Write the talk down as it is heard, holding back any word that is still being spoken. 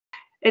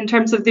in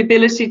terms of the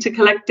ability to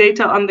collect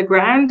data on the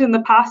ground in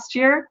the past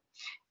year.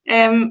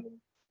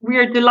 We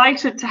are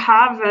delighted to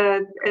have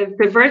a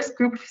diverse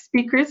group of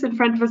speakers in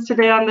front of us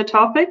today on the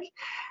topic,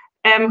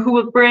 who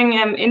will bring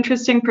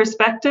interesting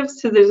perspectives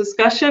to the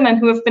discussion and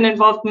who have been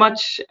involved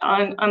much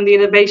on the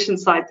innovation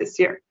side this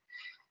year.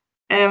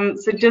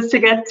 So just to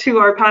get to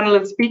our panel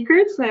of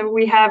speakers,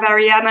 we have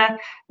Arianna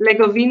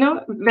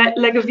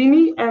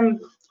Legovini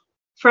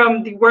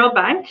from the World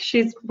Bank,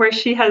 where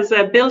she has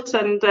built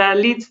and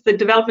leads the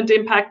Development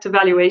Impact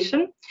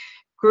Evaluation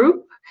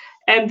Group.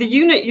 The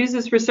unit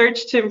uses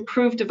research to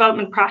improve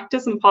development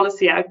practice and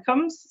policy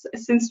outcomes.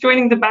 Since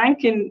joining the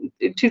bank in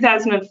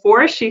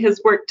 2004, she has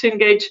worked to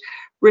engage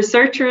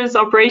researchers,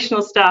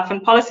 operational staff,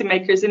 and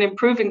policymakers in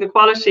improving the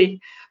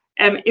quality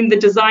in the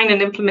design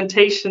and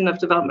implementation of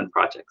development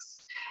projects.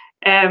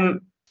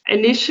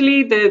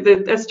 Initially,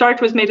 the start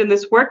was made in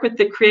this work with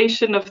the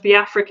creation of the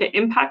Africa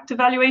Impact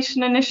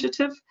Evaluation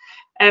Initiative,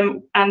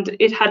 and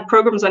it had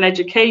programs on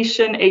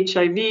education,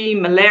 HIV,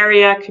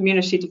 malaria,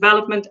 community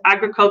development,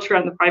 agriculture,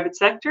 and the private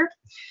sector.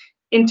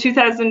 In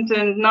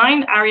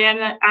 2009,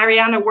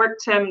 Arianna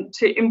worked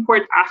to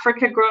import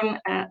Africa-grown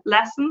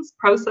lessons,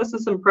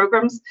 processes, and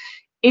programs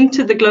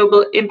into the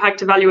Global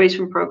Impact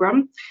Evaluation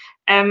Program.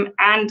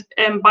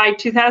 By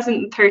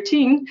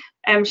 2013,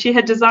 she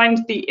had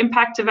designed the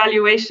Impact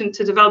Evaluation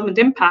to Development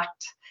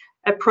Impact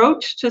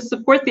approach to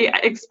support the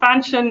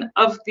expansion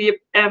of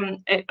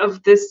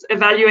this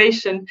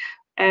evaluation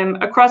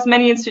across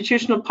many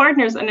institutional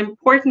partners, and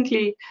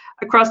importantly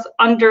across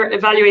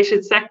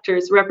under-evaluated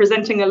sectors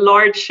representing a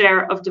large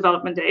share of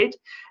development aid,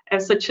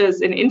 such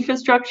as in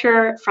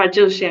infrastructure,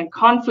 fragility and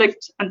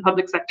conflict, and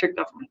public sector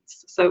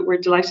governance. So we're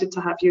delighted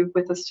to have you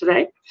with us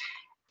today.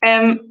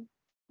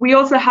 We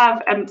also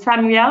have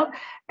Samuel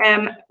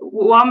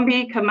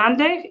Wambi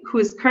Kamande, who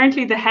is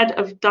currently the head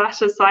of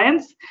data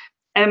science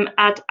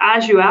at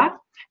AJUA,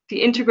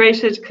 the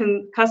Integrated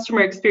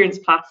Customer Experience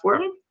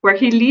Platform, where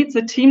he leads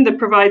a team that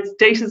provides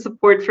data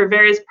support for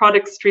various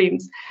product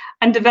streams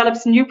and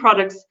develops new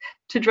products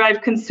to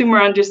drive consumer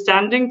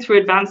understanding through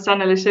advanced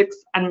analytics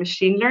and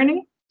machine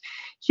learning.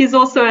 He's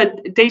also a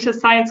data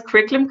science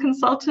curriculum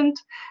consultant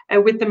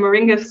with the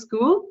Moringa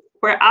School,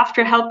 where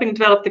after helping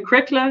develop the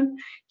curriculum,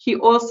 he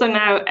also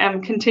now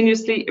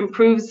continuously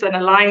improves and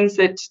aligns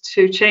it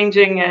to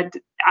changing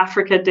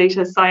Africa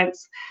data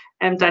science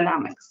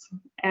dynamics.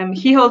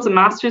 He holds a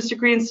master's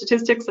degree in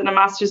statistics and a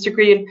master's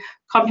degree in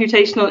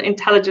computational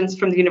intelligence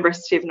from the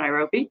University of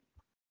Nairobi.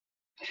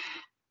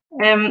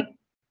 And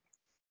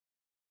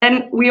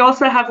we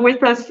also have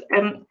with us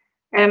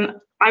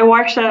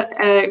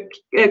Aiwarsha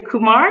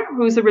Kumar,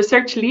 who's a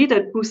research lead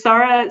at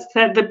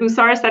the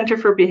Busara Center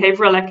for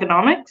Behavioral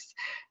Economics.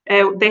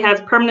 They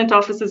have permanent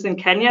offices in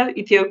Kenya,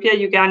 Ethiopia,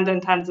 Uganda,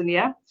 and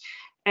Tanzania.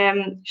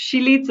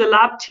 She leads a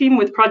lab team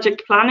with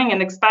project planning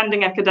and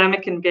expanding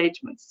academic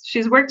engagements.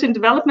 She's worked in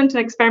development and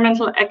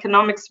experimental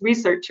economics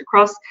research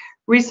across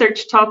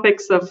research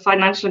topics of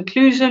financial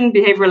inclusion,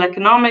 behavioral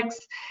economics,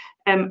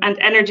 and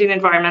energy and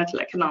environmental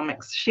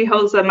economics. She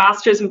holds a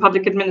master's in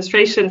public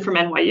administration from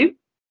NYU.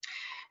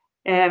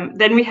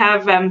 Then we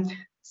have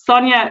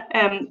Sonia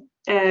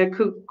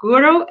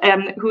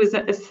Kuguro, who is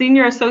a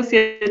senior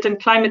associate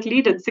and climate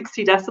lead at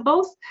 60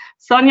 Decibels.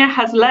 Sonia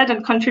has led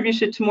and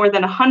contributed to more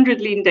than 100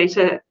 lean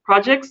data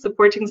projects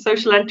supporting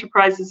social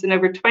enterprises in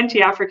over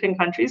 20 African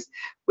countries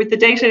with the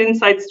data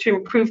insights to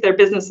improve their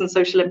business and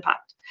social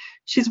impact.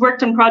 She's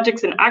worked on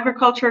projects in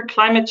agriculture,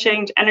 climate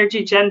change,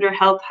 energy, gender,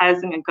 health,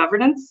 housing, and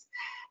governance.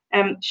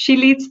 She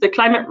leads the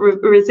Climate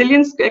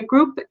Resilience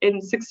Group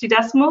in 60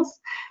 Decibels,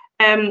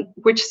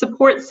 which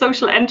supports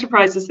social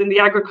enterprises in the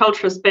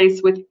agricultural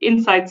space with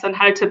insights on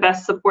how to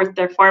best support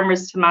their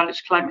farmers to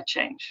manage climate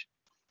change.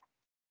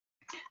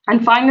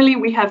 And finally,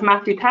 we have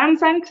Matthew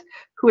Townsend,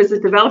 who is a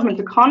development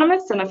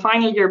economist and a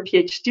final year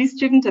PhD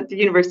student at the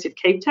University of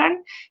Cape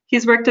Town.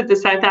 He's worked at the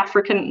South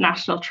African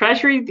National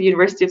Treasury, the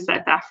University of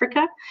South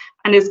Africa,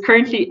 and is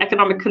currently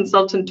economic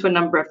consultant to a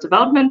number of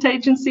development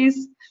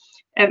agencies.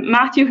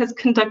 Matthew has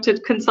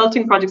conducted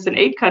consulting projects in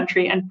 8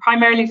 countries and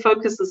primarily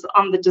focuses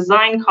on the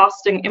design,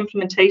 costing,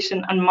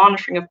 implementation, and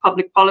monitoring of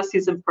public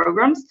policies and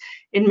programs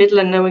in middle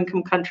and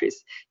low-income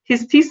countries.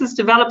 His thesis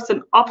develops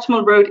an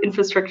optimal road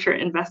infrastructure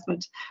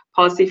investment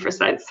policy for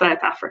South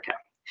Africa.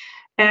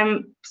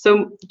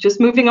 So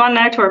just moving on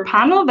now to our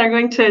panel, they're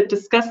going to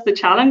discuss the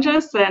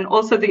challenges and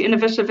also the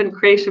innovative and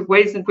creative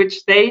ways in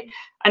which they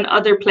and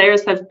other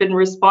players have been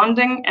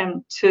responding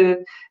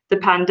to the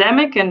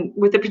pandemic, and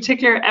with a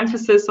particular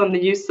emphasis on the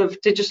use of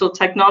digital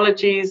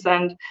technologies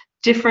and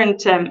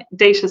different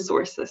data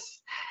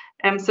sources.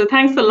 So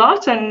thanks a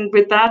lot, and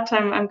with that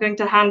I'm going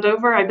to hand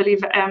over. I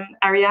believe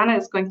Arianna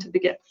is going to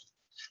begin.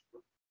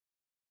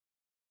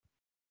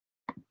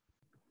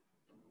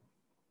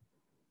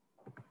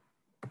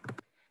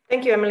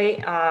 Thank you,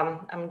 Emily.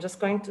 I'm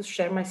just going to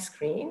share my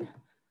screen.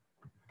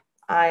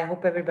 I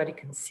hope everybody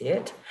can see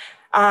it.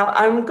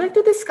 I'm going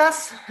to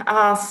discuss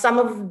some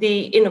of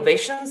the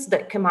innovations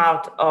that came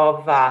out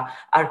of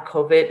our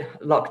COVID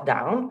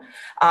lockdown.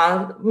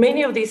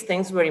 Many of these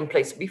things were in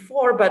place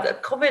before,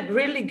 but COVID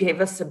really gave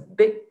us a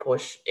big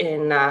push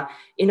in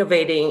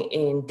innovating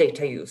in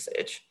data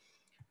usage.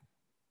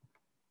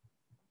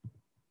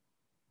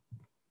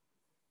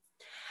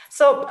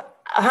 So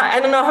I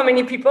don't know how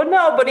many people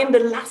know, but in the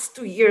last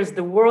 2 years,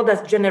 the world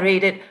has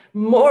generated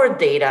more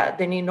data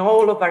than in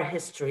all of our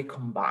history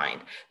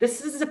combined.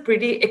 This is a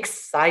pretty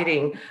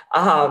exciting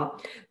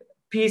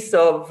piece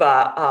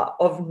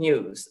of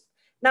news.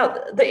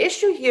 Now, the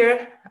issue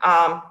here,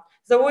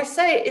 as I always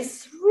say,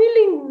 is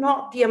really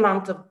not the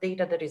amount of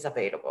data that is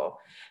available,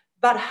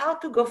 but how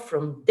to go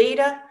from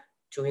data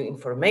to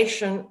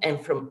information and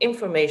from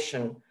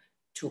information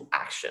to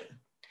action.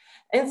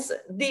 And so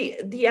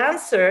the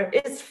answer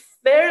is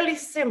fairly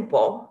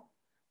simple,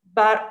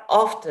 but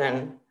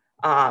often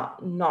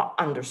not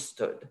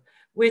understood,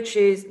 which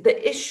is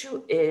the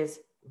issue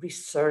is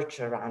research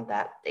around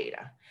that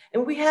data.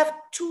 And we have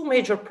two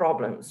major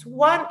problems.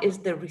 One is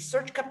the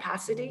research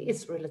capacity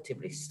is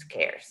relatively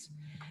scarce.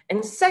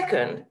 And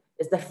second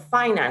is the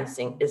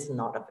financing is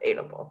not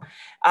available.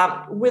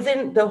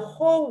 Within the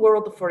whole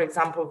world, for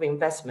example, of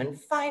investment,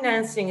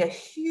 financing a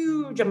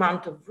huge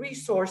amount of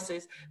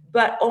resources,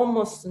 but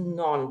almost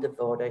none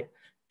devoted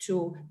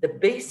to the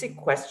basic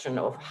question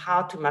of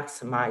how to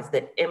maximize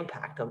the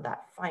impact of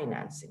that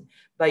financing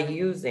by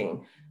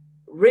using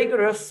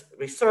rigorous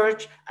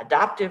research,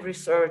 adaptive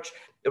research,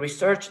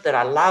 research that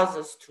allows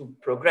us to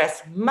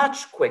progress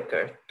much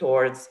quicker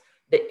towards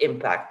the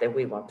impact that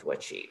we want to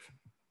achieve.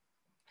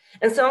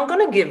 And so I'm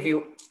going to give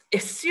you a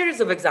series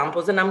of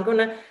examples, and I'm going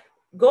to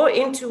go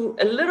into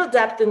a little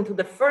depth into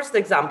the first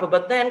example,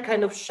 but then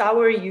kind of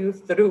shower you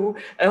through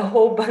a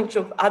whole bunch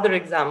of other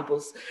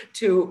examples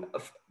to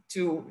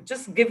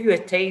just give you a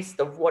taste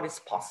of what is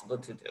possible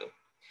to do.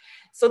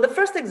 So the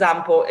first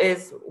example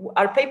is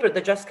our paper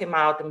that just came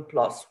out in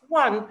PLOS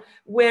One,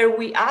 where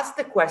we asked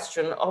the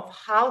question of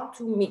how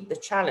to meet the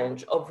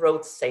challenge of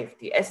road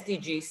safety,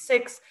 SDG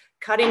 6,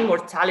 cutting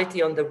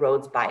mortality on the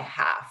roads by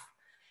half,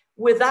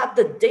 without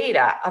the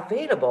data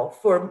available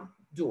for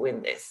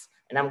doing this.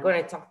 And I'm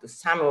going to talk to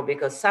Samuel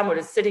because Samuel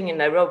is sitting in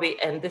Nairobi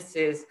and this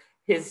is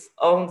his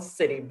own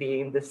city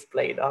being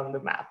displayed on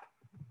the map.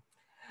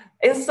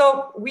 And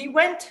so we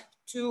went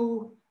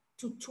to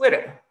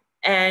Twitter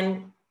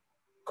and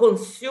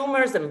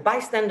consumers and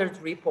bystanders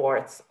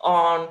reports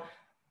on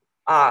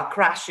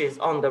crashes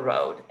on the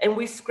road. And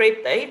we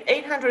scraped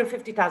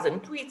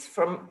 850,000 tweets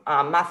from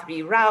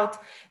Math-Reroute,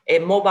 a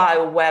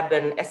mobile web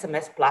and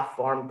SMS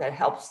platform that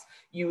helps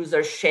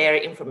users share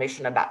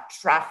information about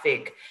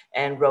traffic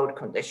and road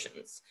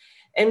conditions.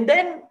 And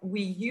then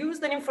we use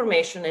that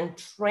information and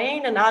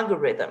train an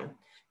algorithm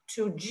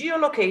to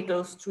geolocate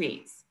those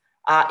tweets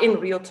in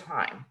real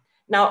time.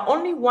 Now,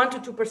 only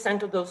 1% to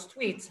 2% of those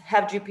tweets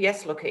have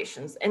GPS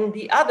locations, and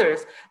the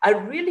others are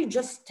really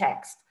just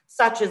text,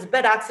 such as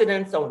bed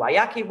accidents on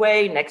Waiyaki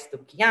Way next to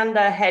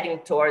Kianda, heading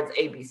towards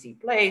ABC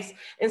Place.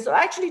 And so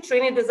actually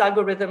training these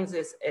algorithms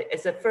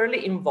is a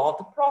fairly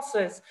involved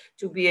process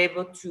to be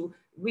able to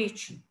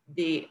reach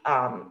the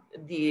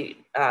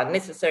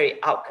necessary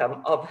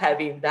outcome of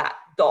having that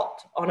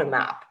dot on a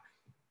map.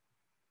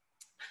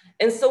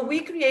 And so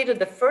we created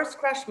the first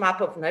crash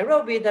map of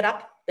Nairobi that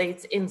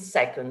updates in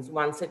seconds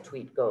once a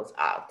tweet goes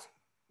out.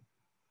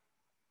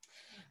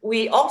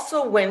 We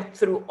also went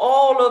through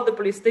all of the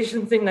police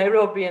stations in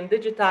Nairobi and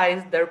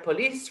digitized their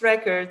police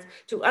records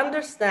to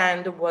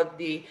understand what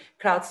the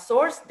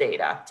crowdsourced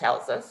data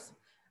tells us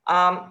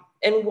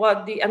and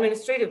what the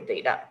administrative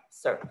data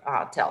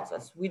tells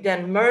us. We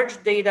then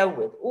merged data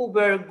with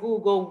Uber,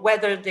 Google,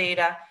 weather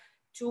data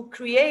to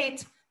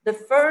create the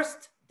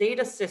first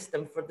data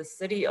system for the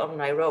city of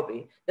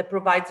Nairobi that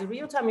provides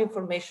real-time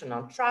information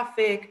on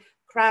traffic,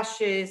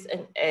 crashes,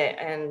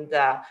 and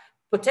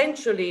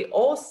potentially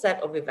all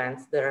set of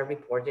events that are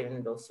reported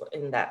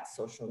in that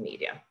social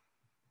media.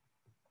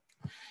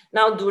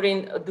 Now,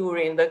 during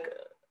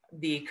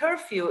the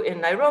curfew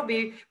in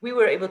Nairobi, we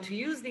were able to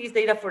use these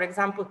data, for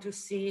example, to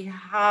see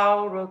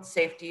how road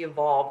safety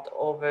evolved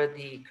over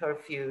the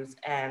curfews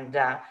and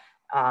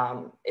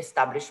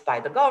established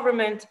by the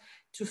government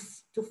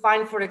to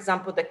find, for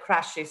example, that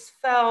crashes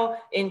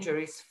fell,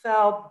 injuries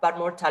fell, but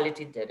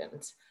mortality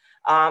didn't.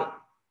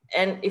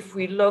 And if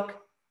we look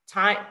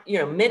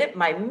minute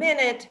by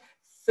minute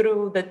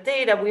through the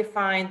data, we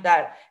find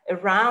that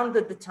around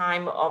the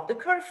time of the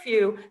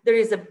curfew, there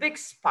is a big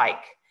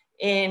spike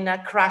in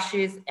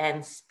crashes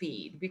and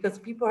speed because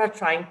people are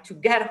trying to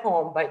get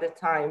home by the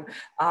time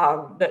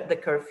that the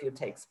curfew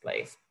takes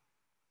place.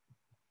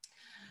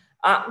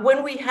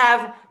 When we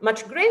have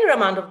much greater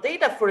amount of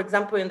data, for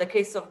example, in the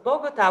case of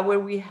Bogota, where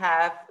we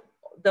have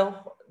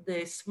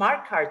the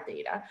smart card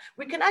data,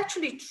 we can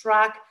actually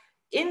track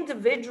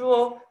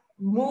individual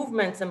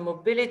movements and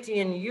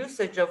mobility and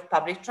usage of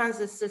public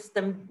transit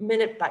system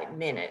minute by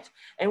minute.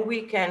 And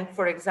we can,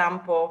 for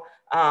example,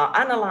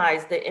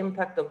 analyze the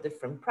impact of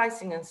different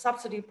pricing and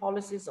subsidy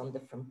policies on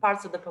different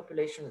parts of the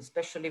population,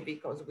 especially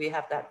because we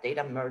have that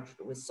data merged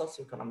with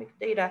socioeconomic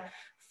data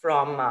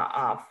from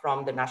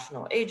the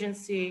national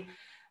agency,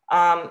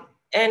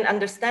 and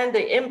understand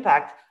the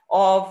impact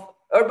of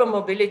urban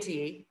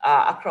mobility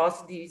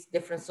across these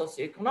different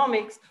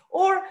socioeconomics,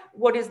 or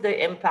what is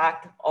the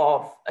impact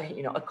of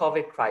a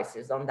COVID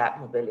crisis on that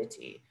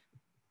mobility.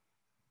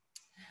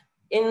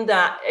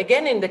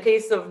 Again, in the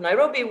case of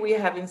Nairobi, we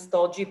have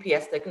installed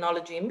GPS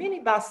technology in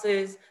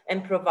minibuses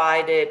and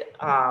provided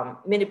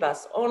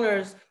minibus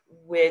owners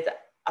with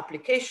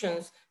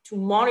applications to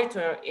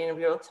monitor in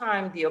real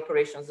time the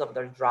operations of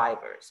their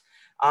drivers.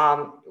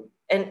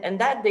 And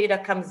that data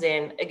comes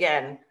in,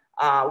 again,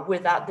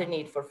 without the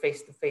need for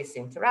face-to-face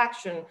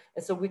interaction.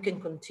 And so we can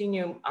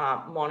continue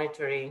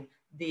monitoring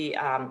the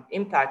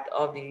impact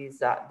of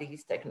these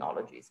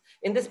technologies.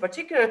 In this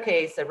particular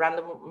case, a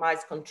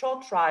randomized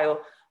control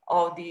trial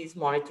of these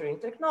monitoring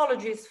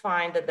technologies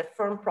find that the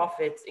firm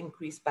profits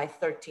increased by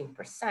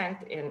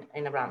 13%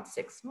 in around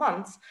 6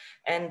 months,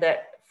 and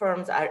that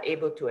firms are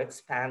able to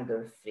expand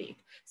their fleet.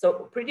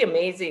 So pretty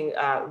amazing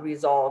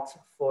results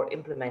for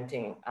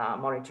implementing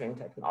monitoring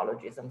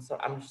technologies. And so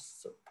I'm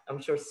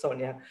sure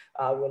Sonia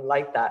will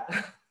like that.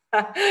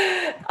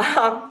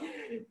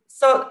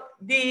 So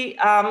the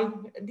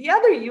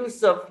other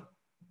use of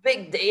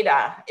big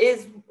data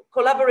is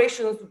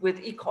collaborations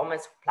with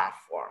e-commerce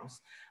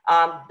platforms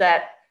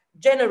that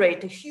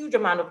generate a huge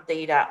amount of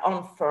data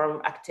on firm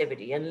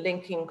activity and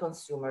linking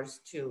consumers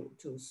to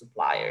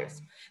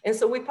suppliers. And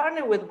so we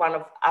partnered with one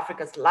of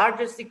Africa's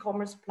largest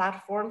e-commerce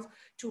platforms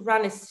to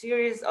run a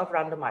series of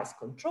randomized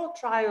control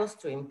trials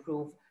to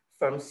improve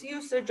firms'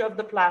 usage of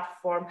the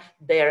platform,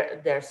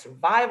 their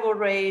survival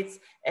rates,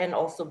 and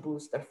also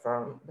boost the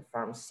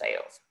firm's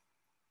sales.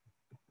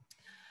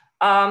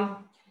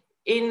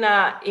 In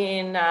a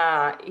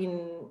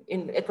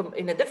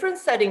different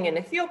setting in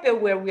Ethiopia,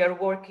 where we are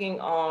working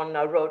on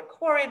road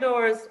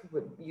corridors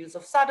with use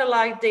of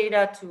satellite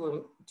data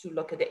to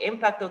look at the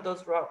impact of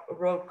those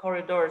road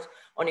corridors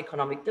on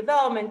economic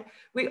development,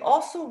 we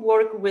also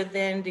work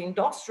within the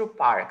industrial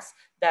parks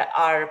that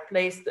are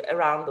placed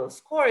around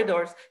those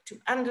corridors to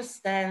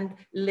understand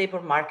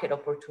labor market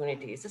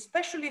opportunities,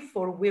 especially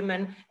for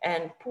women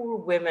and poor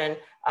women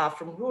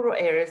from rural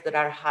areas that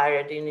are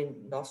hired in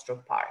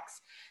industrial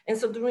parks. And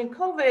so during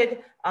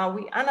COVID,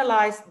 we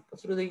analyzed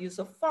through the use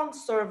of phone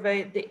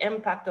survey, the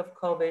impact of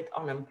COVID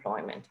on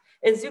employment.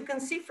 As you can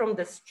see from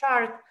this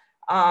chart,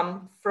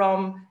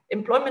 from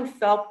employment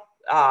fell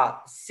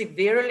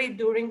severely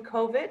during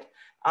COVID.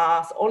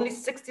 So only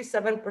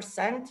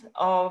 67%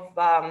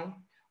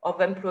 of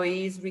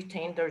employees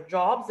retained their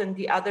jobs, and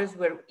the others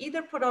were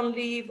either put on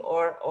leave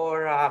or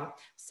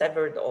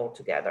severed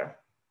altogether.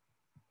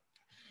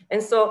 And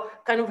so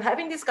kind of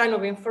having this kind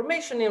of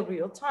information in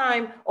real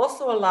time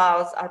also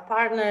allows our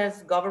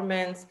partners,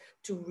 governments,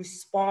 to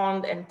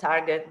respond and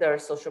target their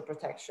social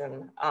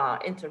protection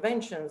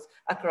interventions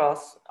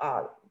across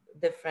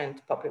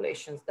different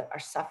populations that are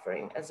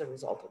suffering as a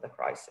result of the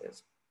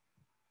crisis.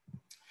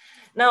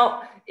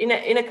 Now, in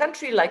a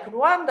country like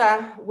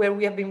Rwanda, where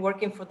we have been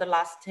working for the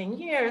last 10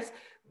 years,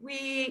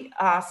 we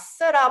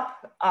set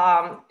up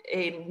a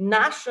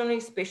nationally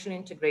spatially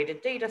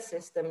integrated data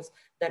systems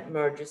that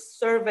merges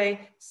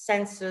survey,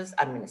 census,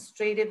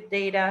 administrative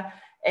data,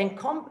 and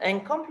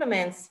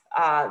complements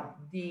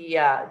the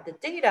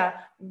data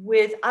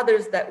with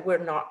others that were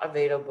not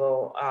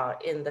available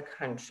in the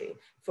country.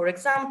 For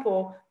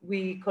example,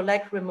 we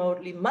collect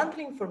remotely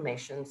monthly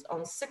informations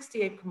on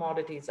 68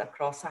 commodities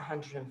across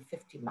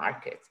 150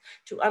 markets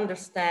to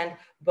understand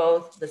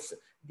both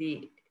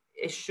the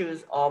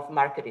issues of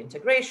market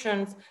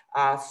integrations,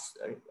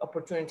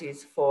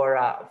 opportunities for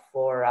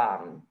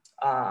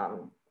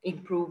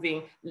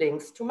improving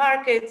links to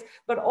markets,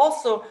 but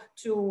also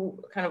to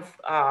kind of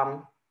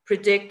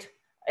predict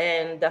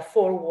and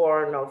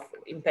forewarn of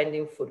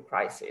impending food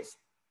crisis.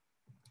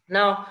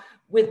 Now,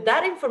 with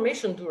that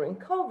information during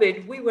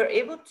COVID, we were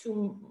able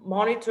to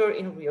monitor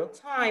in real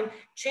time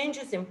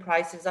changes in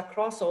prices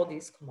across all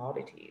these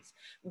commodities,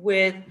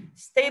 with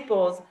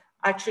staples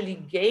actually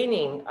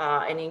gaining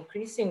and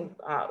increasing,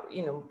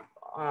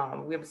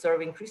 we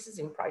observe increases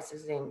in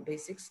prices in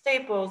basic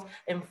staples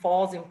and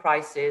falls in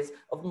prices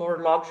of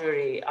more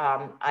luxury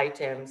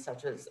items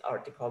such as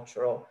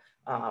horticultural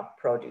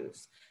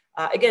produce.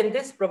 Again,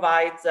 this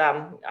provides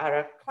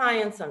our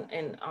clients on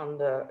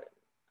the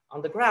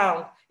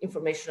ground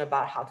information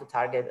about how to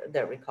target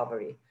their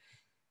recovery.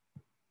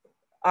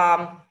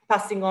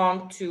 Passing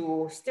on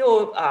to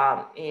still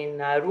in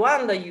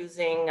Rwanda,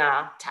 using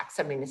tax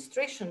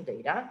administration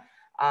data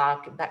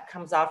that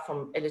comes out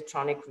from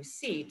electronic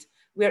receipt,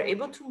 we are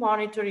able to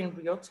monitor in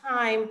real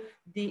time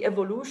the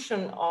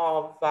evolution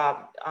of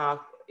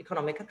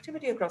economic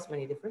activity across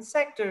many different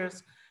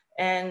sectors,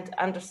 and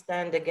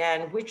understand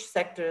again which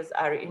sectors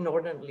are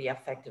inordinately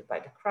affected by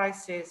the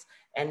crisis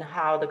and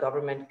how the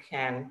government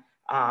can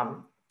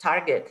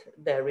target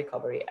the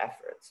recovery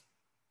efforts.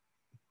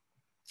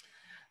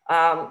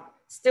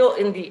 Still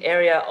in the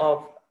area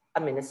of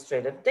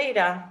administrative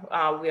data,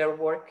 we are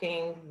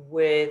working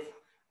with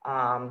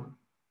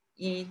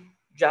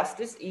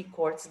e-justice,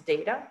 e-courts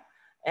data,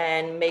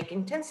 and make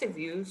intensive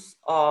use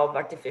of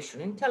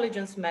artificial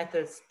intelligence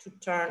methods to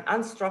turn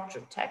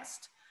unstructured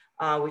text,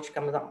 which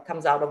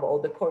comes out of all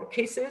the court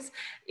cases,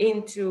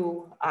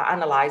 into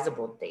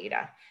analyzable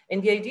data.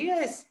 And the idea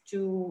is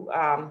to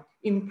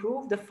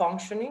improve the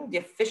functioning, the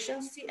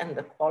efficiency, and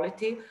the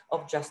quality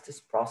of justice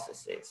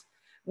processes.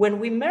 When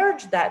we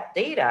merge that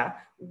data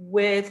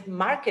with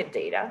market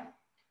data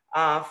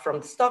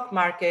from the stock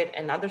market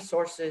and other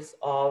sources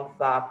of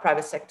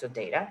private sector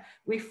data,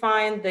 we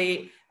find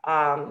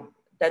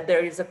that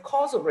there is a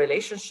causal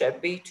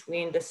relationship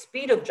between the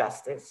speed of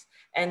justice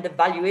and the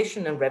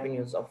valuation and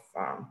revenues of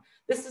firm.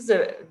 This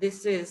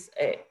is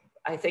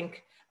I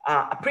think,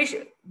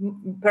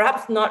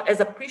 perhaps not as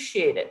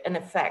appreciated an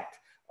effect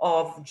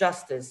of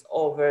justice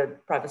over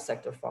private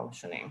sector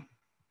functioning.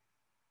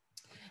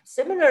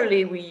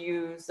 Similarly, we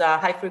use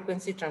high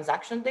frequency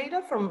transaction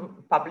data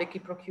from public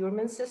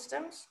e-procurement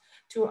systems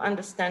to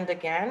understand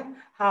again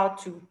how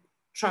to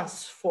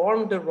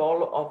transform the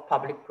role of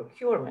public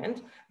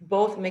procurement,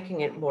 both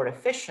making it more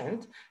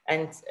efficient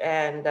and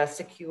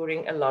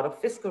securing a lot of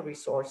fiscal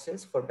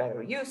resources for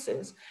better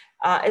uses,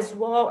 as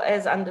well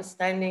as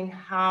understanding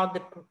how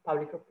the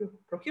public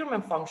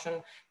procurement function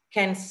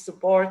can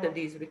support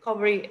these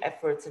recovery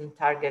efforts and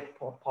target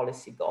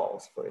policy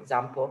goals. For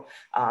example,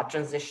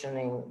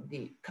 transitioning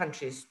the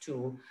countries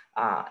to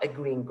a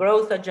green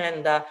growth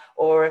agenda,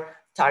 or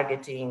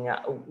targeting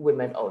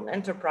women-owned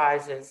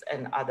enterprises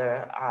and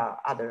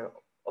other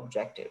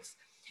objectives.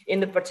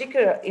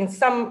 In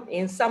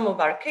some of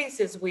our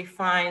cases, we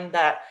find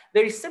that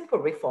very simple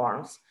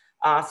reforms,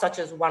 such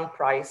as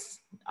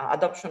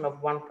adoption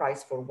of one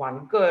price for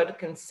one good,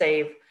 can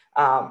save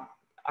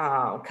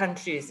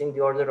countries in the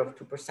order of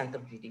 2%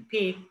 of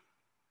GDP,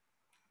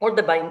 or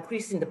that by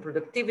increasing the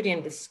productivity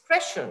and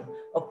discretion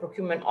of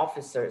procurement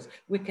officers,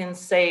 we can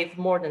save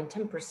more than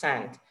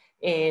 10%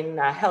 in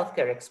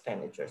healthcare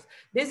expenditures.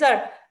 These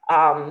are,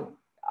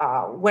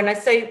 when I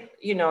say,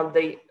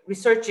 the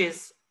research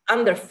is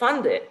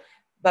underfunded,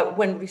 but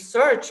when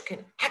research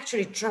can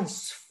actually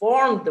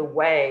transform the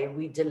way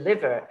we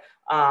deliver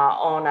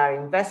on our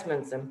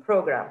investments and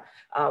program,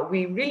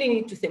 we really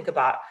need to think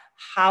about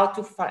how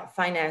to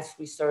finance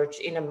research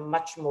in a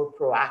much more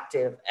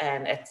proactive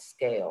and at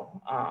scale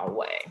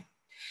way.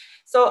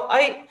 So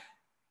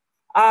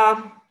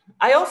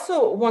I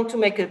also want to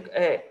make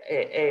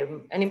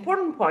an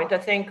important point, I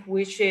think,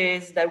 which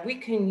is that we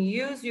can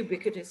use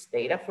ubiquitous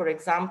data, for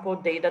example,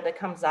 data that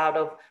comes out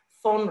of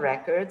phone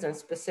records and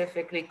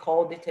specifically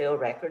call detail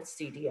records,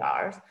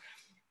 CDRs,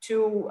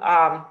 to,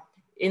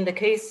 in the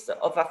case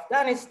of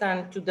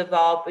Afghanistan, to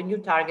develop new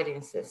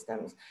targeting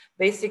systems,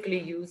 basically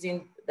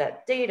using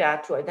that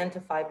data to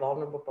identify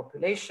vulnerable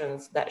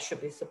populations that should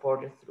be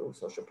supported through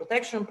social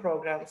protection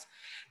programs.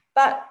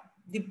 But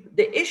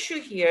the issue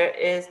here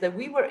is that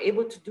we were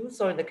able to do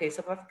so in the case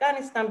of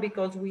Afghanistan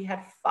because we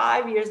had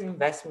 5 years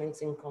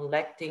investments in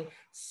collecting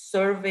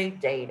survey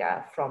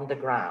data from the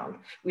ground.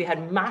 We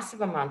had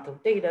massive amount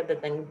of data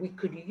that then we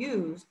could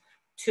use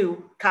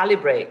to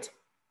calibrate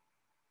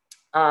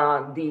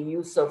the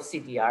use of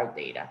CDR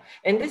data.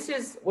 And this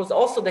was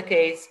also the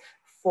case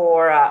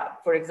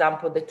for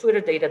example, the Twitter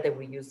data that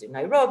we used in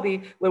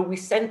Nairobi, where we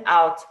sent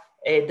out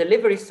a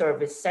delivery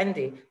service,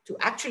 Sendy, to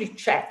actually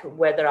check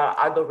whether our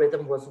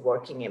algorithm was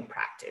working in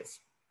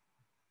practice.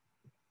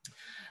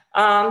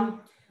 And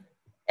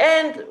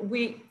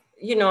we,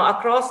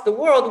 across the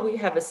world, we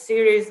have a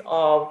series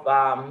of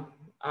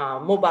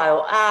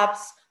mobile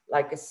apps,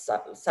 like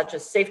such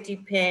as Safety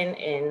Pin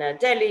in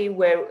Delhi,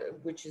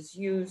 which is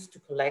used to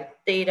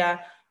collect data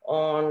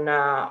on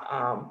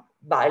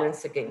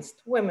violence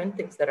against women,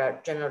 things that are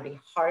generally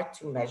hard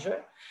to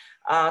measure,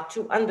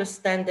 to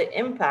understand the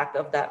impact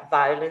of that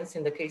violence,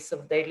 in the case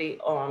of Delhi,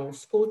 on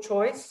school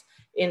choice,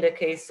 in the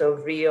case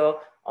of Rio,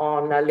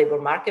 on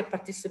labor market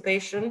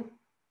participation.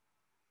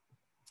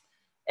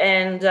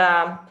 And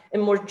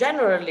more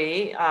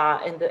generally,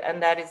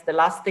 and that is the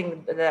last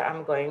thing that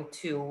I'm going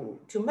to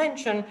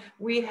mention,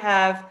 we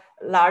have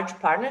large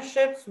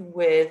partnerships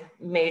with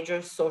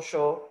major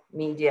social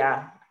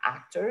media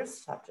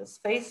actors, such as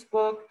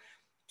Facebook,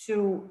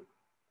 to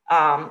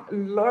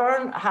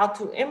learn how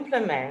to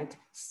implement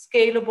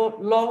scalable,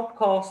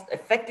 low-cost,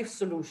 effective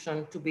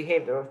solution to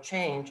behavioral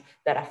change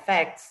that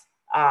affects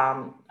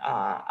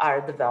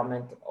our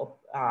development of,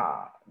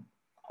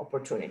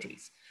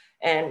 opportunities.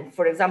 And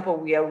for example,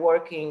 we are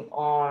working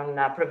on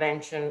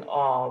prevention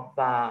of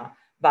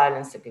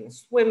violence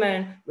against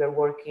women. We're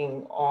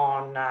working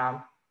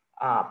on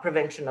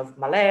prevention of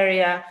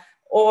malaria,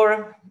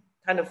 or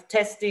kind of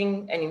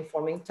testing and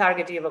informing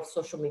targeting of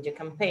social media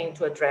campaign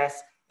to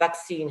address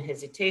vaccine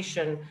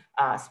hesitation,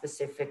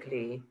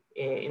 specifically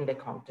in the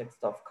context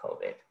of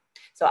COVID.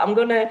 So I'm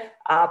gonna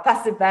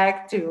pass it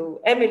back to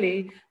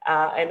Emily,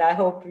 and I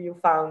hope you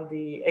found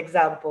the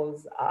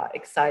examples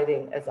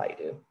exciting as I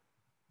do.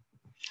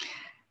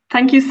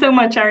 Thank you so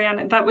much,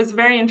 Ariane. That was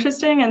very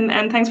interesting,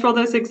 and thanks for all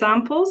those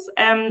examples.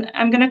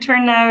 I'm going to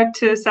turn now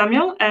to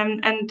Samuel,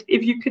 and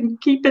if you can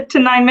keep it to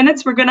 9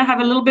 minutes, we're going to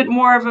have a little bit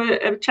more of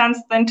a chance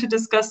then to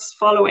discuss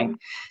following.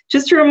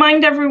 Just to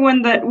remind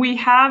everyone that we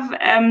have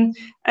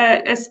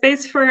a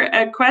space for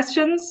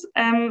questions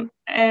and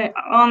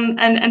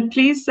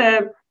please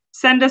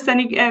send us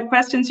any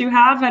questions you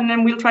have, and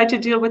then we'll try to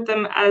deal with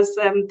them as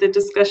the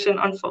discussion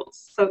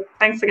unfolds. So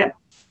thanks again.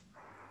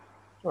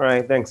 All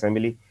right, thanks,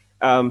 Emily.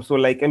 So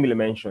like Emily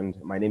mentioned,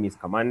 my name is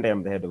Kamande.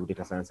 I'm the head of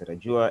data science at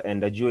Ajua,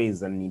 and Ajua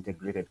is an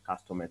integrated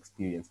customer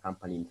experience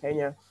company in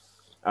Kenya.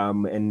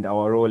 And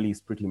our role is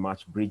pretty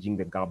much bridging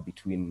the gap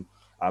between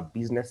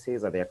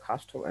businesses and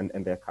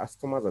their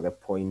customers at the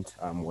point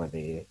where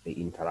they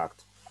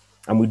interact.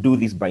 And we do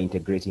this by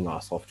integrating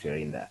our software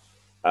in there.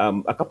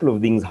 A couple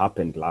of things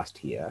happened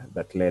last year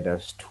that led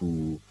us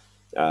to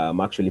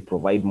actually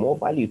provide more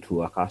value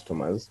to our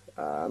customers.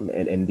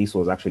 And this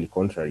was actually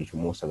contrary to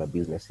most other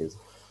businesses.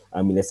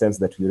 In the sense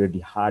that we already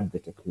had the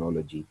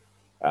technology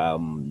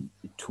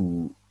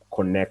to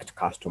connect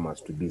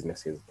customers to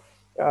businesses.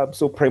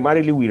 So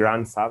primarily we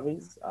run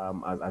surveys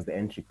as the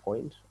entry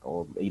point,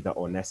 or either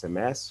on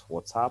SMS,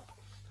 WhatsApp,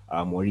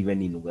 or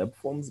even in web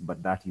forms,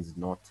 but that is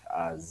not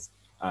as,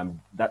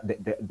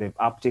 the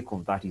uptake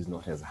of that is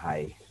not as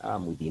high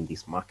within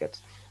this market.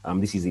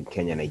 This is in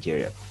Kenya,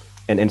 Nigeria.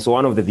 And so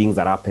one of the things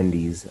that happened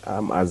is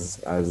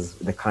as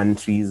the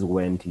countries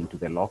went into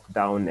the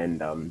lockdown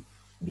and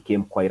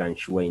became quite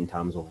unsure in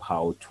terms of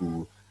how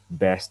to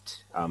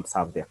best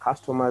serve their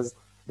customers,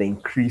 they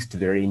increased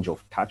the range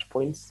of touch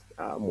points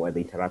where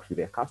they interact with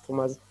their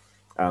customers.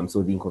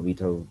 So think of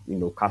it of,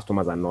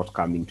 customers are not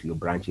coming to your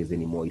branches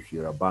anymore if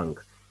you're a bank.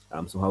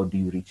 So how do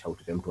you reach out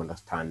to them to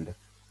understand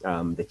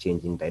the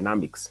changing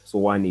dynamics? So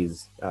one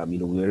is, we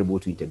were able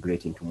to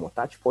integrate into more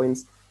touch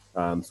points.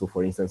 So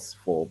for instance,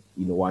 for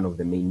one of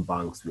the main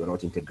banks, we are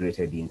not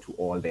integrated into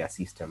all their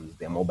systems,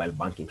 their mobile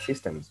banking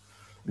systems,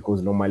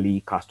 because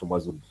normally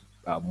customers would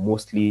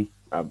mostly,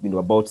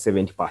 about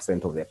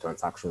 70% of their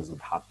transactions would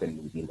happen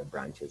within the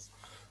branches.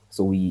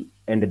 So we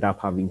ended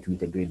up having to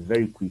integrate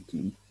very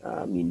quickly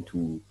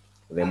into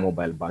the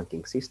mobile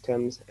banking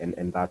systems,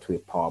 and that way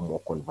power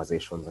more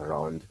conversations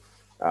around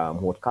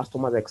what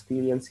customers are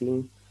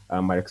experiencing,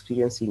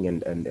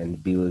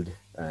 and build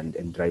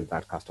and drive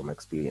that customer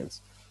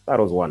experience. That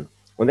was one.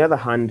 On the other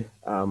hand,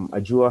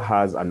 Ajua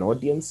has an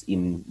audience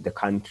in the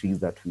countries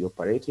that we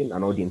operate in,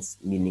 an audience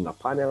meaning a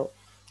panel.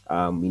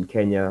 In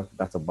Kenya,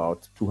 that's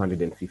about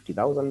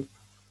 250,000.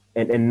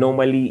 And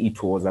normally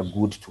it was a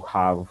good to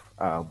have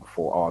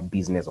for our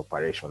business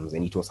operations.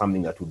 And it was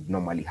something that we'd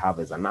normally have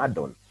as an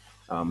add-on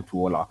to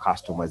all our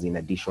customers, in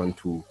addition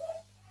to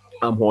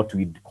what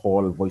we'd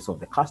call voice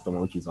of the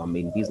customer, which is our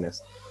main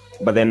business.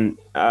 But then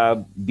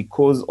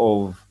because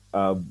of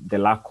the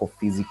lack of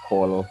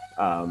physical,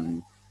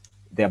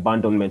 the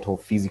abandonment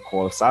of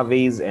physical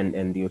surveys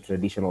and the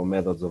traditional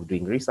methods of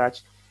doing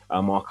research,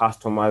 our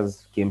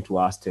customers came to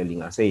us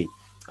telling us, hey,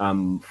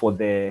 can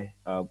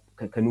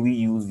we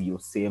use your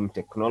same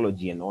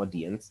technology and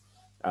audience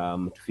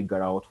to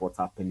figure out what's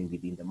happening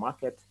within the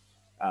market,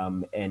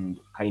 and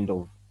kind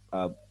of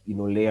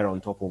layer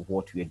on top of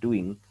what we're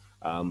doing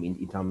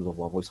in terms of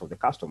our voice of the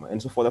customer.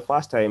 And so for the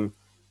first time,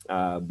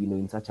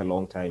 in such a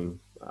long time,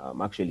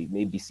 actually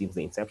maybe since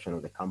the inception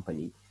of the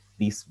company,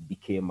 this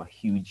became a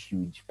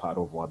huge part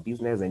of our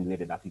business, and we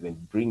ended up even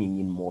bringing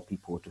in more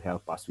people to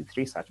help us with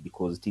research,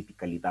 because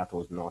typically that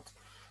was not,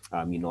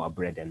 our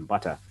bread and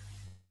butter.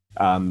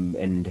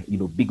 And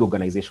big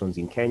organizations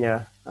in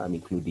Kenya,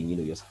 including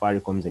your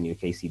Safaricom's and your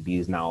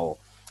KCBs, now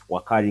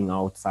we're carrying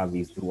out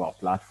surveys through our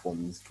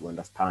platforms to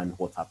understand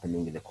what's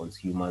happening with the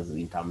consumers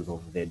in terms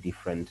of their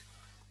different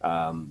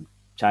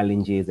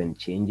challenges and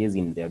changes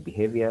in their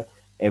behavior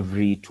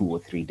every 2 or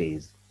 3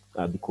 days.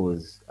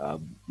 Because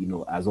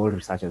as all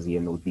researchers here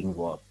know, things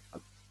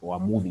were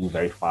moving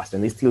very fast,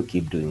 and they still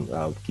keep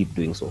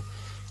doing so.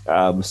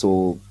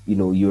 So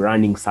you're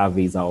running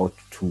surveys out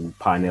to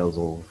panels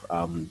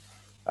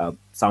of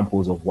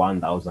samples of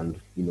 1,000,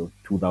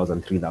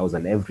 2,000,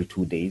 3,000 every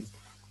 2 days,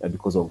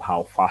 because of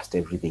how fast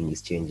everything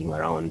is changing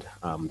around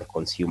the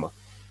consumer.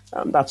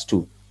 That's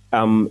two.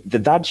 The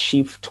third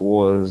shift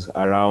was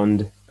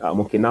around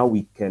okay, now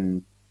we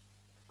can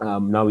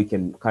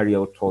carry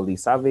out all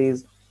these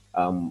surveys.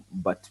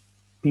 But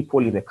people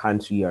in the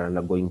country are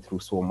going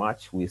through so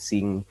much. We're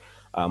seeing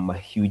a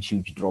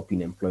huge drop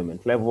in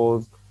employment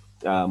levels.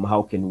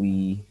 How can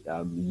we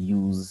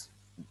use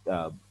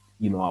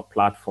our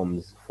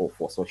platforms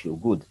for social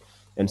good?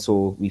 And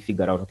so we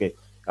figured out, okay,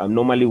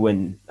 normally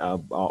when our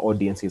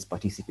audiences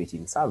participate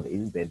in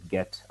surveys, they'd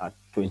get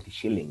 20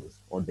 shillings,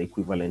 or the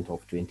equivalent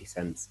of 20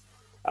 cents,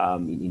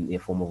 in a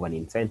form of an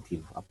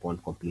incentive upon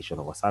completion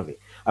of a survey.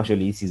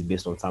 Actually, this is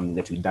based on something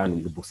that we've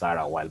done with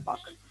Busara a while back,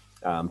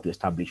 to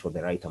establish what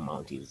the right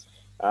amount is.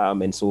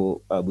 And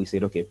so we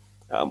said, okay,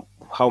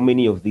 how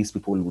many of these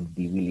people would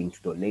be willing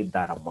to donate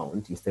that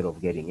amount instead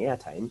of getting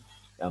airtime,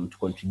 to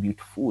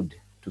contribute food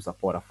to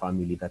support a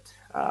family that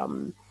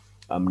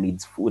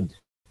needs food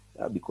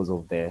because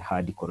of the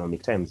hard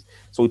economic times.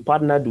 So we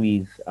partnered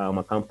with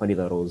a company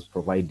that was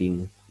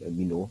providing,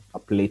 a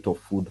plate of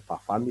food per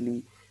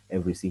family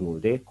every single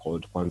day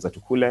called Kwanza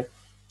Tukule.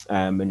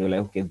 And we're like,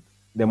 okay,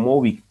 the more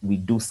we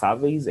do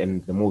surveys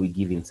and the more we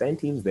give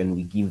incentives, then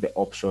we give the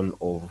option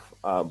of,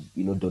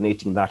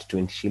 donating that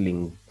 20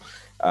 shillings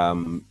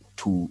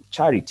to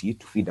charity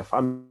to feed a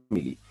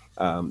family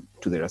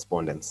to the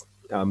respondents.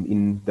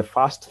 In the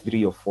first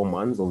 3 or 4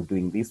 months of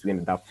doing this, we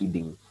ended up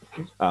feeding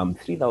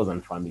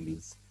 3,000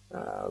 families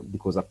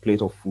because a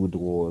plate of food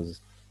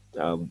was,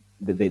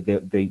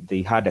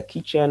 they had a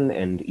kitchen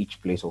and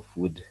each plate of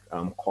food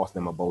cost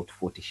them about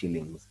 40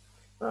 shillings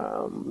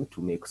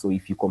to make. So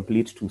if you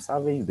complete 2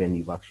 surveys, then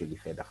you've actually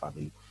fed a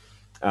family.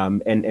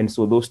 And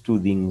so those 2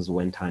 things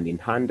went hand in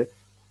hand.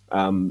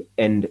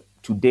 And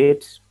to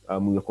date,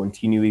 we are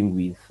continuing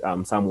with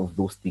some of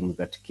those things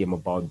that came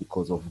about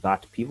because of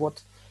that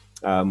pivot.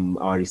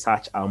 Our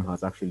research arm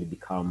has actually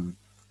become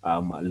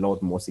a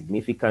lot more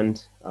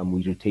significant.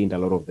 We retained a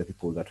lot of the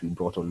people that we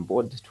brought on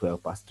board to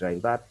help us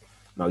drive that.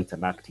 Now it's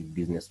an active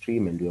business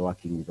stream, and we're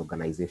working with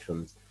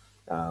organizations,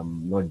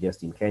 not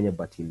just in Kenya,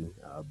 but in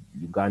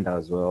Uganda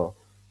as well,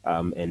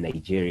 and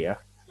Nigeria,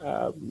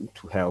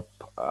 to help,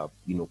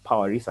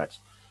 power research.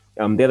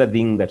 The other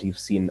thing that we've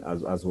seen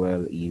as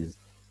well is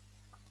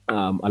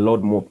a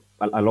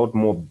lot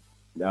more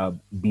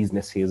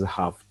businesses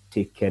have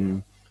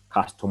taken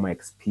customer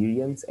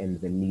experience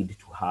and the need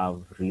to have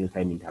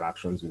real-time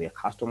interactions with their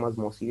customers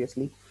more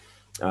seriously.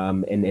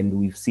 And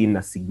we've seen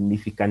a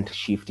significant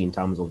shift in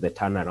terms of the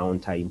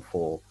turnaround time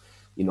for,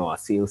 our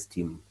sales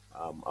team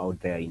out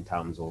there in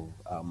terms of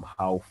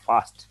how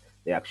fast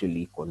they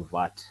actually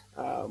convert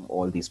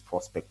all these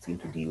prospects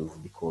into deals,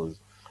 because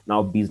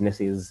now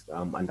businesses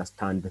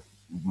understand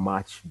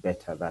much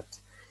better that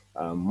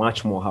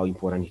much more how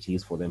important it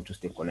is for them to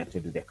stay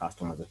connected with their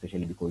customers,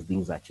 especially because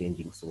things are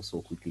changing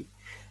so quickly.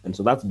 And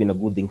so that's been a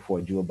good thing for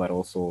Ajua, but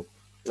also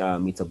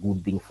it's a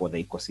good thing for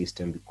the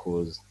ecosystem,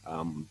 because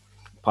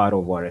part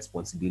of our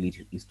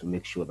responsibility is to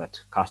make sure that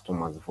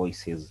customers'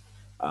 voices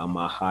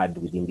are heard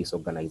within these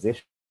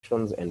organizations,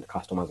 and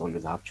customers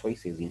always have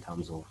choices in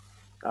terms of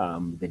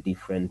the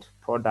different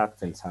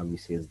products and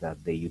services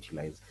that they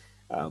utilize.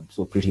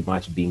 So pretty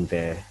much being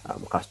the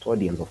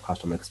custodians of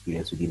customer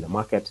experience within the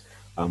market,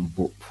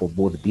 for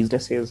both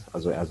businesses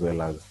as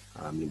well as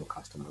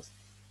customers.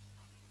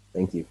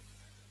 Thank you.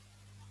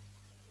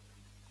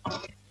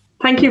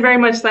 Thank you very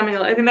much,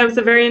 Samuel. I think that was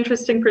a very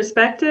interesting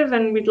perspective,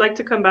 and we'd like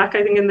to come back,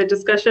 I think, in the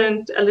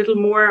discussion a little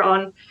more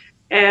on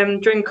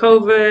during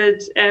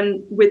COVID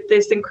and with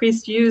this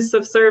increased use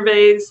of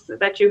surveys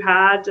that you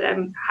had,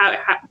 and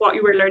what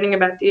you were learning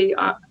about the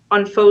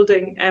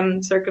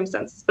unfolding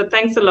circumstances. But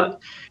thanks a lot.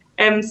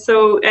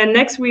 So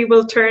next we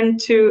will turn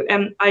to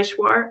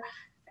Aishwar.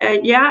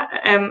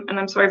 And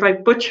I'm sorry if I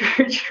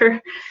butchered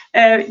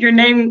your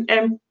name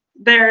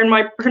there in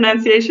my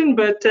pronunciation,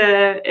 but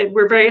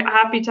we're very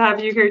happy to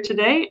have you here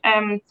today.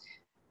 And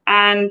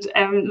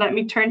let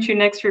me turn to you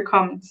next for your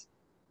comments.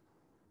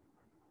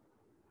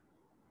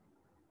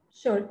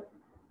 Sure.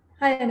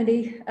 Hi,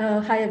 Emily.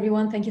 Hi,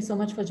 everyone. Thank you so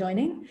much for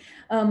joining.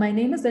 My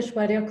name is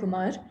Aishwarya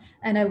Kumar,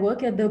 and I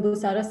work at the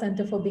Busara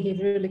Center for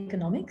Behavioral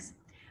Economics.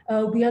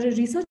 We are a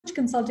research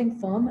consulting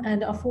firm,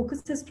 and our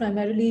focus is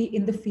primarily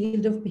in the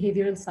field of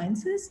behavioral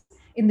sciences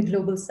in the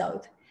global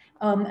south.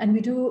 And we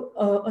do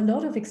a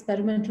lot of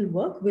experimental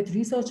work with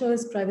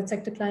researchers, private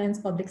sector clients,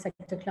 public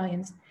sector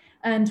clients.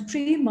 And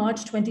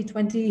pre-March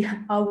 2020,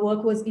 our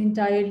work was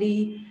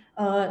entirely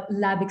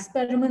lab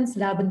experiments,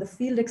 lab in the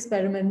field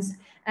experiments,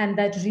 and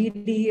that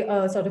really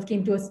sort of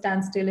came to a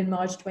standstill in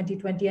March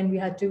 2020, and we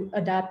had to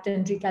adapt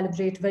and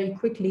recalibrate very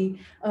quickly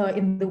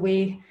in the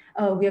way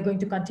we are going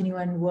to continue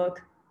and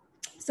work.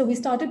 So we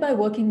started by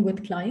working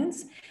with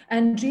clients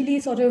and really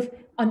sort of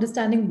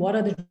understanding what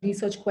are the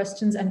research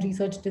questions and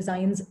research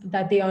designs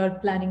that they are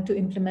planning to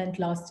implement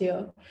last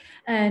year,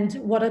 and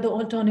what are the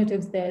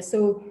alternatives there.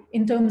 So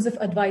in terms of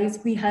advice,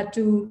 we had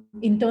to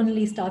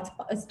internally start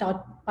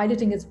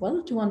piloting as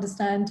well to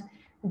understand,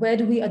 where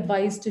do we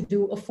advise to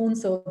do a phone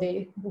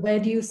survey? Where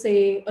do you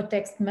say a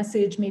text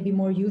message may be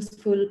more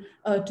useful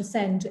to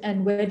send?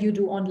 And where do you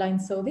do online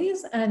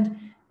surveys? And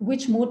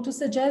which mode to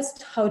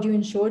suggest? How do you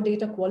ensure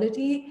data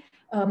quality?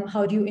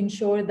 How do you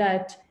ensure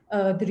that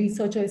the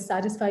researcher is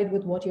satisfied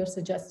with what you're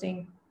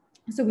suggesting?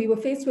 So we were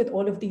faced with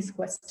all of these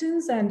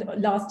questions, and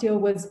last year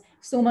was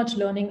so much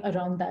learning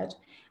around that.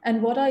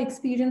 And what our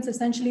experience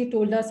essentially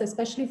told us,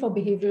 especially for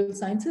behavioral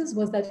sciences,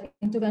 was that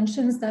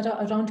interventions that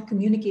are around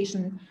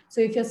communication.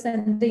 So if you're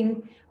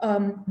sending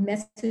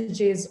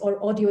messages or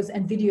audios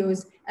and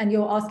videos, and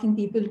you're asking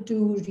people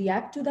to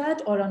react to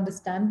that or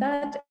understand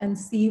that and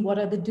see what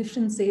are the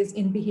differences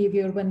in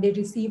behavior when they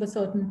receive a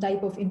certain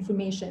type of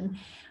information,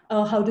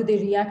 how do they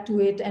react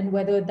to it, and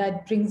whether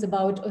that brings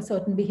about a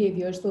certain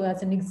behavior. So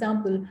as an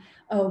example,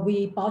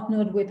 we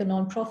partnered with a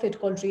nonprofit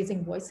called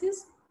Raising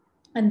Voices.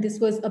 And this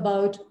was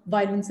about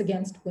violence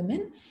against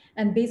women.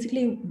 And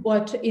basically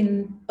what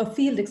in a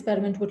field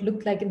experiment would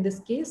look like in this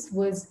case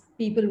was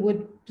people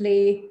would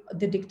play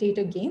the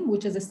dictator game,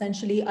 which is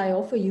essentially, I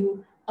offer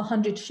you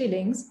 100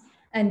 shillings,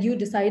 and you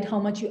decide how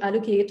much you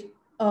allocate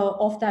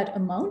of that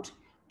amount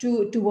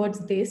towards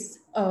this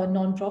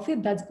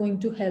nonprofit that's going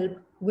to help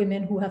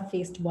women who have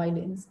faced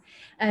violence.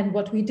 And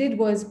what we did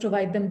was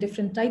provide them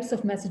different types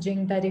of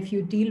messaging, that if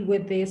you deal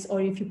with this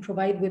or if you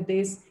provide with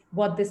this,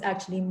 what this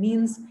actually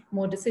means,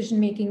 more decision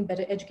making,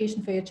 better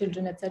education for your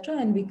children, etc.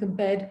 And we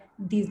compared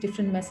these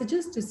different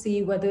messages to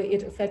see whether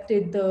it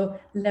affected the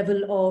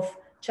level of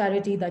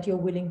charity that you're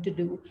willing to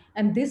do.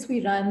 And this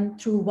we ran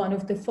through one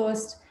of the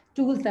first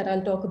tools that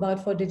I'll talk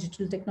about for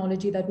digital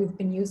technology that we've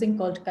been using,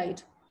 called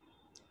Kite.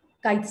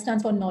 Kite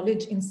stands for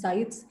Knowledge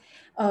Insights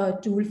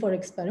Tool for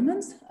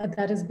Experiments,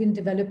 that has been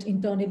developed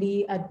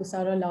internally at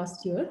Busara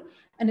last year.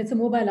 And it's a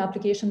mobile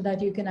application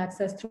that you can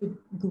access through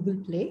Google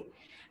Play.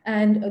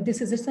 And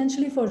this is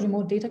essentially for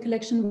remote data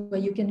collection, where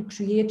you can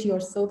create your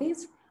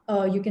surveys,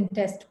 you can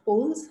test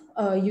polls,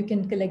 you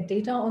can collect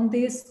data on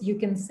this, you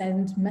can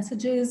send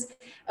messages,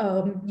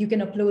 you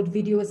can upload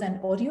videos and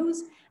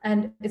audios.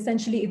 And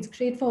essentially it's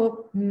great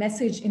for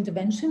message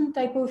intervention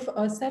type of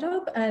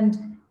setup.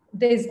 And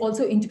there's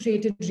also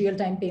integrated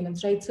real-time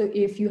payments, right? So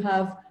if you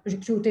have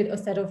recruited a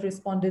set of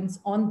respondents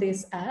on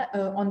this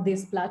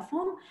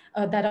platform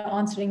that are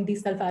answering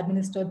these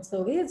self-administered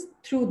surveys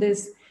through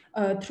this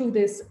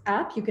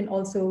app, you can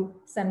also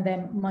send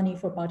them money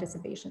for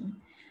participation.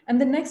 And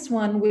the next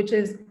one, which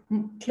is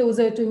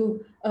closer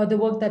to the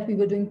work that we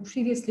were doing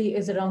previously,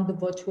 is around the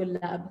virtual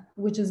lab,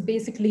 which is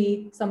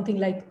basically something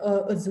like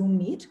a Zoom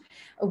meet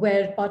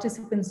where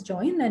participants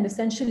join. And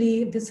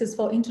essentially, this is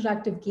for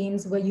interactive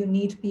games where you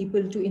need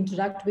people to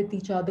interact with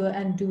each other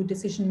and do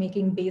decision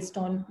making based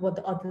on what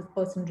the other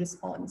person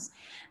responds.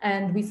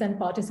 And we send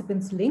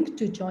participants link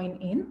to join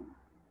in.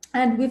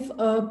 And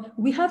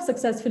we have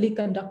successfully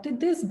conducted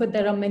this, but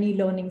there are many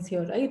learnings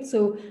here, right?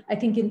 So I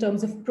think in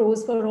terms of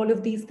pros for all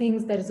of these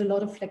things, there is a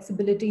lot of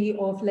flexibility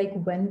of like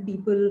when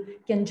people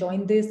can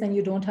join this, and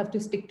you don't have to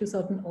stick to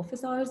certain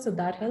office hours, so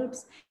that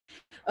helps.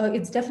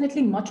 It's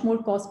definitely much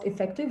more cost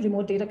effective,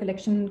 remote data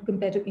collection,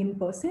 compared to in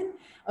person.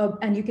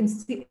 And you can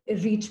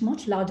reach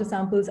much larger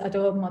samples at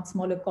a much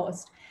smaller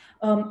cost.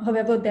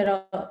 However,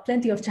 there are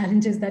plenty of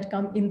challenges that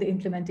come in the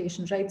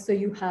implementation, right? So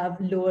you have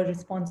lower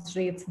response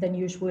rates than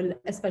usual,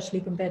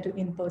 especially compared to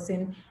in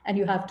person, and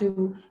you have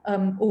to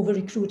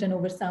over-recruit and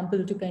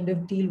over-sample to kind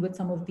of deal with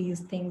some of these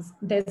things.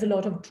 There's a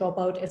lot of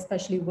dropout,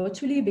 especially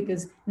virtually,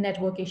 because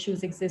network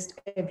issues exist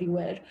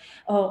everywhere,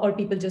 or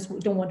people just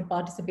don't want to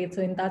participate.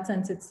 So in that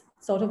sense, it's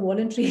sort of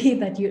voluntary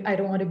that I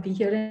don't want to be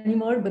here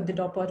anymore, but the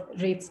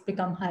dropout rates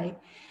become high.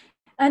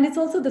 And it's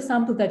also the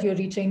sample that you're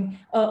reaching.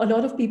 A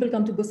lot of people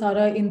come to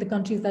Busara in the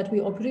countries that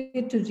we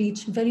operate to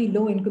reach very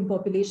low income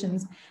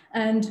populations.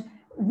 And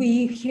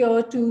we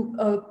here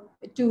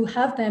to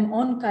have them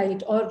on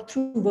Kite or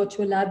through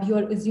virtual lab,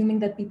 you're assuming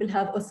that people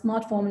have a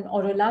smartphone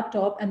or a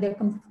laptop and they're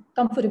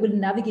comfortable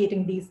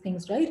navigating these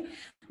things, right?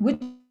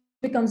 Which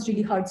becomes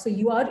really hard. So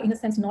you are, in a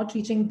sense, not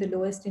reaching the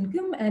lowest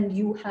income, and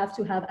you have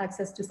to have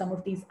access to some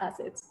of these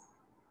assets.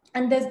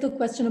 And there's the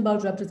question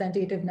about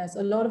representativeness.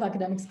 A lot of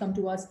academics come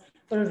to us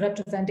for a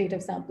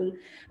representative sample.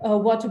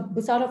 What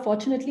Busara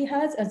fortunately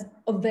has is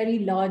a very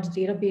large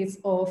database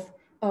of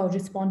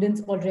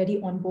respondents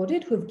already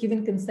onboarded who have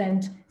given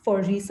consent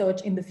for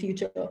research in the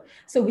future.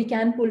 So we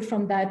can pull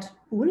from that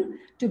pool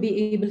to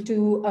be able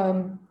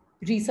to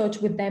research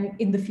with them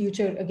in the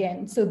future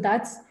again. So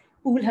that's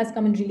pool has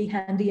come in really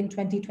handy in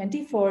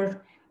 2020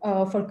 for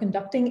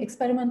conducting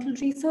experimental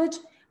research.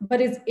 But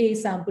it's a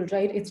sample,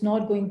 right? It's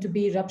not going to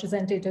be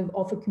representative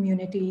of a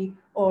community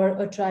or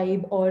a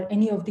tribe or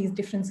any of these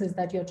differences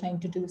that you're trying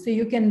to do. So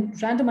you can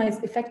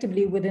randomize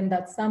effectively within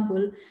that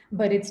sample,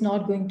 but it's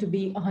not going to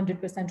be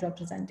 100%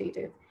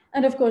 representative.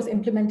 And of course,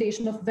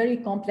 implementation of very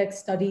complex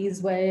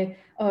studies where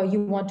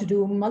you want to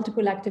do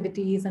multiple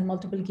activities and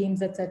multiple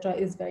games, et cetera,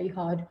 is very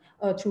hard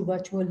through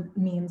virtual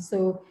means.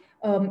 So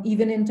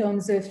even in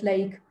terms of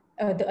like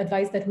the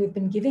advice that we've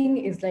been giving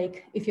is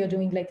like, if you're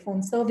doing like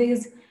phone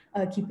surveys,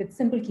 keep it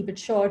simple, keep it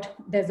short.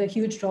 There's a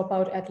huge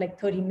dropout at like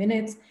 30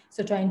 minutes.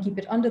 So try and keep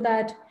it under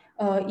that.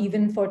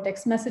 Even for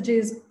text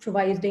messages,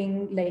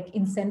 providing like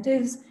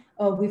incentives,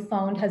 we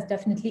found has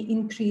definitely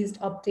increased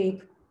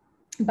uptake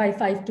by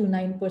 5 to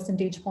 9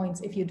 percentage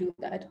points if you do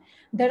that.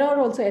 There are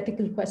also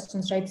ethical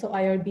questions, right? So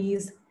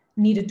IRBs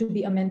needed to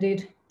be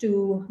amended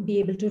to be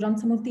able to run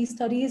some of these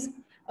studies.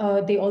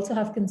 They also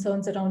have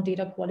concerns around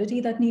data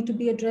quality that need to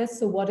be addressed.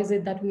 So what is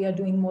it that we are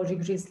doing more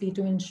rigorously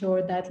to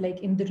ensure that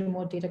like in the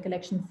remote data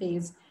collection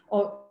phase,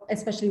 or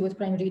especially with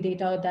primary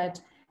data, that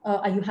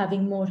are you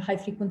having more high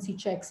frequency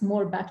checks,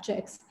 more back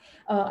checks?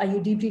 Are you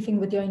debriefing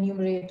with your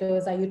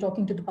enumerators? Are you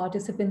talking to the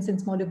participants in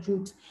smaller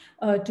groups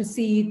to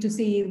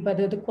see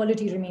whether the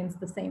quality remains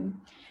the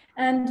same?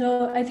 And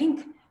I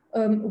think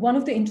one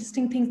of the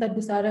interesting things that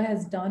Busara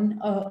has done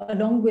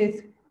along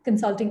with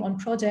consulting on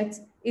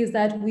projects is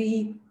that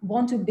we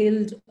want to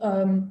build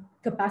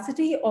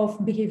capacity of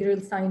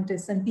behavioral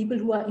scientists and people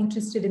who are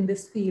interested in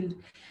this field.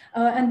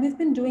 And we've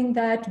been doing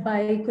that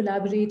by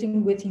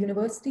collaborating with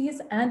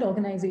universities and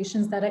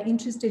organizations that are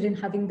interested in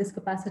having this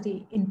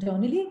capacity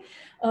internally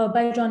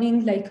by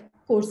running like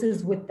courses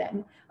with them.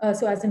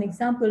 So as an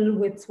example,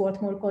 with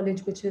Swarthmore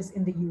College, which is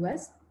in the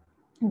US,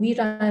 we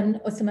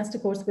ran a semester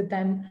course with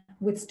them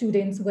with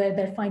students where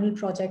their final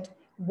project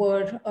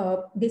were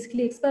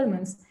basically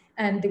experiments.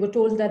 And they were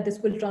told that this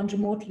will run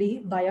remotely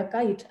via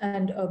Kite,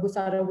 and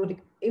Busara would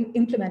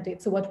implement it.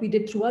 So what we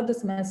did throughout the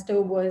semester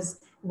was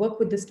work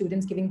with the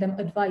students, giving them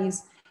advice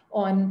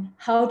on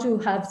how to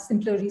have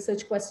simpler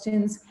research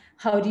questions,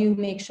 how do you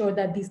make sure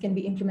that these can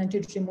be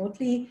implemented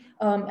remotely,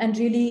 and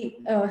really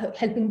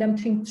helping them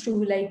think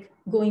through like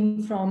going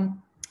from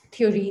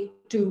theory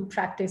to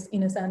practice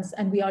in a sense.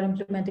 And we are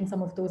implementing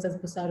some of those as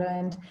Busara.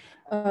 And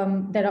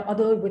there are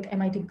other with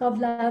MIT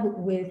GovLab,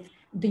 with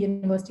the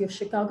University of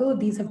Chicago.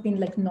 These have been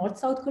like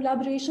North-South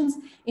collaborations.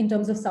 In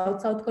terms of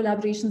South-South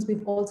collaborations,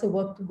 we've also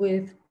worked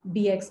with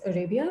BX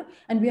Arabia,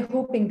 and we are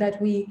hoping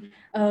that we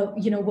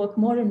work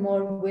more and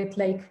more with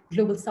like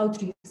Global South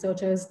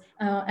researchers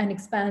and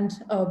expand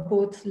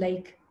both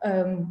like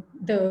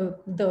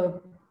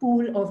the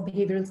pool of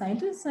behavioral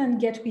scientists and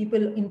get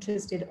people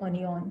interested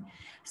early on.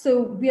 So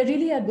we are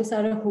really at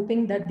Busara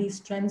hoping that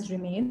these trends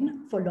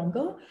remain for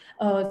longer.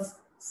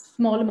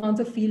 Small amounts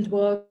of field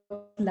work,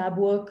 lab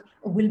work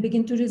will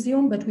begin to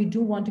resume, but we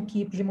do want to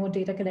keep remote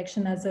data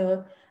collection as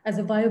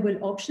a viable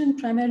option,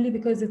 primarily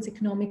because it's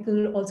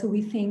economical. Also,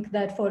 we think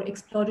that for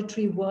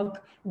exploratory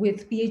work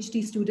with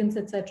PhD students,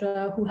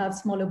 etc., who have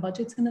smaller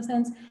budgets in a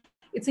sense,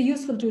 it's a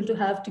useful tool to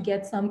have to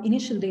get some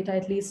initial data,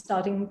 at least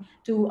starting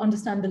to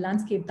understand the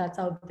landscape that's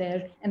out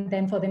there. And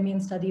then for their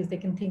main studies, they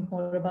can think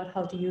more about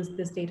how to use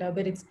this data.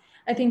 But it's,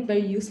 I think,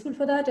 very useful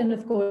for that. And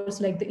of course,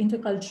 like the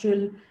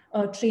intercultural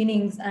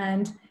trainings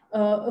and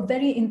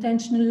very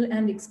intentional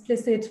and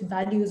explicit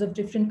values of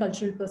different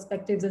cultural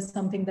perspectives is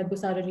something that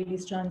Busara really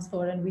stands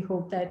for. And we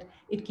hope that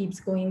it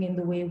keeps going in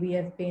the way we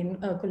have been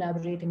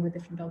collaborating with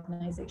different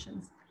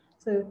organizations.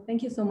 So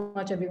thank you so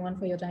much, everyone,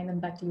 for your time.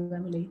 And back to you,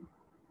 Emily.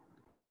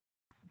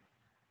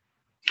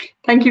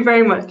 Thank you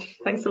very much.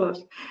 Thanks a lot.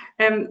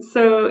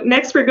 So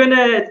next we're going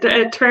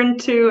to turn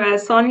to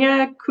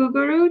Sonia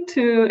Kuguru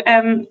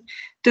to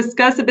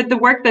discuss a bit the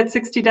work that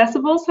 60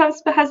 Decibels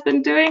has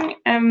been doing.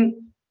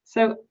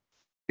 So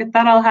with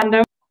that, I'll hand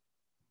over.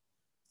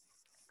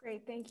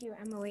 Great, thank you,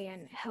 Emily,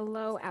 and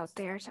hello out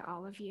there to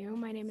all of you.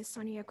 My name is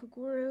Sonia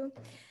Kuguru.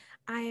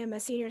 I am a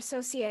senior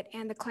associate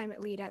and the climate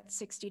lead at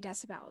 60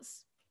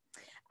 Decibels.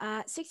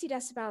 60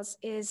 Decibels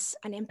is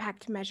an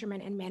impact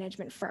measurement and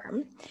management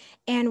firm,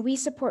 and we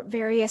support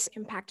various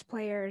impact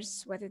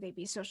players, whether they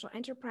be social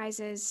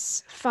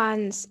enterprises,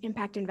 funds,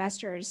 impact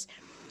investors,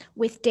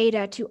 with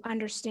data to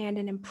understand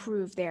and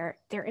improve their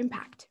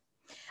impact.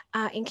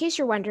 In case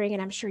you're wondering,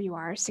 and I'm sure you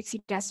are,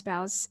 60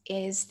 Decibels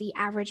is the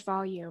average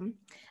volume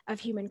of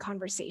human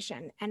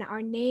conversation, and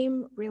our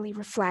name really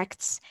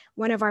reflects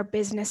one of our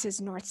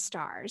business's North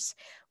Stars,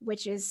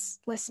 which is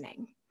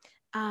listening.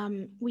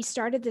 We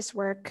started this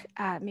work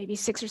maybe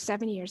 6 or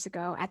 7 years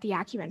ago at the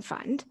Acumen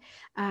Fund,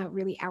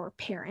 really our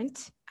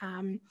parent,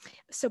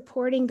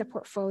 supporting the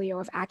portfolio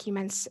of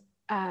Acumen's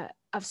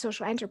of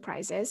social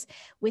enterprises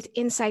with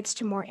insights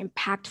to more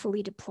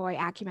impactfully deploy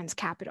Acumen's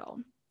capital.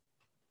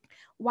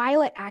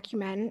 While at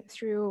Acumen,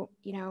 through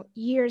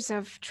years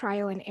of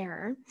trial and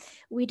error,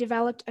 we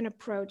developed an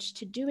approach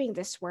to doing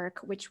this work,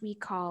 which we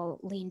call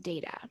lean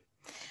data.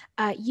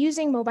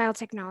 Using mobile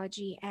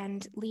technology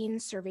and lean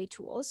survey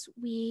tools,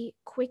 we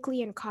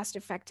quickly and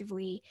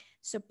cost-effectively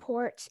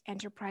support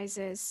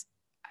enterprises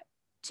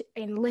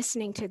in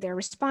listening to their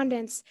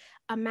respondents,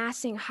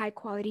 amassing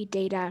high-quality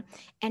data,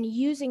 and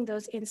using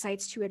those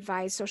insights to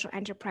advise social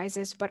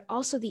enterprises, but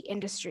also the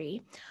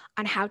industry,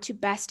 on how to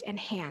best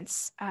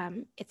enhance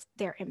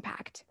their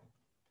impact.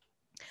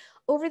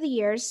 Over the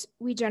years,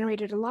 we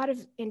generated a lot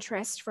of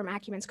interest from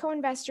Acumen's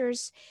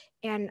co-investors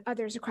and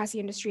others across the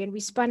industry, and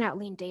we spun out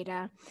Lean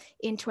Data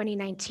in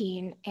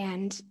 2019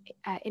 and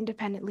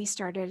independently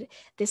started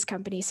this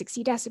company,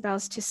 60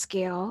 Decibels, to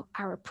scale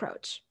our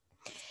approach.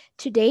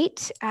 To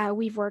date,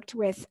 we've worked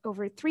with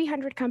over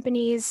 300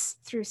 companies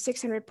through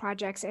 600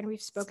 projects, and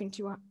we've spoken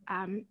to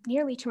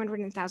nearly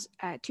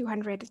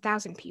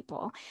 200,000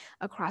 people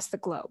across the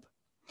globe.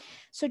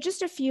 So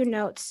just a few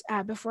notes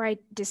before I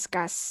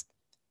discuss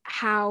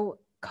how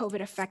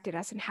COVID affected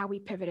us and how we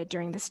pivoted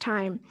during this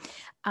time.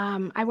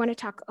 I want to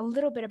talk a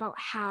little bit about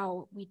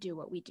how we do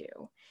what we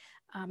do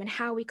and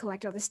how we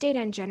collect all this data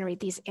and generate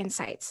these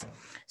insights.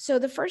 So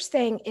the first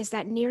thing is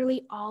that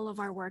nearly all of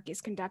our work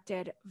is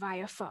conducted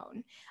via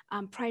phone,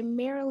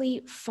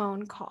 primarily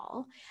phone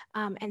call.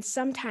 And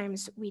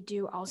sometimes we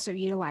do also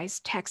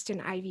utilize text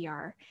and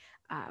IVR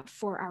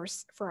for our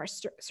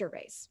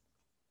surveys.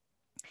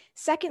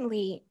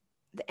 Secondly,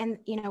 and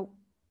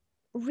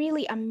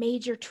really a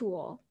major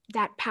tool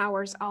that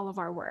powers all of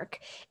our work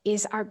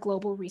is our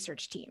global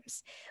research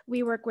teams.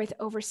 We work with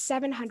over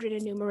 700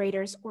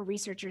 enumerators or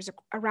researchers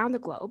around the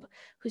globe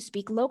who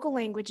speak local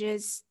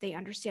languages, they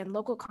understand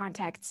local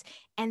contexts,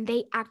 and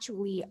they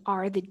actually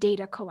are the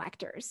data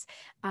collectors.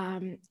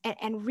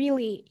 And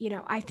really,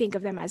 I think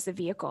of them as the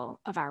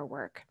vehicle of our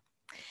work.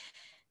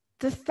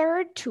 The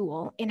third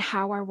tool in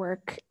how our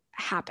work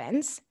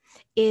happens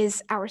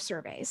is our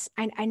surveys.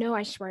 I know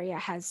Aishwarya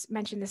has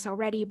mentioned this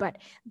already, but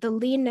the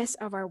leanness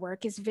of our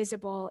work is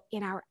visible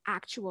in our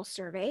actual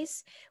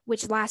surveys,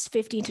 which last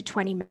 15 to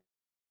 20 minutes.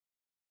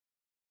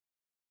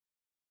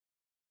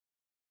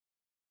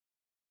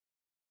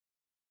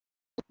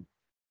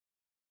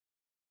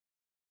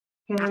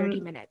 30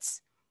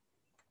 minutes.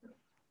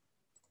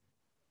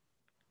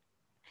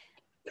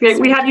 Okay,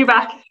 we have you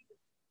back.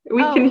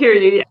 We can hear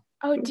you. Yeah.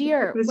 Oh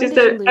dear. It's just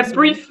a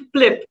brief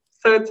blip,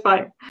 so it's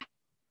fine.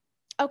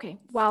 Okay,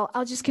 well,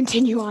 I'll just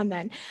continue on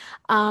then.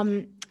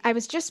 I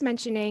was just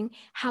mentioning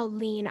how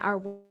lean our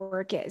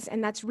work is,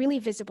 and that's really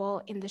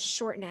visible in the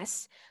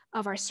shortness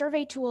of our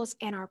survey tools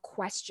and our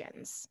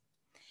questions.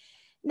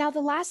 Now,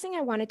 the last thing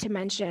I wanted to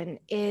mention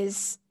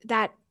is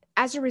that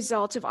as a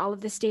result of all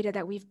of this data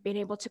that we've been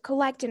able to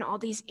collect and all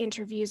these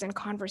interviews and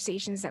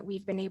conversations that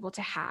we've been able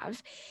to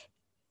have,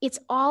 it's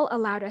all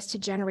allowed us to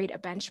generate a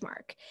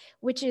benchmark,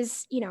 which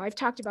is, I've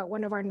talked about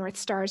one of our North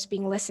Stars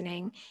being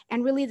listening,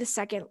 and really the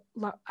second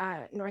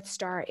North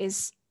Star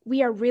is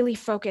we are really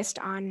focused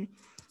on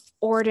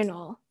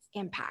ordinal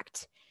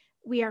impact.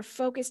 We are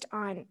focused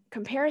on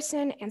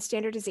comparison and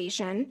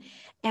standardization,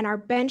 and our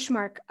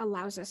benchmark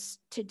allows us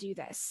to do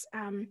this.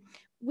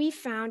 We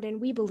found,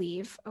 and we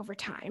believe over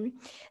time,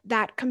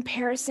 that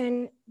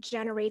comparison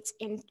generates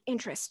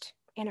interest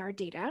in our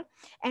data,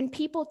 and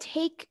people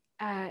take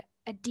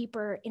a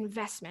deeper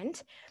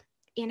investment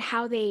in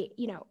how they,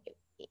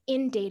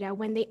 in data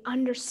when they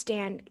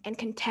understand and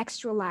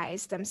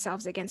contextualize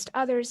themselves against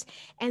others,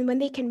 and when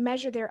they can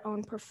measure their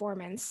own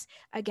performance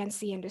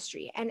against the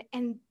industry.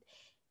 And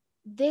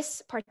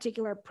this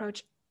particular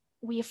approach,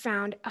 we have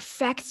found,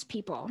 affects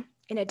people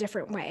in a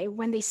different way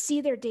when they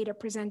see their data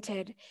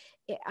presented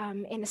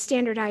in a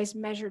standardized,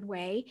 measured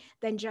way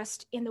than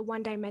just in the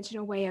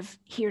one-dimensional way of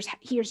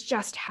here's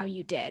just how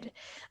you did.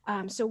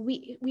 So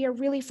we are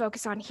really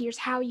focused on here's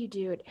how you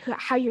do it,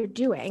 how you're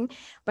doing,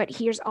 but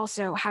here's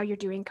also how you're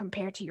doing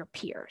compared to your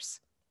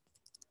peers.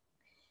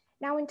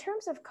 Now, in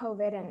terms of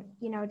COVID,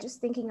 and just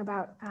thinking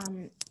about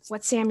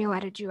what Samuel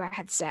Adejua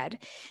had said,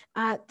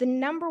 the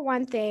number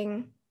one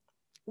thing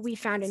we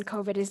found in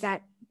COVID is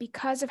that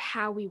because of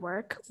how we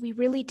work, we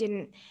really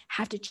didn't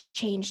have to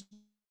change.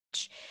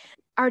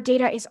 Our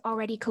data is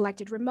already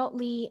collected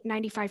remotely,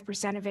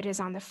 95% of it is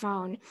on the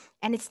phone,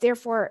 and it's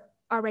therefore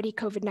already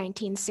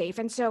COVID-19 safe.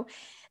 And so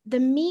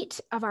the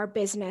meat of our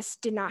business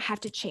did not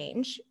have to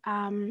change,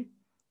 and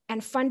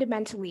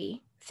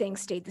fundamentally,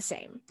 things stayed the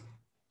same.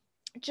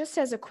 Just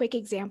as a quick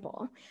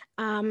example,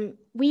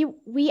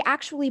 we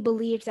actually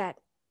believed that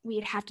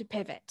we'd have to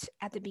pivot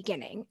at the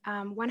beginning.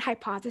 One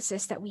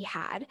hypothesis that we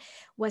had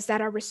was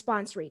that our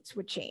response rates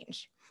would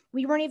change.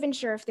 We weren't even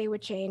sure if they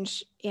would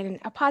change in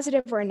a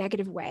positive or a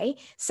negative way.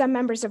 Some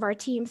members of our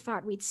team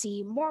thought we'd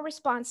see more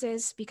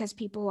responses because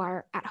people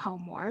are at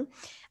home more,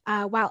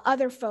 while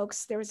other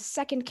folks, there was a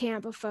second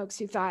camp of folks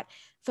who thought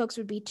folks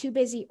would be too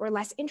busy or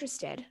less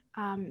interested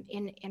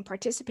in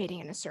participating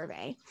in a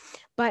survey.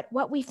 But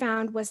what we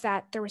found was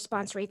that the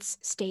response rates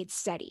stayed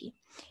steady.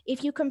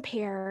 If you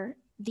compare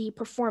the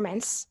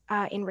performance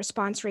in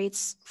response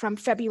rates from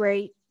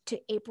February to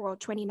April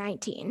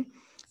 2019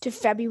 to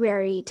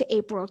February to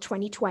April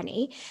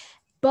 2020,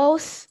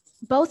 both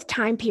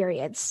time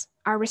periods,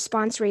 our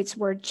response rates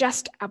were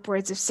just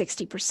upwards of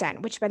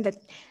 60%,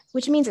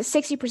 which means that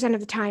 60% of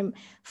the time,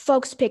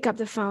 folks pick up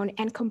the phone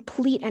and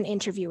complete an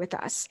interview with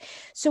us.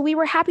 So we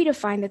were happy to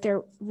find that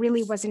there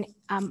really wasn't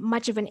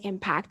much of an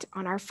impact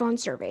on our phone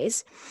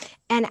surveys.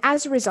 And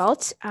as a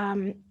result,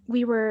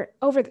 we were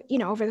over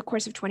the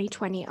course of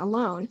 2020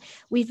 alone,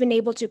 we've been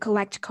able to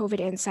collect COVID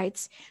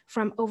insights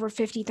from over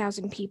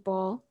 50,000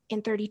 people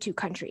in 32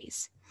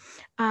 countries.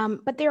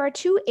 But there are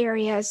two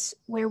areas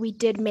where we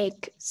did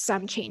make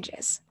some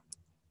changes.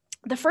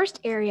 The first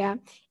area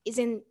is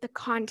in the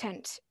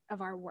content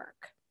of our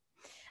work.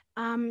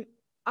 Prior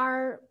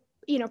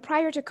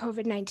to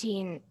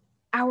COVID-19,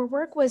 our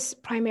work was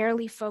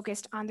primarily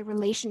focused on the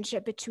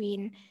relationship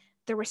between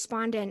the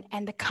respondent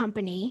and the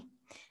company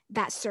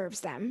that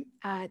serves them,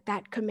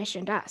 that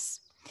commissioned us.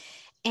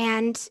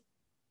 And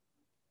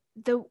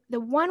the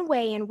one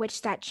way in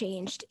which that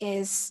changed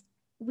is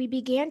we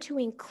began to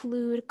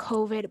include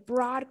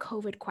broad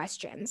COVID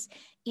questions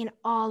in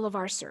all of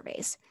our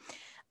surveys.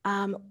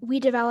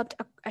 We developed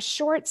a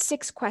short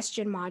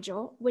 6-question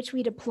module, which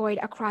we deployed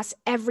across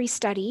every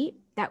study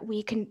that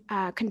we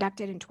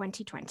conducted in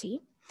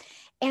 2020.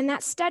 And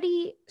that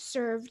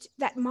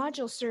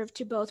module served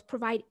to both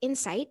provide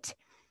insight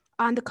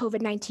on the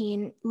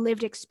COVID-19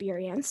 lived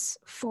experience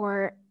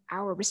for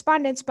our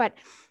respondents, but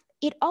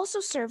it also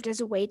served as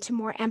a way to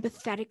more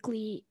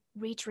empathetically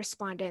reach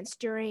respondents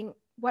during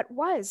what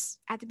was,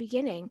 at the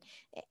beginning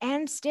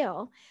and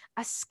still,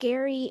 a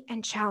scary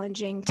and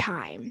challenging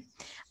time.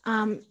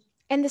 And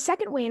the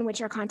second way in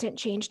which our content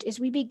changed is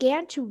we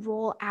began to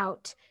roll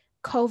out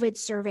COVID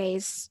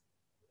surveys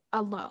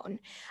alone.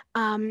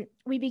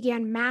 We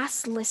began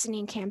mass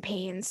listening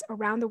campaigns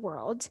around the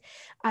world,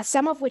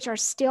 some of which are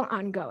still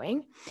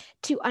ongoing,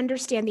 to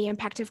understand the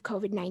impact of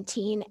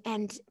COVID-19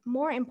 and,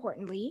 more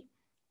importantly,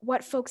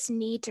 what folks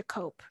need to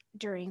cope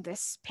during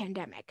this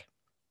pandemic.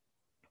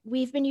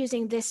 We've been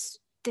using this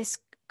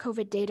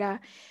COVID data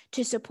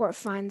to support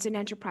funds and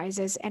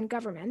enterprises and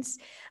governments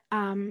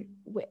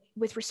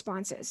with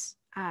responses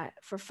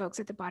for folks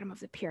at the bottom of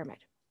the pyramid.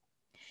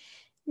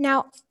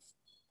 Now,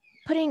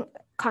 putting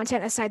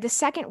content aside, the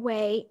second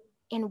way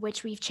in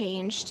which we've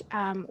changed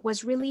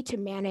was really to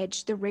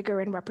manage the rigor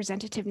and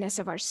representativeness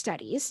of our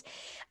studies.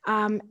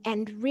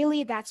 And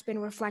really that's been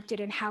reflected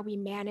in how we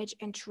manage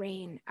and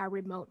train our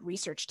remote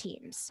research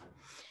teams.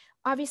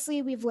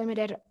 Obviously, we've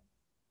limited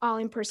all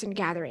in-person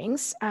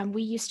gatherings.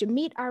 We used to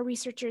meet our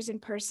researchers in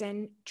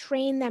person,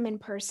 train them in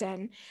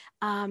person,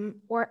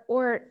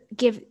 or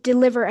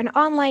deliver an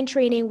online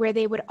training where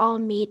they would all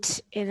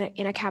meet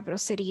in a capital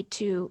city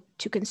to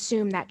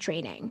consume that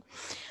training.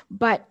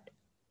 But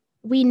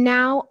we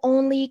now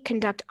only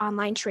conduct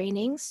online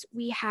trainings.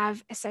 We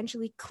have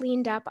essentially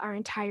cleaned up our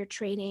entire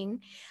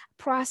training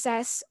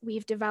process.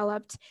 We've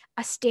developed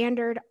a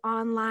standard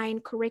online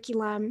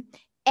curriculum.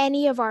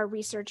 Any of our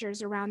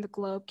researchers around the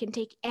globe can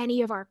take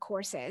any of our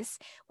courses,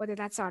 whether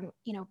that's on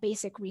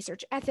basic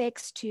research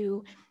ethics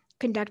to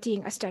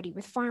conducting a study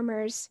with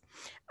farmers.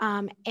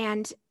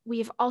 And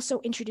we've also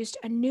introduced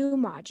a new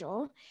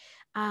module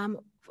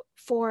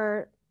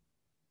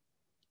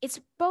it's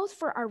both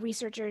for our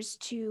researchers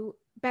to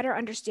better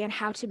understand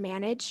how to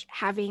manage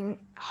having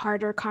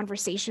harder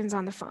conversations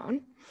on the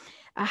phone,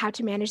 how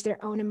to manage their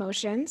own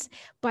emotions,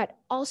 but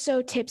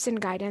also tips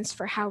and guidance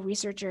for how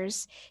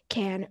researchers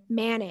can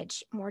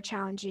manage more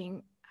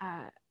challenging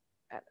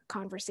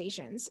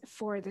conversations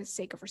for the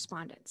sake of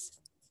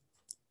respondents.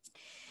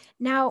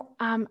 Now,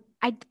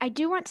 I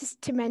do want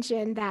to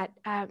mention that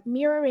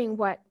mirroring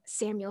what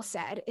Samuel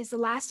said is the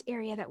last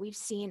area that we've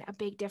seen a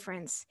big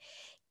difference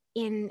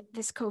in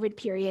this COVID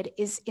period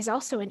is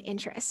also an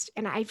interest.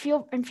 And I'm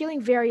feeling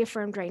very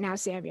affirmed right now,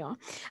 Samuel.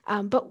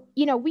 But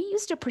we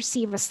used to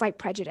perceive a slight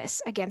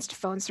prejudice against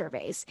phone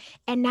surveys.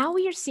 And now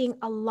we are seeing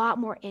a lot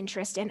more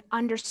interest and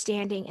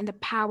understanding in the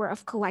power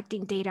of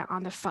collecting data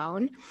on the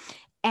phone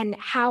and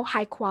how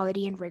high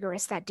quality and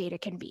rigorous that data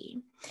can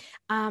be.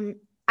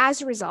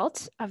 As a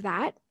result of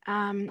that,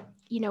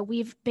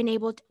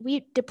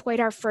 we deployed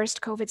our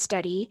first COVID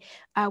study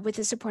with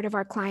the support of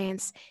our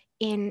clients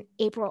on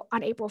April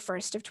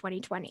 1st of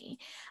 2020.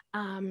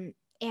 And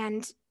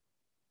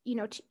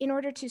in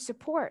order to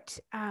support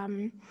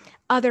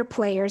other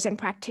players and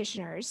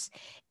practitioners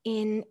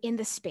in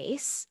the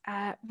space,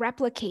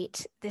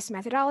 replicate this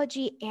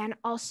methodology and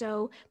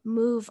also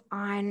move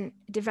on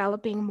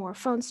deploying more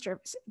phone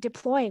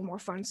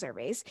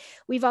surveys.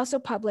 We've also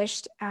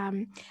published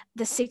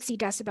the 60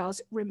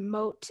 decibels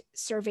remote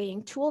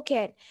surveying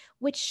toolkit,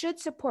 which should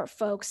support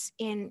folks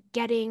in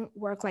getting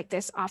work like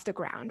this off the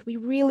ground. We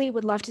really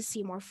would love to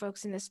see more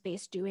folks in this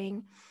space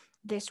doing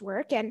this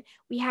work. And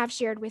we have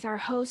shared with our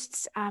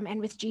hosts and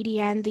with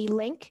GDN the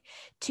link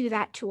to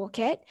that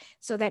toolkit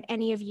so that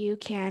any of you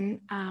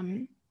can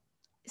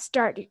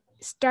start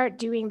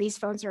doing these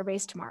phone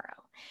surveys tomorrow.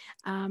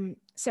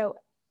 So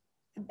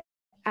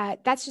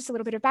that's just a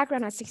little bit of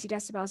background on 60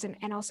 decibels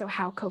and also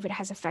how COVID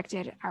has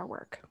affected our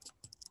work.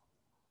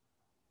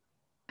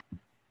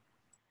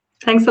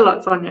 Thanks a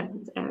lot, Sonia.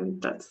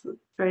 That's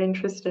very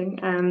interesting.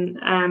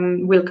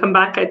 We'll come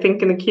back, I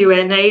think, in the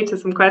Q&A to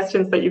some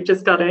questions that you've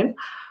just got in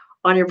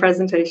on your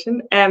presentation.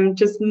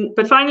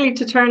 But finally,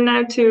 to turn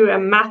now to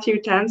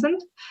Matthew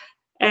Townsend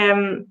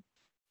to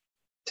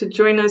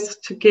join us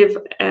to give.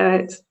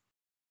 Yeah,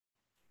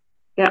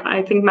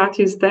 I think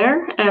Matthew's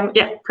there.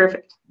 Yeah,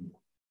 perfect.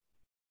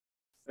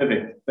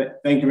 Perfect.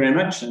 Thank you very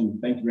much,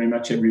 and thank you very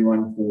much,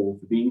 everyone, for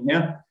being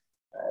here.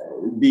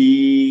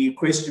 The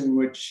question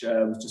which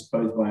was just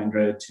posed by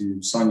Andrea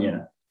to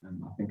Sonia,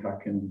 and I think I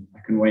can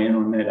weigh in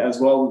on that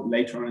as well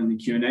later on in the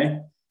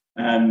Q&A,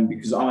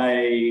 because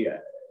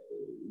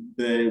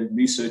the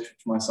research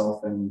which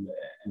myself and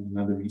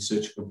another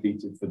researcher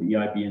completed for the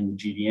EIB and the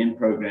GDN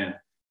program,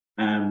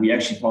 we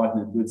actually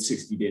partnered with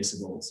 60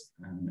 decibels,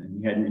 and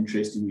we had an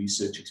interesting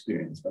research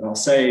experience. But I'll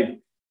save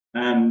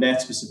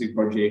that specific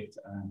project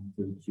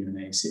for the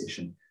Q&A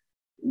session.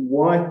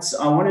 What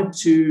I wanted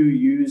to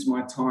use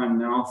my time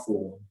now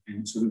for,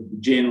 and sort of the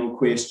general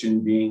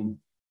question being,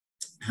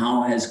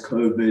 how has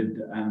COVID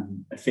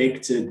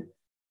affected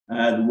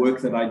the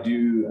work that I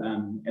do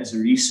as a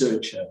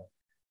researcher?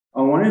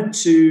 I wanted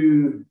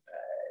to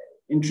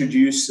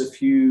introduce a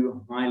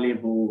few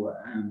high-level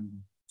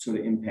sort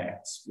of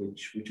impacts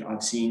which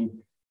I've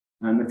seen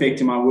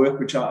affecting my work,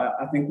 which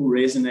I think will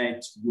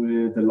resonate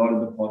with a lot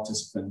of the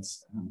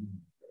participants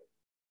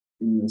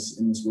in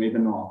this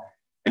webinar,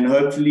 and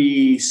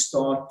hopefully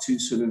start to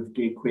sort of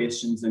get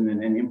questions and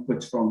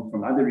inputs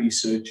from other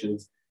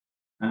researchers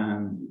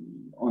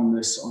on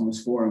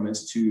this forum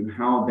as to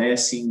how they're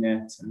seeing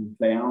that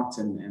play out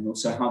and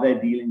also how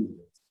they're dealing with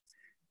it.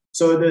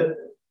 So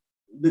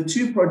the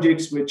two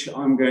projects which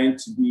I'm going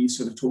to be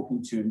sort of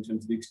talking to in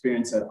terms of the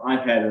experience that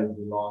I've had over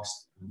the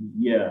last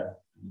year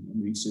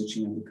in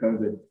researching under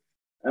COVID.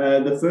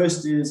 The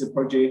first is a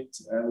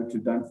project which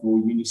we've done for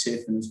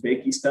UNICEF in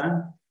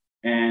Uzbekistan.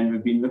 and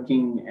we've been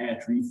looking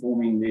at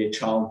reforming their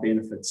child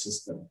benefit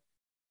system.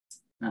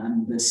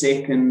 The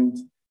second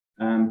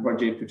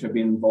project which I've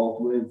been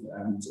involved with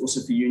is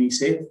also for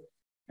UNICEF,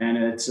 and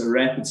it's a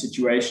rapid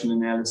situation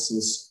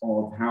analysis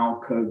of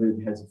how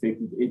COVID has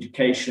affected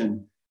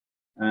education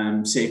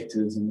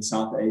sectors in the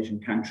South Asian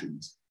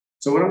countries.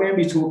 So what I'm going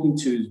to be talking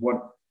to is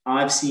what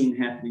I've seen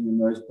happening in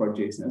those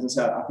projects. And as I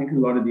said, I think a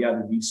lot of the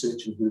other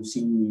researchers would have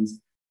seen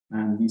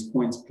these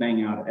points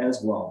playing out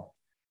as well.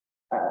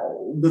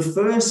 The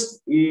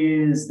first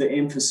is the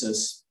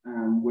emphasis,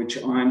 which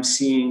I'm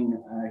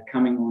seeing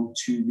coming on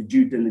to the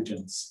due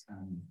diligence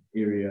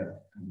area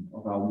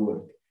of our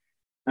work.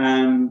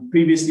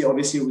 Previously,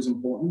 obviously, it was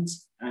important.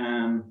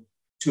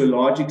 To a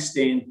large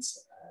extent,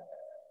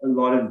 a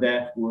lot of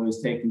that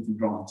was taken for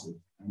granted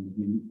in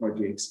many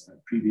projects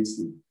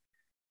previously.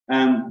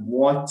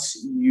 What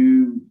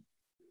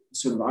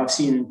I've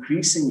seen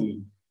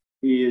increasingly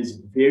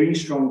is very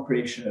strong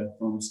pressure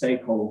from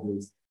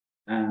stakeholders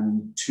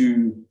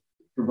to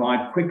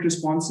provide quick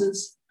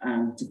responses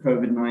to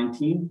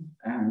COVID-19,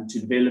 to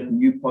develop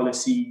new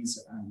policies,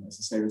 as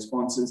I say,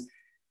 responses,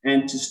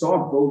 and to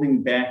start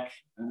building back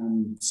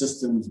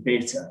systems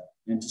better,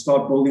 and to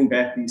start building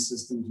back these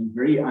systems in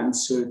very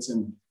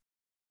uncertain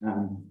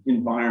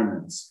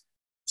environments.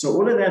 So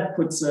all of that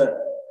puts a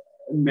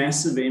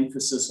massive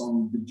emphasis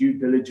on the due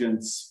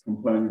diligence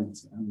component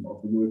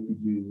of the work we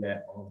do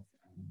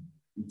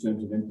in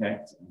terms of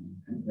impact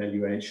and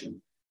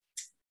evaluation.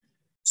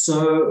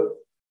 So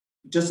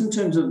just in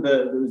terms of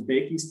the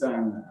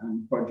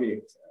Uzbekistan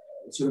project,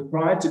 sort of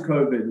prior to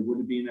COVID, it would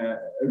have been a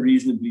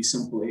reasonably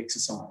simple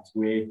exercise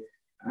where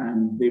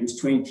there was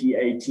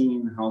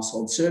 2018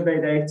 household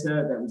survey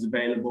data that was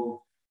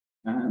available.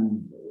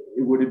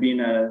 It would have been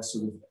a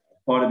sort of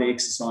part of the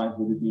exercise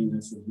would have been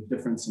a sort of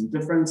difference in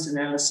difference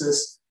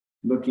analysis,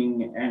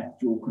 looking at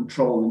your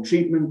control and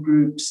treatment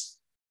groups,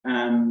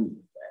 and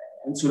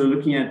sort of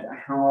looking at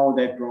how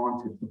that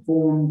grant had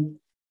performed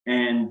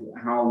and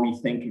how we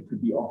think it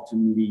could be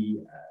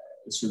optimally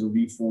sort of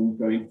reformed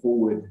going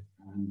forward,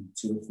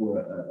 sort of for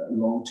a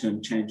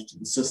long-term change to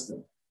the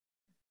system.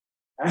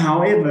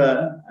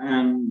 However,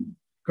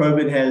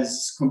 COVID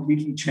has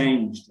completely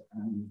changed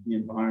the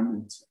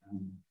environment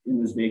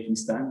in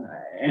Uzbekistan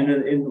and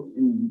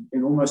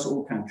in almost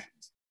all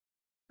countries.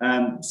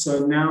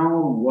 So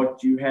now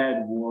what you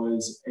had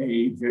was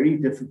a very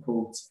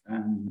difficult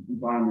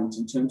environment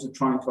in terms of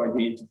trying to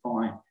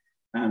identify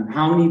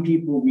how many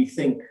people we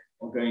think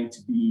are going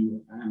to be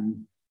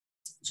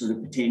sort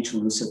of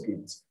potential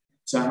recipients.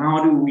 So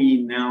how do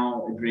we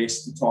now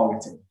address the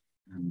targeting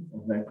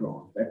of that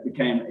grant? That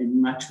became a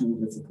much more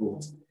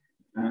difficult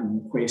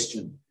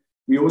question.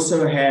 We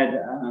also had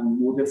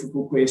more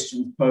difficult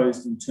questions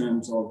posed in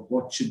terms of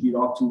what should be the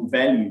optimal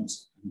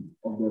values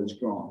of those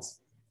grants.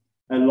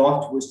 A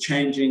lot was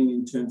changing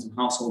in terms of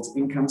households'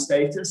 income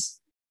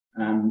status.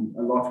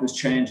 A lot was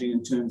changing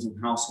in terms of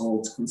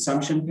households'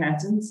 consumption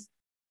patterns.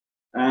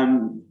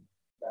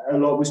 A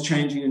lot was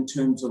changing in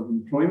terms of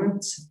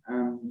employment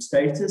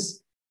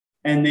status.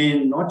 And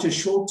then not just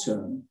short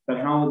term, but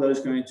how are those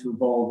going to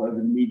evolve over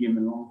the medium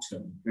and long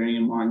term, bearing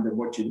in mind that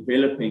what you're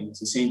developing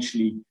is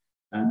essentially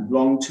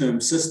long-term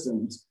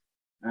systems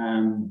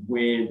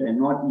where they're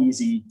not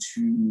easy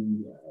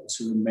to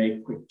sort of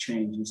make quick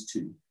changes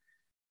to.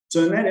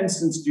 So in that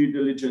instance, due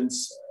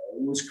diligence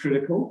was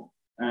critical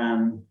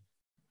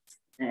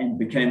and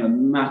became a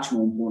much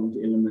more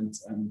important element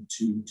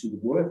to the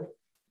work.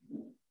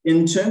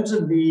 In terms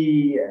of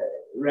the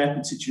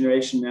rapid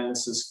situation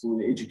analysis for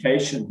the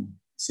education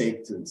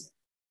sectors,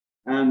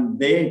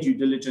 their due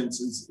diligence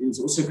is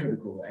also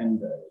critical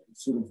and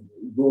sort of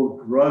will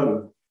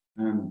grow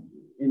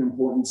in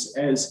importance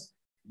as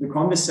the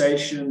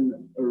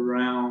conversation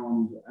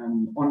around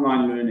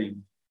online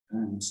learning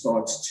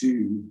starts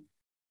to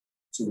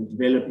sort of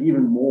develop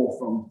even more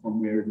from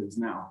where it is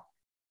now.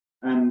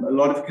 A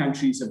lot of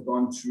countries have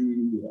gone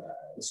through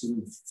sort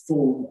of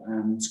full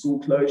school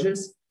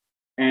closures,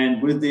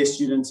 and with their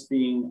students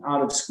being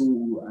out of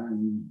school,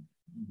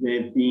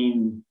 there have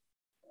been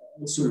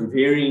sort of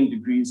varying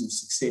degrees of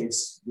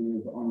success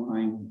with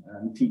online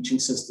teaching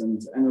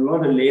systems, and a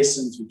lot of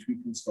lessons which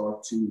we can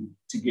start to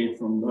get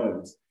from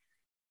those.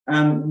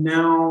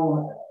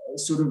 Now,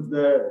 sort of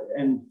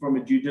and from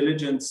a due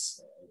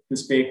diligence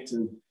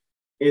perspective,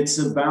 it's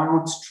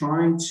about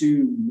trying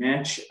to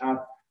match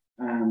up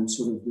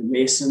sort of the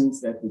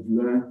lessons that we've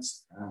learned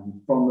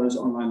from those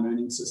online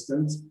learning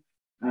systems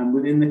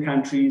within the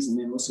countries, and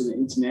then also the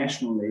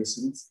international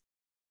lessons,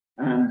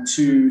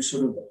 to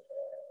sort of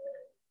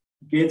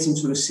get some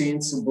sort of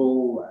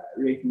sensible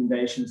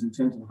recommendations in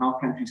terms of how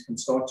countries can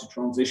start to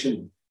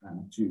transition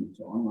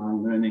to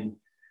online learning.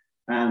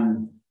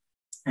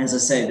 As I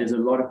say, there's a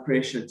lot of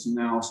pressure to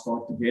now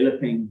start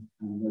developing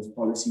those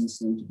policies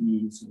for them to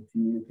be sort of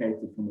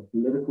communicated from a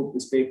political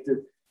perspective.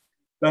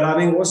 But I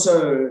think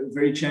also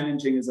very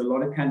challenging is a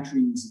lot of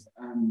countries,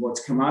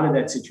 what's come out of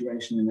that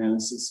situation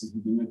analysis is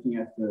we've been looking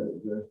at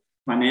the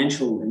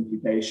financial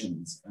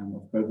implications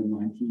of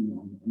COVID-19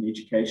 on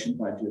education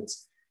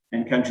budgets.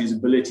 and countries'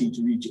 ability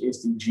to reach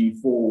SDG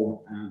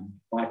 4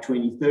 by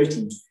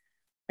 2030.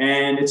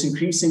 And it's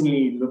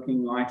increasingly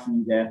looking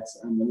likely that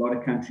a lot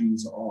of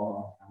countries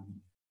are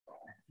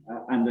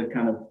under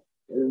kind of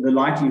the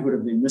likelihood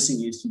of them missing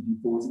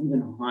SDG 4 is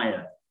even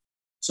higher.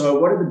 So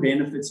what are the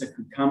benefits that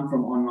could come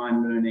from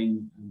online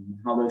learning,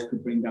 how those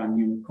could bring down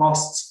unit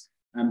costs?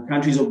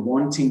 Countries are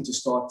wanting to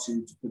start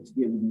to put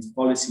together these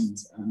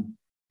policies,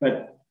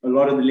 but a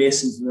lot of the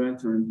lessons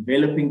learned are in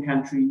developing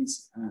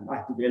countries,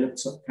 like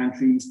developed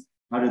countries.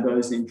 How do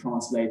those then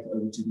translate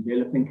over to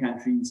developing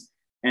countries?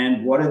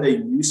 And what are the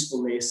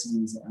useful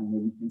lessons that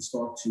we can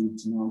start to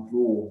now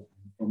draw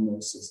from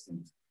those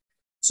systems?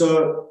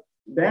 So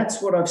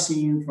that's what I've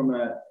seen from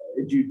a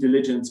due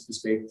diligence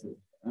perspective.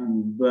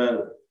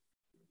 The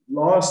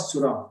last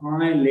sort of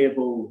high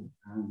level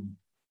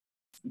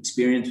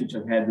experience which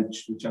I've had,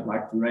 which I'd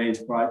like to raise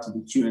prior to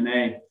the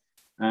Q&A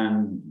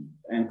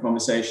and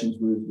conversations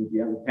with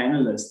the other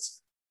panelists,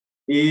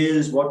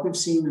 is what we've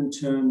seen in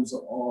terms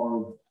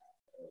of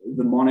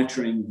the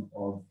monitoring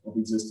of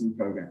existing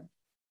programs.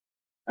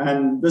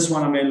 And this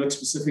one, I may look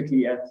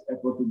specifically at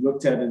what we've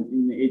looked at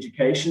in the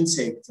education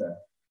sector,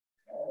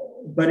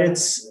 but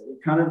it's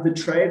kind of the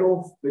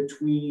trade-off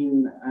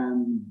between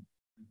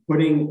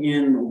putting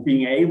in or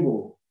being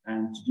able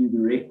to do the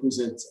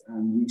requisite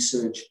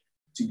research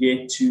to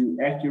get to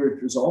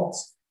accurate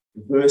results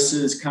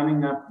versus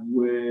coming up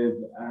with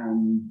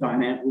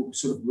dynamic,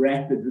 sort of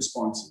rapid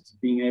responses,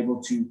 being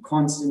able to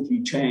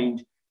constantly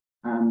change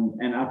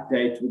and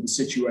update with the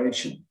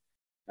situation.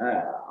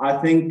 I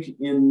think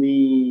in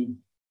the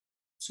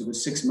sort of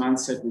 6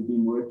 months that we've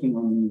been working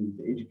on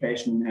the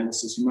education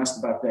analysis, we must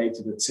have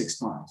updated it 6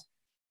 times.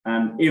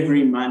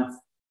 Every month,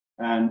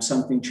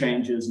 something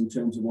changes in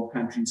terms of what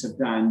countries have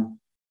done,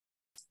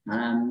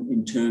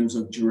 in terms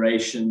of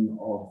duration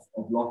of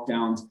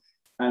lockdowns.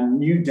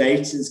 New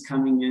data is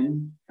coming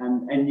in,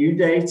 and new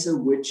data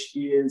which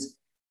is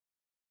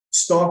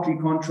starkly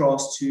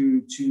contrast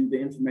to the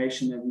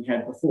information that we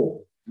had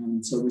before.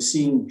 So we're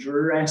seeing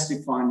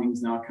drastic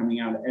findings now coming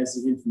out as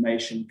the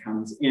information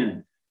comes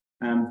in.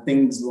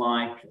 Things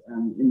like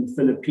in the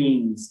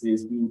Philippines,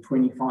 there's been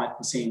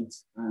 25%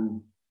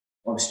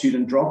 of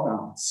student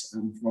dropouts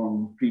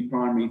from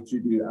pre-primary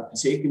through to upper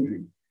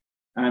secondary.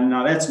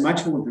 Now that's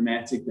much more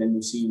dramatic than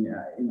we've seen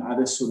in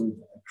other sort of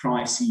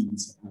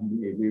crises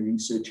where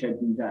research had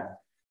been done.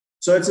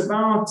 So it's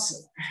about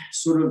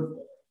sort of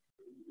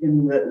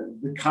in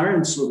the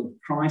current sort of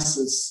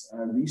crisis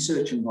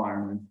research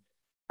environment,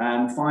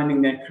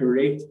 finding that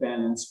correct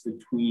balance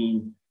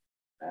between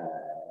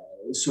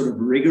sort of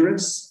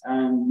rigorous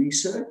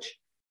research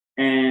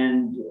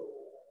and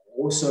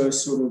also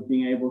sort of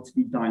being able to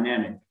be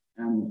dynamic.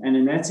 And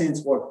in that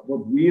sense,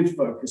 what we've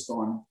focused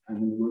on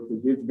and the work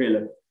that we've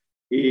developed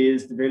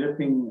is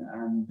developing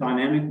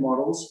dynamic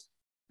models,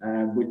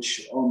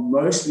 which are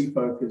mostly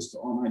focused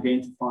on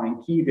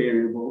identifying key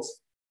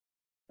variables,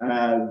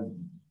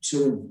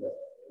 sort of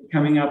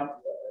coming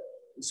up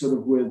sort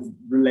of with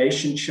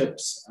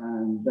relationships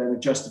that are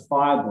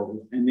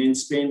justifiable, and then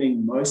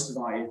spending most of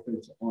our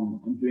effort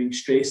on doing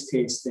stress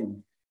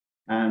testing.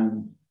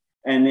 And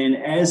then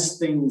as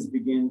things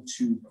begin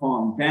to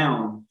calm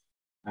down,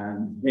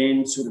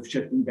 then sort of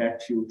shifting back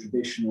to your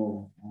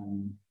traditional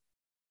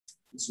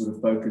sort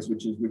of focus,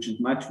 which is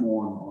much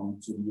more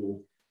on sort of your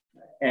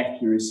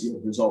accuracy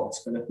of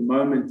results. But at the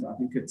moment, I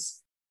think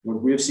it's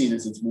what we've seen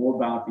is it's more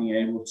about being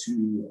able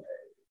to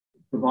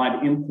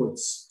provide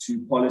inputs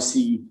to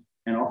policy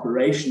and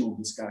operational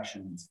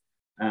discussions,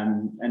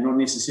 and not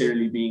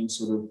necessarily being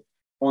sort of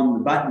on the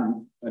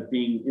button, but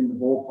being in the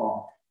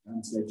ballpark,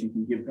 so that you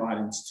can give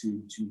guidance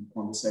to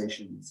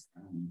conversations,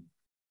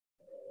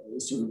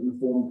 sort of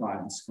informed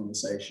guidance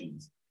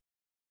conversations.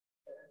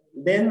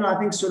 Then I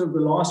think sort of the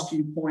last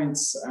few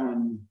points,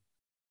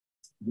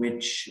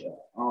 which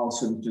I'll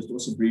sort of just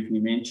also briefly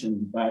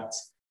mention, but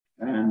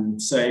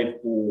say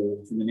for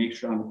the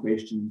next round of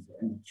questions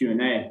and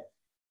Q&A,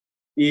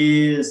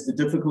 is the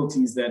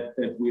difficulties that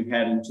we've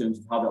had in terms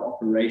of how the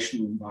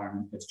operational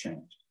environment has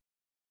changed.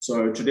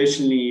 So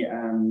traditionally,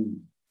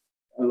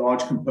 a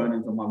large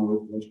component of my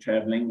work was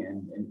traveling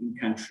and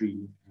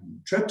in-country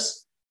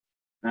trips,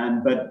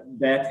 but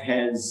that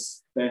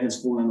has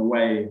fallen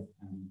away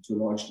to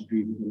a large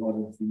degree with a lot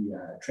of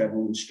the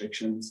travel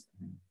restrictions.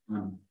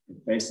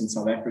 Based in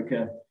South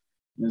Africa,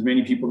 as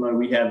many people know,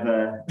 we have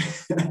a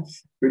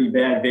pretty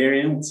bad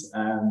variant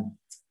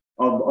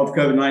of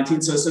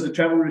COVID-19. So the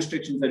travel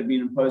restrictions that have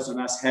been imposed on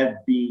us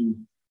have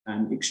been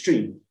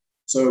extreme.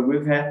 So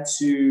we've had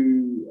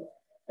to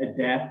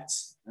adapt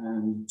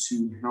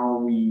to how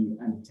we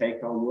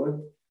undertake our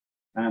work.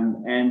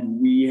 And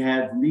we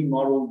have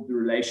remodeled the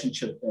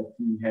relationship that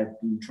we have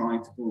been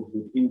trying to build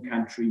with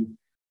in-country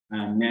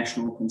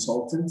national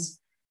consultants,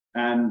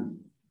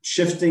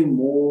 shifting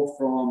more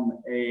from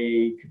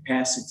a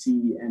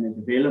capacity and a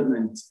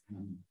development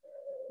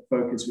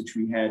focus, which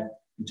we had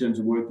in terms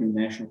of working with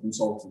national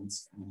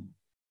consultants,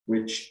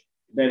 which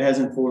that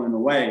hasn't fallen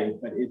away,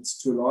 but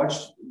it's to a large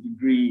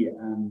degree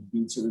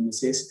been sort of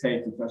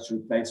necessitated for us to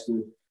replace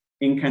with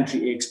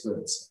in-country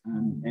experts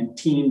and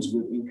teams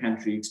with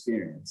in-country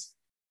experience.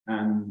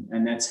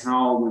 And that's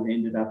how we've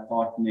ended up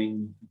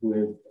partnering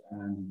with,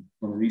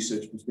 from a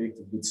research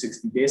perspective, with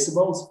 60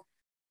 decibels.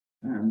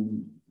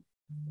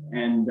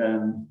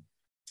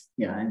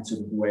 Yeah, and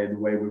sort of the way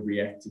we've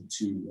reacted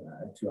to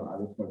our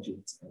other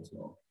projects as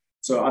well.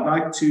 So I'd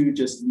like to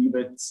just leave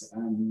it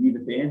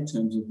there in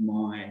terms of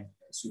my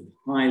sort of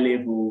high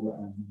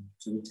level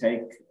sort of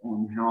take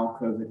on how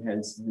COVID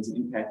has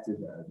impacted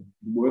the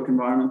work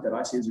environment that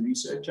I see as a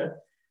researcher.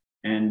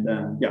 And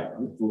yeah, I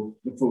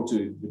look forward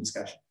to the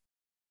discussion.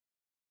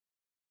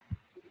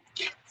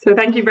 So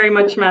thank you very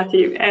much,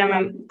 Matthew.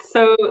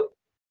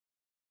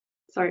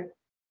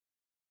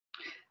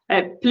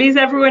 Please,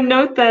 everyone,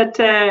 note that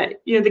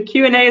the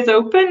Q&A is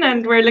open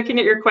and we're looking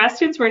at your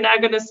questions. We're now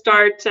going to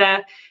start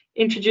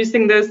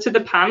introducing those to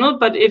the panel,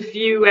 but if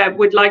you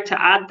would like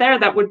to add there,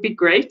 that would be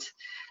great.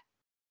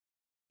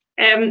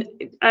 I'm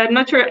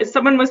not sure,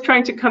 someone was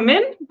trying to come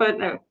in, but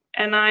no,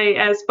 and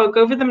I spoke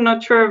over them.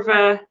 Not sure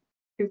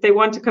if they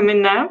want to come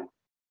in now.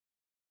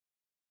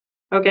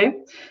 Okay.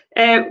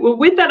 Well,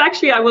 with that,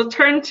 actually, I will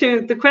turn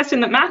to the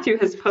question that Matthew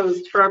has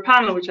posed for our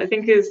panel, which I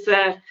think is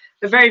a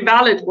very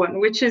valid one,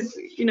 which is,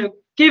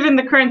 given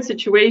the current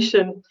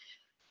situation,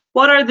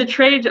 what are the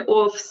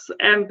trade-offs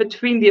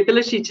between the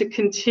ability to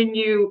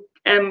continue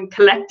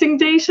collecting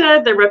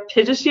data, the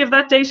rapidity of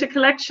that data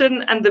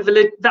collection, and the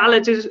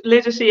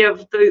validity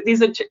of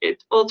these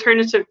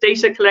alternative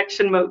data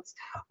collection modes?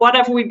 What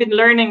have we been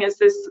learning as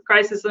this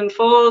crisis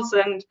unfolds?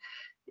 And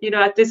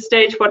at this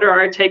stage, what are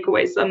our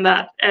takeaways on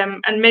that?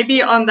 And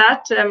maybe on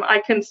that, I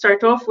can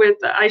start off with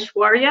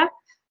Aishwarya,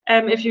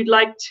 if you'd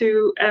like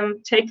to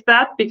take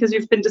that, because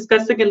you've been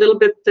discussing a little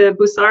bit the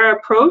Busara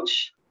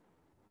approach.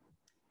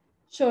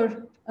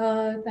 Sure.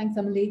 Thanks,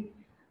 Emily.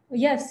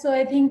 Yes, so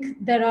I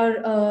think there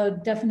are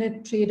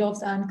definite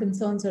trade-offs and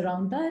concerns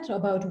around that,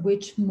 about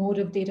which mode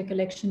of data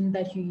collection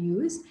that you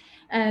use.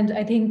 And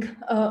I think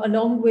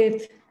along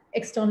with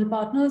external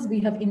partners,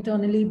 we have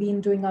internally been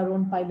doing our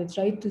own pilots,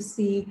 right, to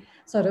see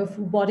sort of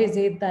what is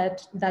it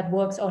that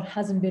works or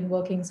hasn't been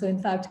working. So in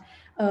fact,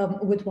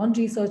 with one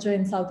researcher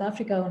in South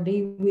Africa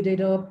only, we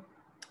did an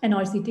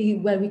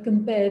RCT where we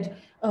compared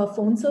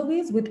phone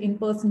surveys with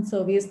in-person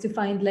surveys to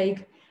find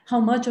like how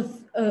much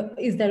of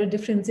is there a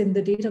difference in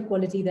the data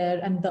quality there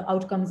and the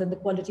outcomes and the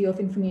quality of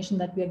information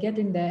that we are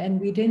getting there. And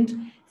we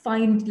didn't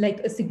find like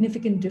a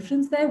significant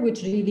difference there,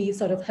 which really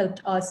sort of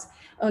helped us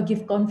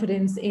give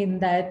confidence in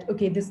that,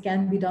 okay, this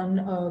can be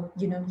done,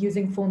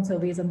 using phone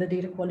surveys, and the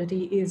data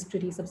quality is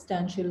pretty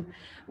substantial.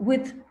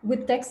 With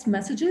text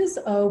messages,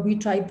 we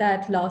tried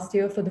that last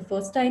year for the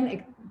first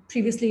time.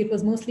 Previously, it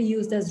was mostly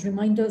used as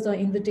reminders or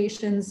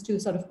invitations to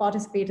sort of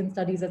participate in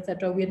studies,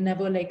 etc. We had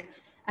never like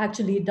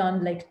actually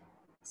done like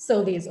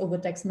surveys over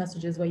text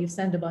messages where you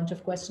send a bunch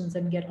of questions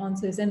and get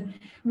answers. And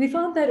we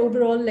found that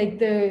overall, like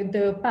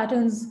the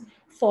patterns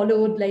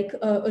followed like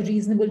a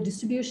reasonable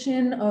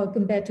distribution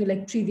compared to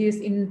like previous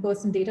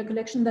in-person data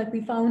collection that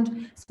we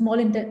found. Small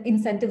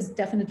incentives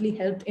definitely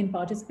helped in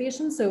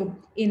participation. So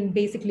in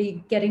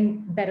basically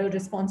getting better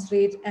response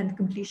rate and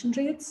completion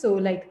rates. So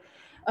like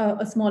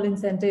a small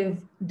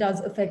incentive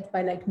does affect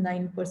by like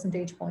 9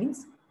 percentage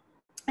points.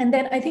 And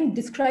then I think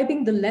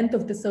describing the length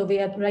of the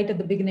survey right at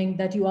the beginning,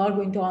 that you are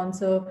going to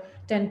answer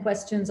 10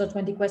 questions or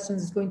 20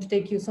 questions is going to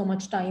take you so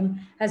much time,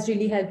 has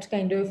really helped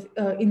kind of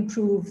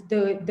improve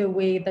the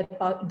way that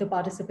the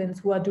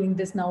participants who are doing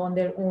this now on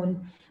their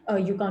own,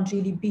 you can't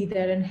really be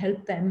there and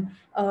help them,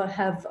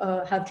 have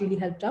really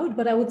helped out.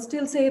 But I would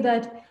still say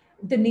that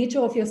the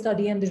nature of your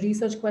study and the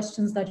research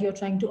questions that you're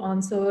trying to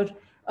answer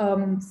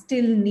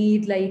still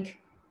need like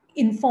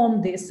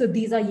inform this. So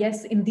these are,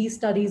 yes, in these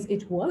studies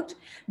it worked,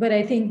 but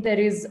I think there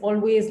is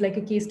always like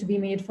a case to be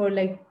made for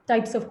like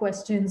types of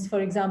questions.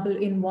 For example,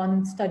 in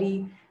one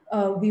study,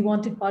 we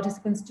wanted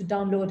participants to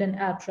download an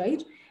app,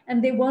 right?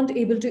 And they weren't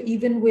able to,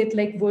 even with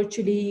like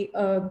virtually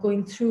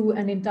going through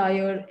an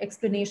entire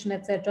explanation,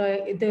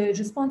 etc. The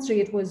response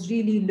rate was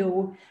really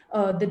low.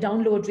 The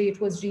download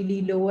rate was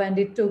really low, and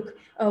it took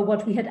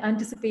what we had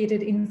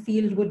anticipated in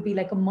field would be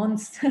like a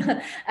month's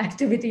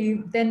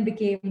activity, then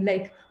became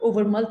like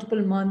over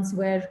multiple months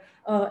where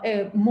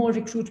more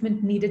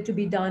recruitment needed to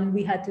be done.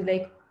 We had to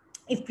like,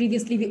 if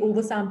previously we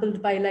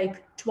oversampled by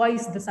like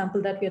twice the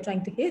sample that we are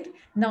trying to hit,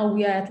 now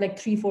we are at like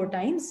 3-4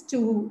 times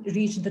to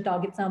reach the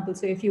target sample.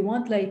 So if you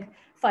want like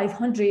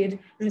 500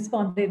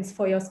 respondents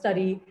for your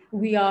study,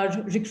 we are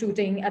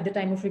recruiting at the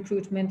time of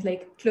recruitment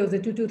like closer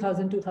to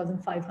 2,000,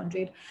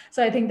 2,500.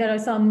 So I think there are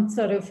some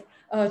sort of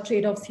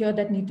trade-offs here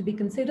that need to be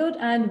considered.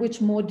 And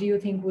which mode do you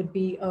think would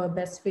be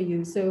best for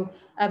you? So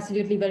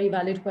absolutely very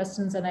valid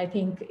questions. And I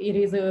think it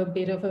is a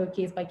bit of a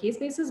case-by-case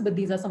basis, but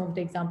these are some of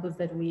the examples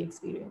that we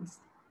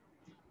experienced.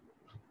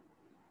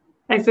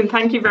 Excellent,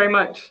 thank you very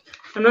much.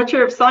 I'm not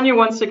sure if Sonia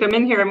wants to come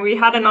in here, and we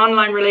had an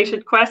online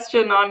related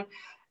question on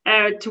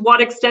to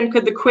what extent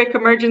could the quick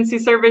emergency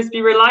surveys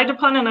be relied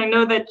upon? And I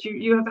know that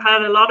you have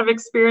had a lot of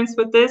experience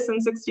with this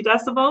in 60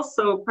 decibels,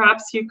 so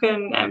perhaps you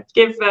can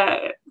give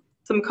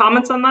some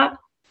comments on that.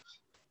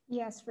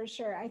 Yes, for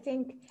sure. I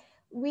think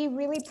we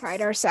really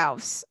pride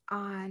ourselves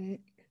on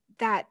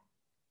that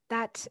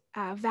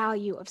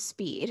value of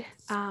speed.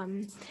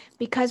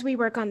 Because we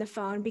work on the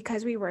phone,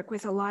 because we work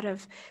with a lot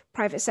of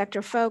private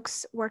sector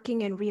folks,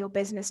 working in real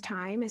business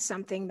time is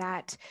something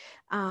that,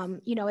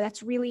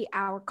 that's really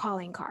our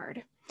calling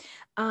card.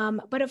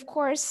 But of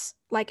course,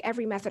 like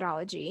every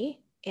methodology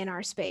in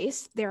our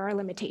space, there are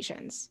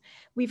limitations.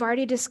 We've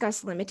already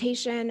discussed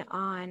limitation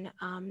on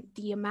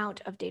the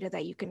amount of data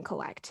that you can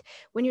collect.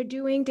 When you're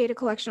doing data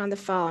collection on the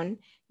phone,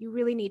 you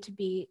really need to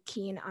be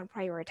keen on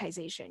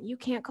prioritization. You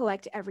can't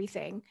collect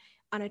everything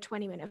on a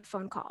 20-minute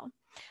phone call.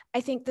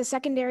 I think the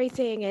secondary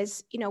thing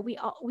is,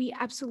 we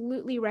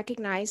absolutely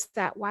recognize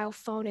that while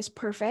phone is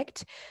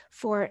perfect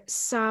for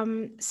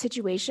some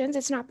situations,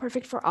 it's not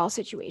perfect for all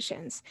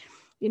situations.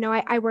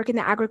 I work in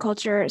the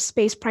agriculture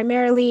space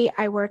primarily.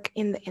 I work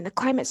in the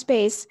climate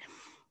space.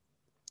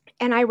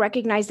 And I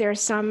recognize there are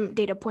some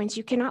data points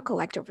you cannot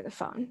collect over the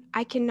phone.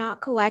 I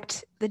cannot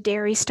collect the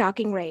dairy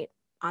stocking rate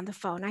on the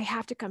phone. I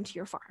have to come to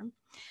your farm.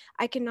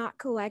 I cannot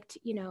collect,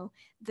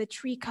 the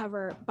tree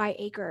cover by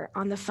acre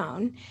on the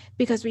phone,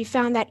 because we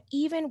found that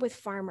even with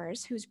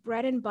farmers whose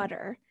bread and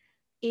butter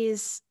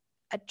is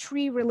a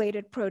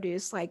tree-related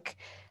produce like,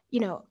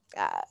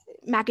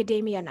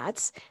 macadamia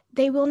nuts,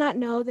 they will not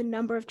know the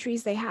number of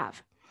trees they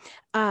have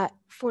on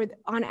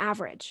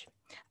average.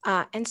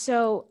 And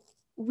so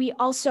we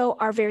also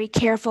are very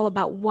careful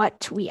about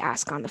what we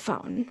ask on the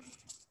phone.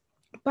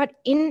 But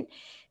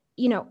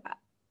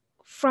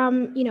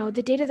from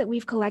the data that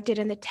we've collected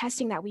and the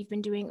testing that we've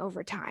been doing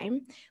over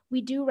time, we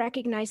do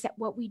recognize that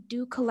what we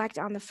do collect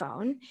on the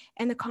phone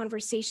and the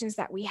conversations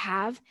that we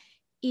have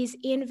is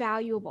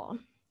invaluable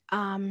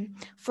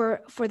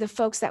for the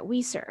folks that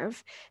we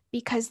serve,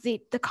 because the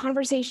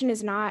conversation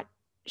is not,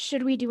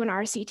 should we do an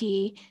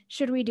RCT?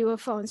 Should we do a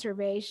phone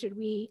survey? Should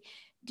we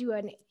do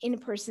an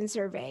in-person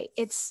survey?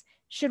 It's,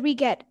 should we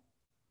get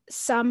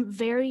some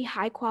very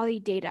high quality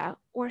data,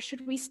 or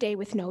should we stay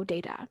with no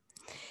data?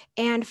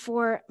 And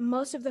for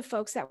most of the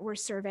folks that we're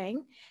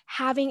serving,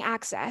 having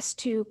access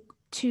to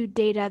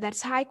data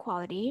that's high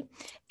quality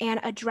and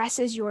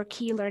addresses your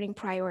key learning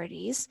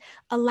priorities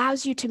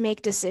allows you to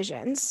make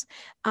decisions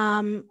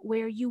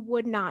where you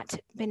would not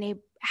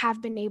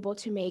have been able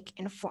to make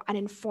an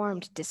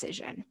informed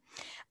decision.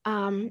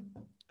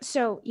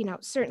 So,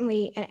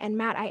 certainly, and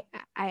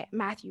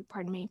Matthew,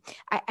 pardon me,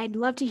 I'd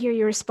love to hear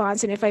your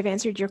response and if I've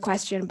answered your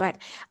question, but,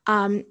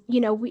 for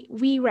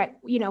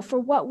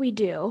what we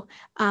do,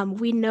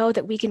 we know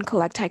that we can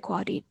collect high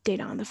quality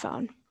data on the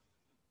phone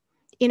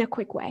in a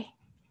quick way.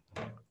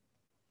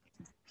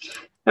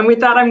 And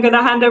with that, I'm going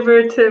to hand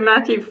over to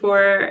Matthew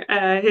for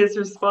his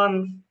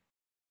response.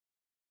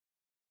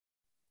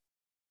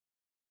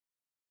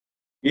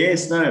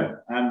 Yes, no.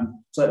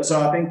 So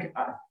I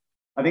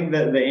think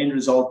that the end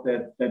result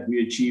that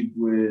we achieved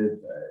with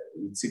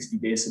 60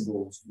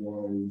 decibels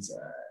was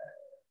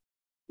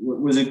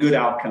a good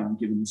outcome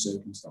given the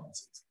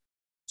circumstances.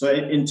 So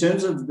in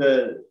terms of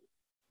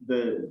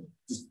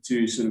just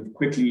to sort of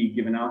quickly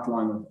give an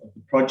outline of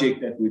the project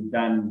that we've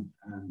done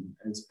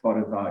as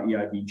part of our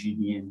EIB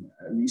GDN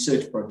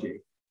research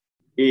project,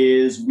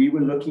 is we were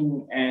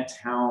looking at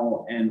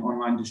how an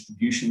online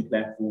distribution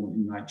platform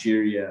in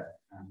Nigeria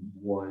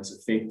was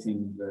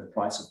affecting the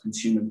price of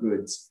consumer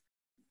goods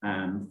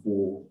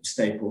for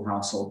staple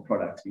household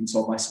products being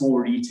sold by small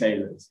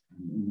retailers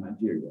in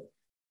Nigeria.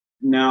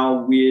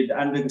 Now, we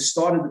had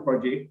started the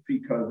project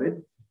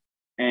pre-COVID,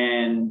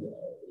 and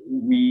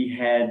we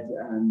had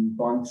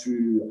gone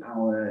through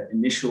our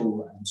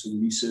initial sort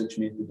of research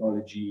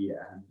methodology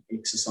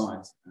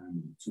exercise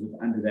sort of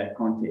under that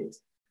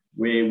context,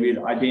 where we'd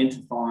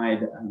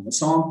identified a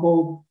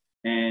sample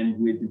and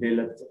we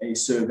developed a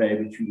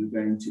survey which we were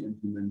going to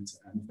implement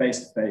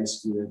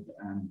face-to-face with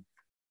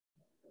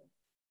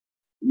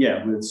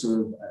sort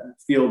of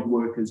field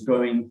workers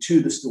going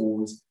to the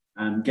stores,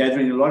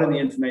 gathering a lot of the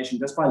information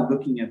just by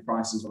looking at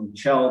prices on the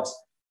shelves,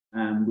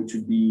 which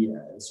would be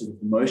sort of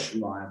the most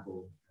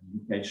reliable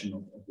indication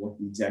of what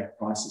the exact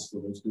prices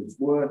for those goods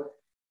were.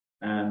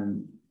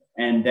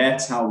 And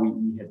that's how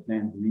we had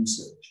planned the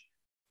research.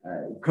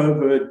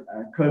 COVID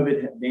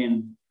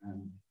then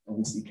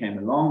obviously came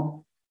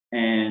along,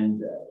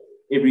 and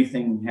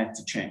everything had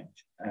to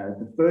change.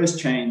 The first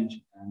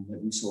change that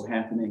we saw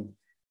happening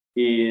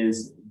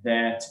is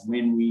that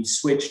when we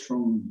switched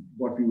from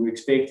what we were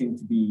expecting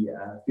to be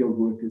field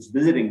workers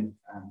visiting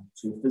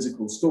sort of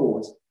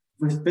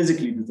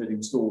physically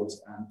visiting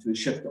stores, to a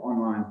shift to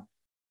online,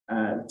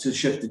 to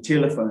shift to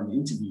telephone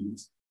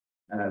interviews,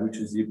 which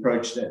was the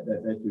approach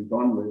that we've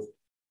gone with,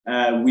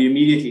 we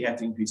immediately had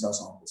to increase our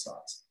sample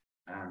size.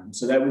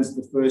 So that was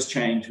the first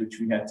change which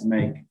we had to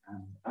make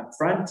up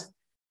front.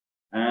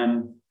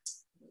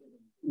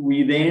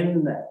 We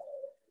then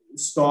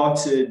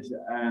started,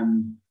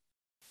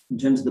 in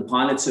terms of the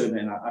pilot survey,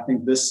 and I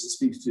think this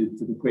speaks to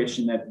the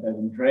question that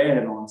Andrea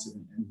had answered,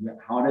 and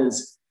how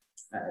does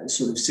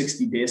sort of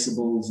 60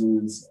 decibels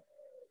is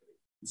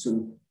sort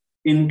of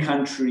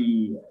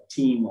in-country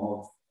team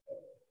of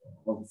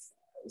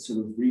sort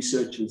of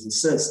researchers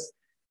assist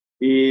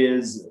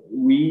is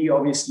we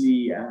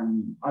obviously,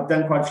 I've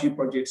done quite a few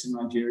projects in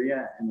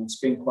Nigeria and I've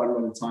spent quite a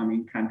lot of time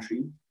in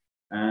country.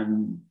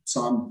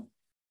 So I'm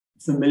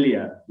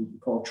familiar with the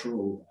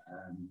cultural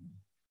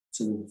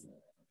sort of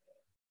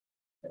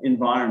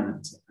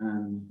environment,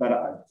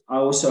 but I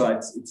also,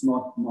 it's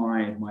not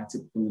my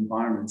typical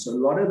environment. So a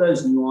lot of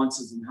those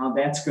nuances and how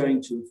that's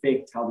going to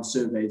affect how the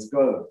surveys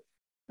go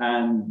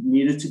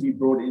needed to be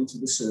brought into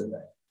the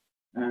survey.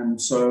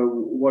 So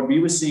what we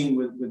were seeing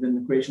within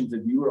the questions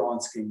that you were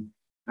asking,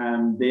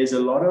 there's a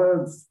lot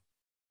of,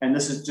 and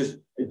this is just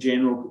a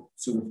general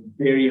sort of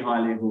very high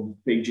level,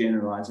 big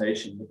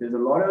generalization, but there's a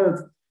lot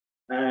of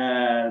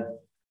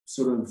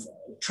sort of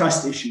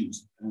trust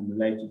issues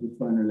related with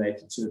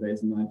phone-related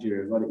surveys in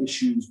Nigeria. A lot of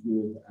issues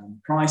with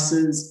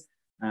prices.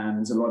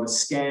 There's a lot of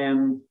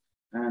scam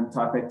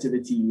type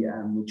activity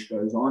which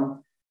goes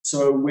on.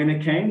 So when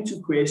it came to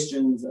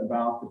questions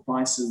about the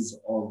prices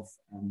of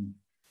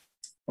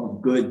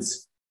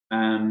goods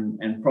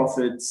and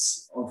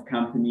profits of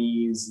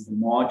companies, the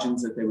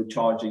margins that they were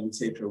charging,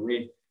 etc.,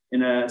 where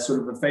in a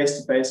sort of a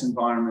face-to-face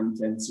environment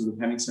and sort of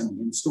having something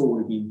in store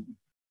would have been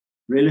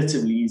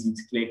relatively easy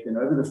to collect, and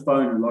over the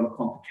phone, a lot of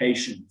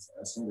complications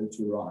started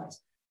to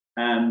arise.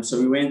 So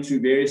we went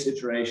through various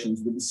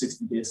iterations with the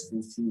 60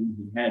 Decibels team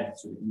who had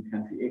sort of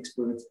in-country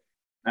experts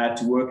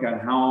to work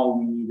out how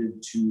we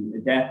needed to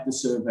adapt the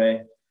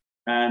survey.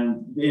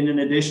 And then in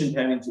addition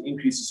to having to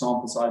increase the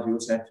sample size, we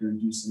also have to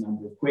reduce the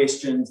number of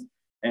questions.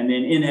 And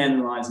then in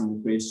analyzing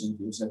the questions,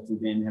 we also have to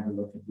then have a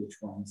look at which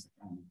ones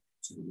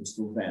sort of were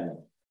still valid.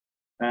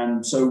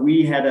 So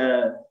we had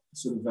a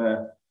sort of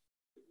a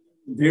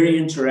very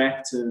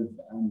interactive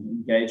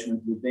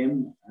engagement with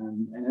them.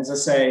 And as I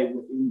say,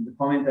 in the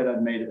comment that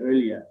I've made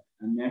earlier,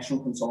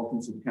 national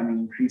consultants are becoming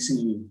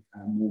increasingly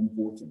more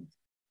important.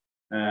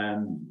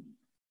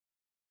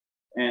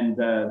 And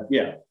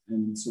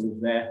sort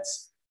of that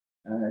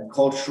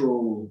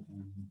cultural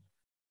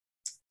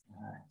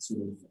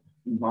sort of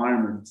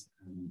environment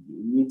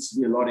needs to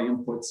be a lot of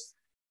inputs.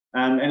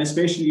 And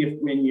especially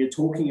when you're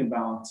talking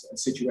about a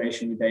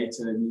situation where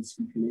data needs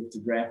to be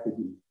collected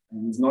rapidly.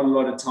 And there's not a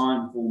lot of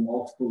time for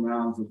multiple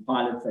rounds of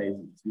pilot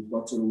phases. You've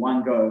got sort of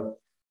one go,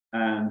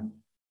 and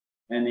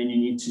then you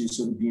need to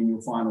sort of be in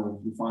your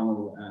final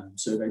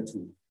survey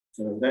tool.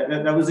 So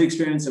that was the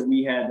experience that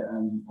we had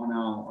on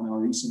our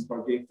recent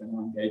project and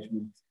our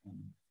engagement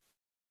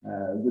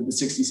with the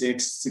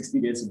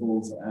 60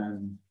 decibels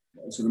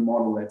sort of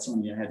model that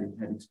Sonia had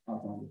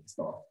outlined at the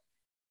start.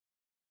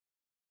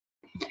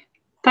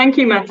 Thank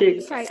you,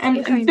 Matthew.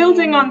 And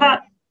building on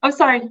that, oh,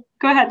 sorry,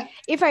 go ahead.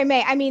 If I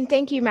may, I mean,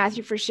 thank you,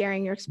 Matthew, for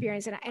sharing your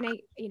experience. And I,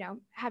 you know,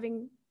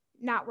 having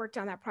not worked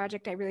on that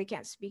project, I really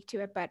can't speak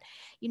to it. But,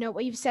 you know,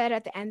 what you've said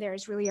at the end there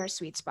is really our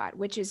sweet spot,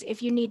 which is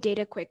if you need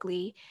data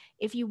quickly,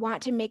 if you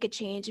want to make a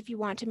change, if you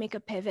want to make a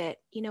pivot,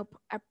 you know,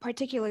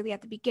 particularly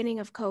at the beginning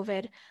of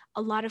COVID,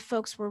 a lot of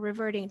folks were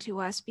reverting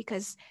to us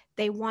because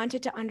they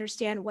wanted to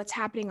understand what's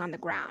happening on the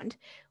ground.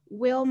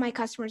 Will my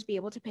customers be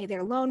able to pay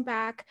their loan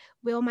back?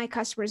 Will my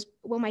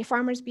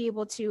farmers be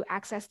able to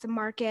access the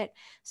market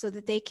so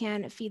that they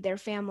can feed their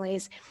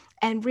families?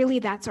 And really,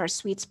 that's our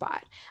sweet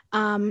spot.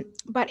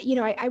 But, you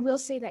know, I will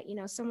say that, you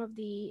know, some of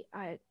the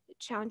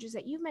challenges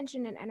that you've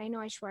mentioned, and I know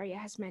Aishwarya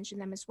has mentioned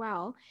them as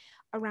well,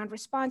 around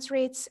response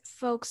rates,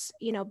 folks,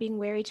 you know, being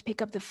wary to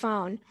pick up the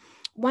phone.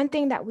 One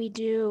thing that we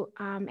do,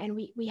 and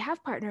we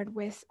have partnered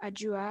with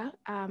AJUA,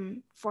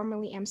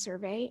 formerly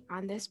mSurvey,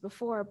 on this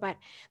before, but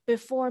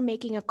before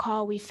making a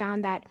call, we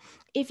found that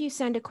if you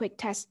send a quick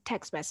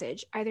text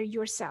message, either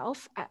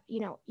yourself, you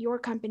know, your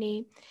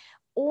company,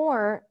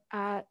 or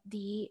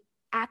the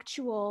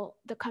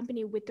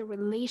company with the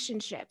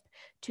relationship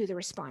to the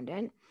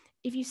respondent,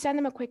 if you send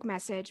them a quick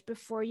message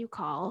before you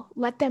call,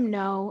 let them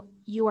know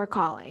you are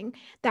calling.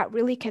 That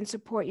really can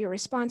support your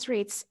response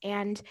rates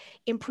and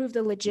improve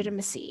the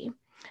legitimacy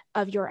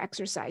of your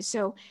exercise.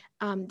 So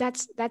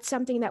that's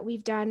something that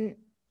we've done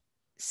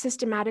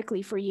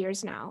systematically for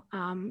years now.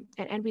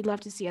 And we'd love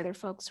to see other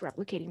folks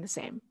replicating the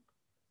same.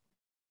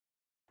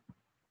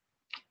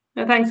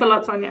 Thanks a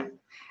lot, Sonia.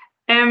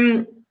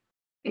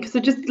 So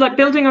just like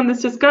building on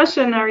this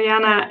discussion,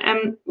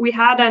 Ariana, we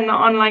had an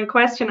online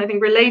question, I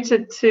think,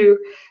 related to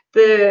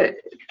the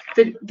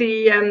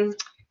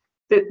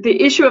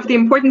issue of the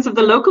importance of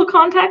the local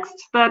context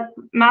that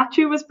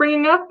Matthew was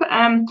bringing up,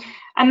 and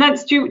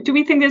that's do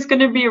we think there's going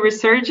to be a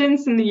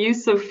resurgence in the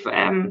use of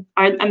and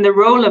the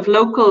role of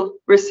local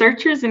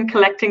researchers in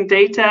collecting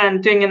data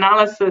and doing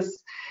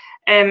analysis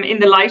in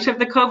the light of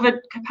the COVID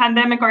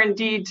pandemic, or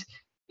indeed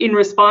in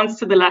response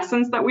to the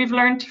lessons that we've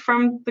learned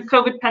from the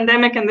COVID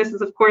pandemic? And this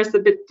is, of course, a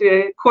bit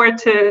core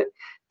to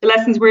the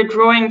lessons we're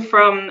drawing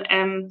from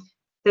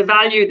the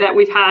value that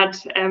we've had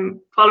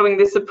following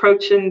this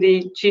approach in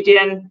the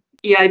GDN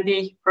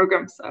EIB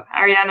program. So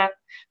Ariana,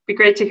 it'd be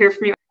great to hear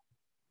from you.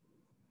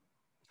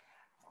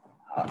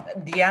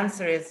 The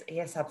answer is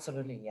yes,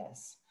 absolutely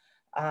yes.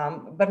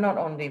 But not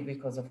only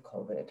because of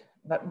COVID,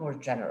 but more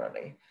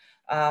generally.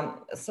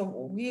 So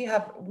we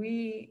are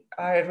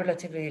a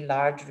relatively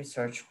large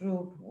research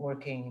group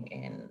working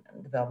in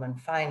development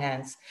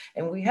finance,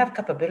 and we have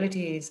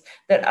capabilities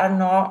that are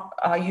not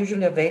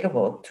usually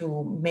available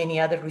to many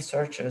other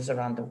researchers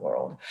around the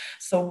world.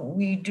 So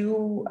we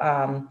do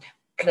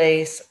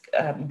place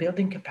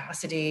building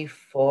capacity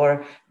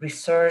for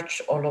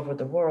research all over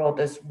the world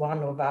as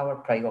one of our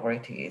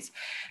priorities.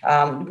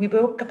 We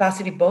build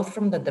capacity both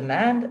from the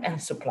demand and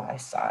supply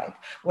side.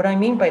 What I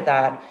mean by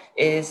that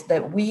is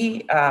that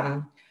we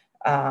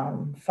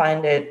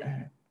find it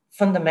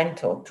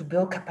fundamental to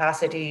build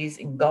capacities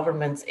in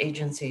governments,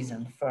 agencies,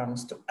 and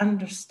firms to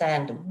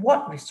understand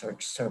what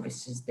research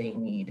services they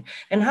need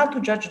and how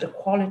to judge the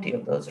quality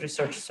of those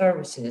research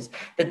services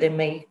that they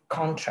may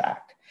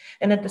contract.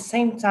 And at the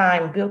same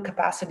time, build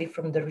capacity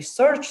from the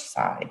research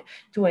side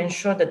to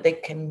ensure that they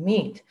can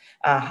meet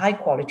high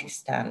quality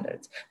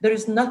standards. There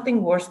is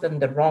nothing worse than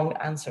the wrong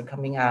answer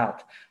coming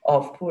out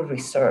of poor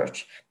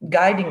research,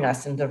 guiding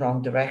us in the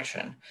wrong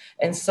direction.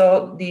 And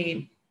so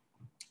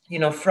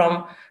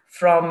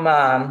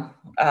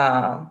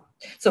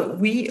so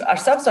we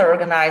ourselves are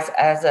organized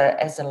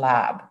as a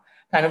lab,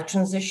 kind of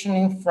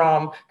transitioning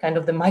from kind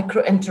of the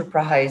micro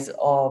enterprise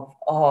of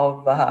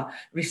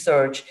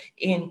research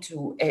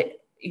into a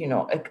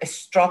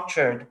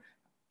structured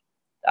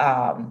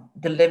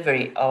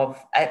delivery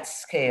of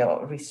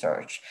at-scale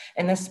research.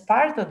 And as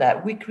part of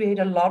that, we create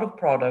a lot of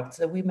products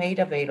that we made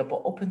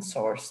available open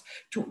source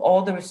to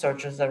all the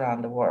researchers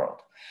around the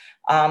world.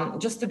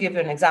 Just to give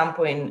you an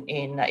example,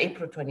 in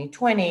April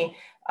 2020,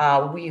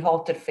 we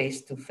halted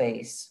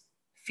face-to-face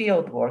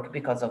field work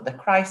because of the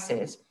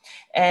crisis.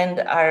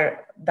 And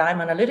our DIME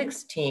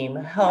Analytics team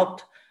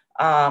helped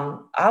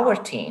our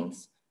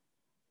teams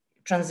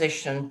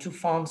transition to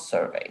phone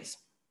surveys.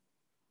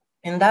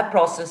 In that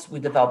process, we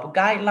developed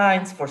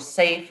guidelines for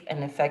safe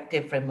and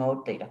effective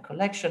remote data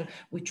collection,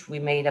 which we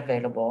made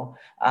available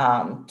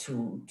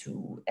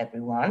to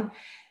everyone.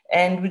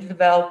 And we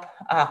developed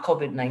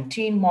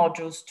COVID-19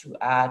 modules to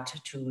add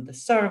to the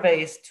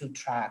surveys to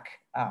track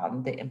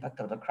the impact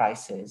of the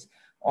crisis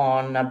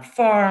on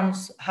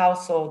firms,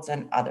 households,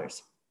 and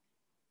others.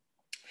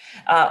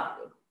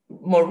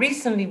 More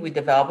recently, we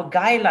developed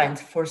guidelines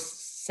for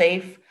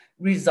safe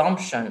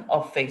resumption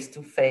of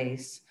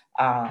face-to-face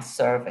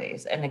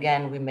surveys. And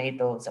again, we made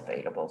those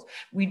available.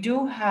 We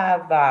do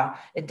have a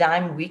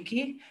DIME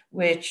Wiki,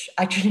 which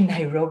actually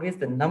Nairobi is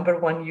the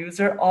 #1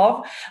 user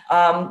of.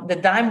 The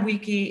DIME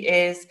Wiki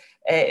is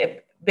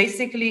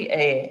basically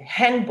a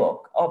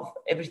handbook of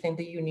everything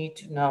that you need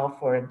to know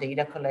for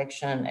data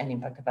collection and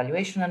impact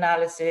evaluation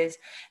analysis.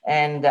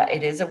 And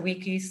it is a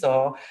wiki,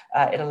 so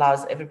it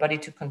allows everybody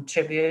to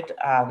contribute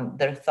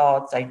their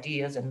thoughts,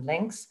 ideas, and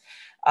links.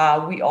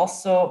 We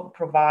also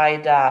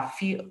provide,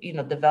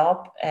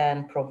 develop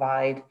and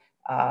provide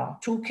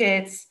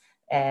toolkits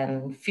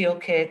and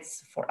field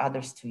kits for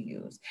others to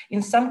use.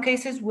 In some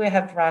cases, we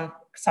have run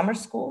summer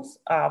schools.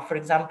 For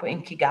example,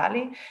 in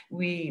Kigali,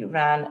 we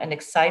ran an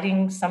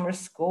exciting summer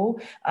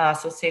school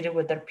associated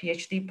with their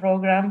PhD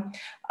program.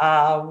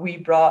 We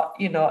brought,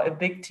 a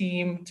big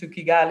team to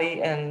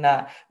Kigali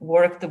and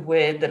worked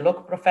with the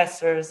local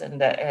professors and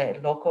the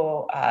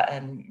local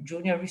and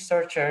junior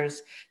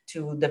researchers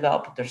to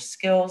develop their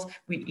skills.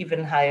 We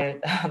even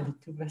hired the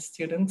 2 best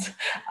students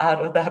out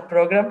of that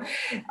program.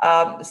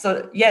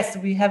 So yes,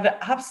 we have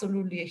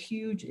absolutely a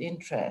huge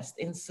interest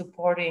in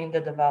supporting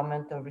the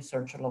development of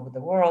research all over the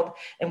world.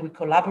 And we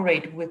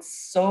collaborate with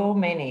so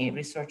many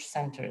research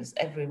centers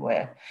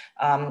everywhere.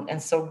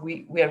 And so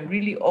we are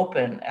really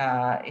open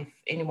if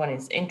anyone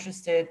is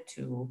interested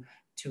to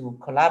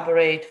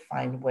collaborate,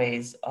 find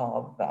ways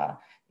of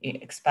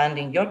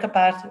expanding your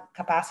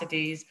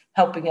capacities,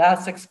 helping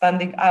us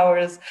expanding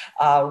ours.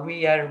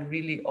 We are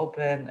really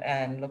open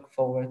and look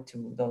forward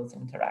to those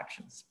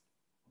interactions.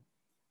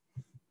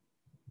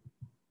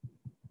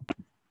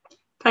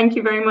 Thank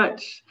you very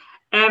much.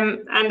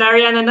 And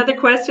Ariane, another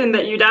question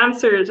that you'd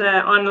answered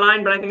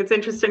online, but I think it's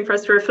interesting for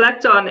us to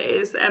reflect on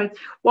is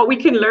what we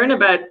can learn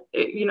about,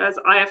 as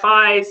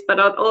IFIs, but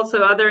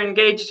also other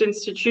engaged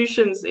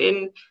institutions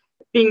in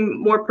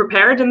being more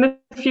prepared in the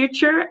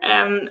future.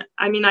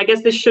 I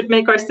guess this should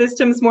make our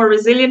systems more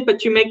resilient,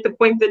 but you make the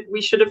point that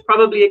we should have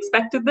probably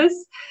expected this.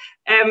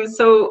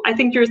 So I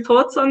think your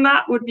thoughts on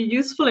that would be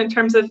useful in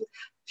terms of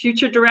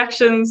future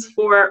directions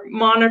for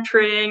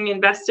monitoring,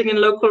 investing in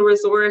local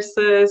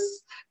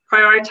resources,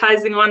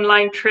 prioritizing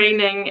online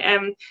training,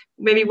 and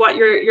maybe what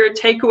your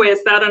takeaway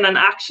is that on an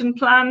action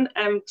plan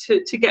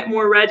to get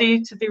more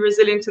ready to be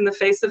resilient in the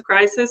face of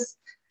crisis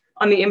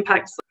on the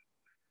impacts.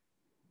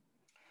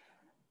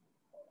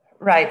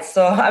 Right.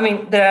 So,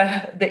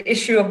 the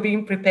issue of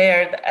being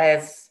prepared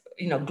as,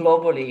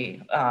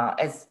 globally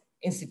as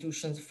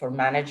institutions for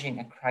managing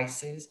a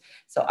crisis.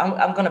 So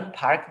I'm going to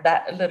park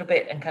that a little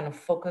bit and kind of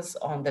focus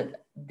on the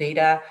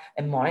data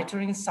and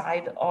monitoring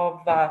side of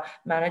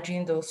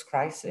managing those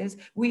crises.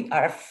 We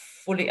are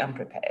fully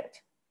unprepared.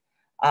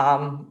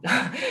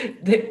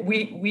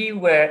 We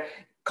were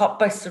caught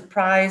by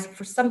surprise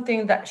for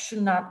something that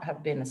should not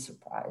have been a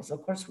surprise.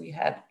 Of course, we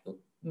had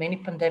many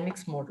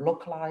pandemics more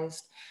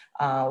localized.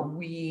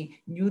 We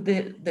knew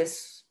that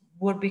this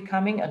would be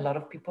coming. A lot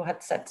of people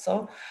had said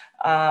so,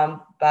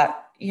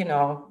 but you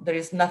know, there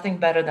is nothing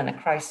better than a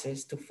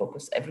crisis to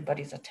focus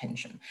everybody's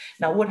attention.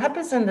 Now, what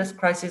happens in this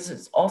crisis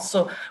is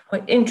also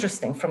quite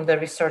interesting from the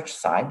research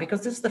side,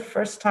 because this is the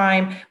first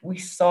time we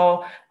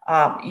saw,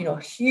 you know,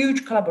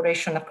 huge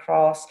collaboration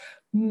across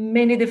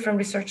many different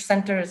research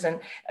centers,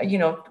 and you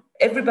know,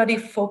 everybody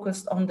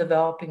focused on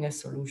developing a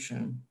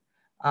solution.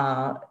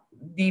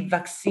 The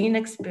vaccine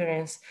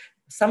experience,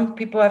 some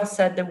people have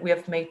said that we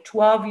have made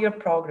 12-year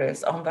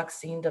progress on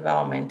vaccine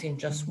development in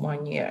just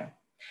 1 year.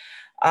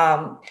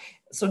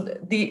 So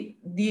the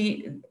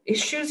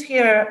issues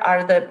here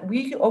are that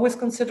we always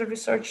consider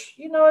research,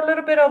 you know, a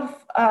little bit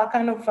of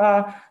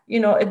you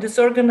know, a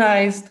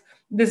disorganized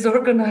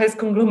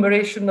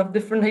conglomeration of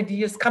different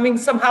ideas coming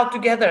somehow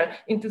together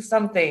into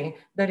something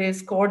that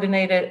is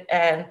coordinated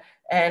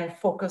and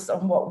focus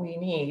on what we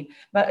need,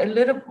 but a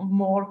little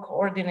more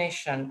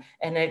coordination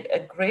and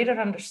a greater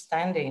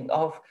understanding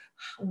of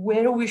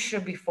where we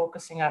should be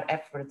focusing our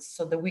efforts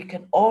so that we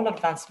can all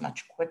advance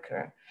much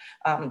quicker.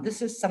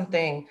 This is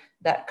something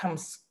that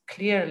comes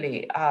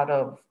clearly out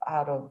of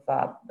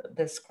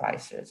this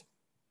crisis.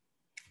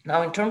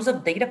 Now, in terms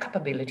of data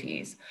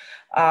capabilities,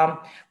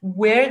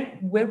 where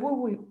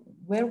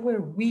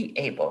were we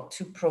able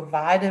to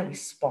provide a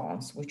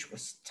response which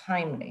was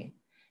timely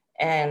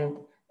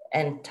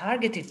and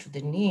targeted to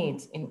the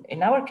needs,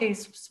 in our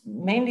case,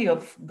 mainly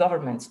of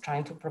governments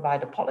trying to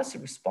provide a policy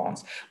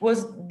response,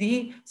 was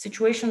the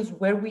situations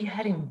where we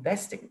had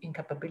invested in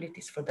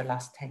capabilities for the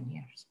last 10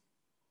 years.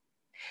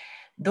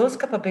 Those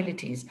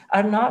capabilities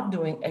are not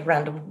doing a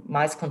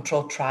randomized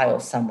controlled trial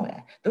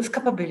somewhere. Those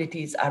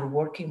capabilities are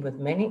working with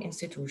many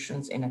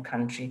institutions in a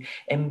country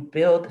and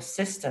build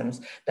systems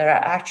that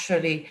are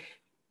actually,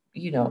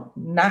 you know,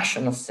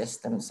 national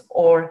systems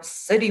or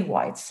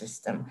citywide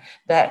systems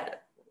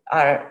that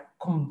are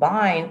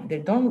combined. They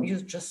don't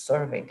use just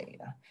survey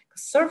data.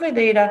 Survey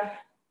data,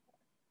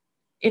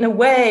 in a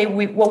way,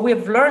 what we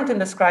have learned in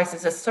this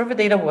crisis is survey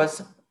data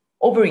was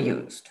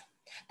overused,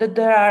 that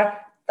there are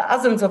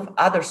thousands of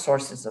other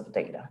sources of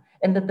data,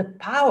 and that the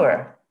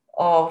power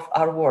of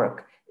our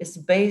work is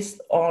based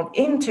on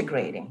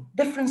integrating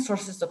different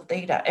sources of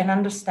data and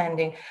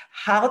understanding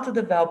how to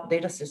develop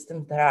data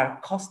systems that are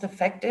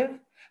cost-effective,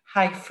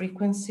 high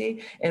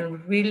frequency,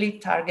 and really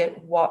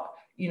target what,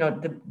 you know,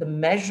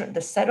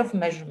 the set of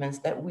measurements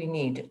that we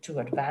need to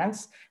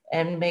advance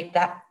and make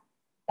that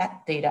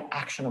data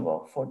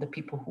actionable for the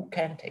people who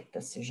can take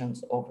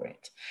decisions over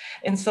it.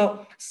 And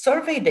so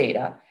survey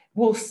data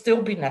will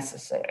still be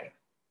necessary,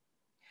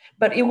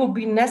 but it will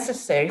be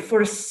necessary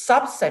for a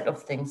subset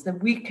of things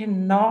that we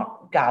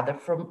cannot gather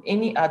from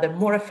any other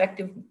more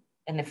effective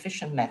and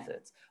efficient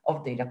methods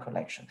of data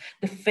collection.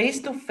 The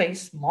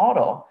face-to-face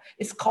model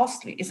is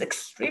costly, is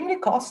extremely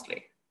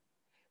costly,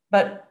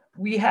 but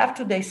we have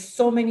today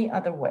so many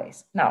other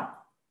ways. Now,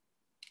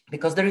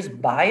 because there is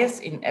bias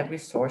in every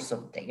source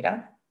of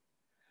data,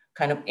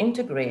 kind of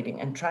integrating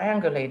and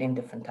triangulating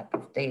different types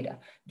of data,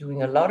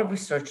 doing a lot of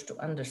research to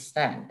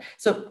understand.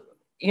 So,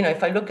 you know,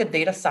 if I look at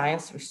data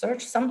science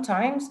research,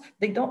 sometimes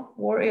they don't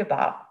worry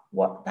about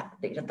what that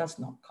data does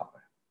not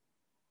cover.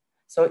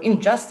 So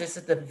injustice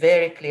is a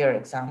very clear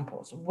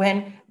example.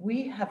 When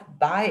we have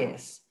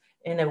bias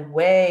in a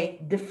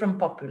way, different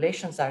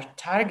populations are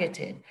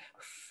targeted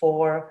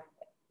for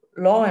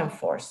law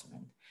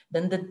enforcement,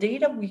 then the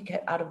data we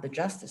get out of the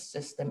justice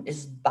system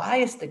is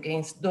biased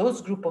against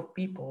those group of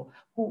people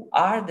who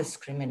are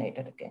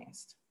discriminated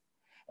against.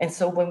 And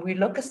so when we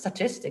look at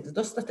statistics,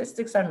 those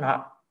statistics are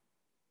not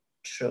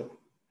true.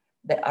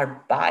 They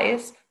are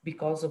biased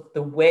because of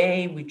the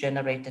way we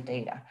generate the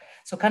data.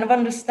 So kind of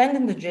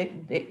understanding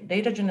the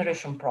data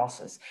generation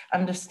process,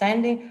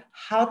 understanding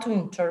how to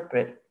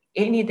interpret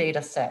any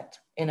data set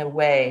in a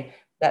way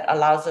that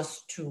allows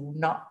us to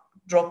not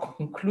draw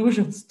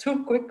conclusions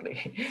too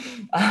quickly,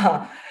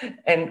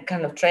 and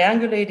kind of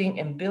triangulating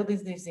and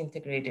building these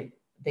integrated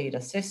data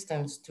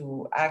systems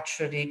to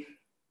actually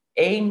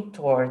aim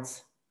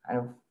towards kind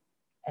of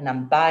an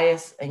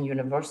unbiased and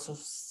universal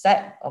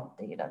set of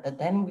data that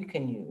then we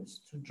can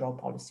use to draw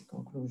policy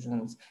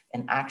conclusions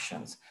and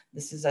actions.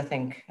 This is, I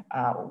think,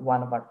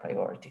 one of our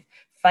priorities.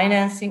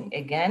 Financing,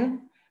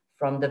 again,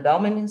 from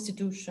development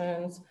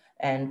institutions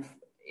and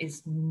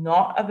is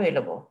not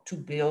available to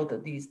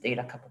build these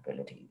data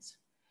capabilities.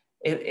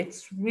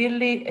 It's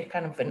really a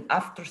kind of an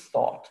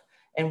afterthought,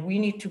 and we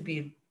need to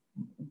be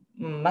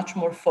much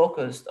more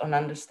focused on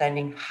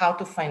understanding how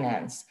to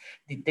finance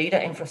the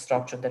data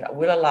infrastructure that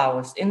will allow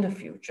us in the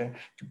future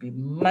to be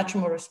much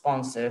more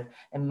responsive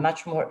and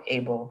much more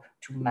able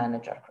to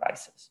manage our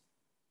crisis.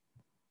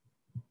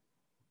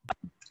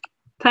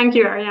 Thank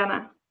you,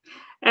 Arianna.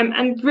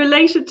 And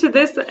related to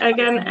this,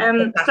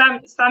 again,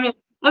 Samuel,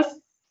 oh,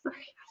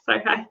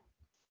 sorry, hi.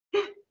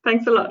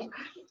 Thanks a lot.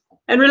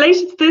 In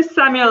relation to this,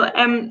 Samuel,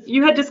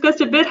 you had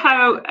discussed a bit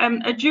how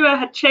Adjoa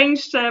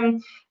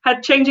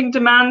had changing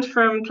demand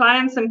from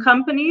clients and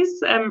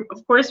companies,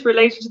 of course,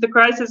 related to the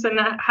crisis, and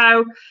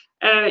how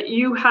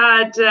you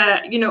had,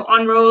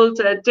 unrolled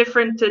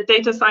different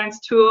data science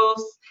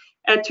tools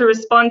to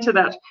respond to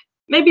that.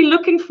 Maybe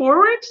looking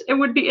forward, it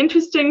would be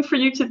interesting for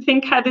you to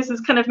think how this is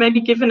kind of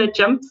maybe given a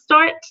jump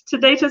start to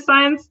data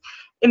science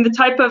in the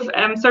type of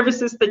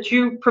services that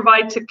you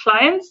provide to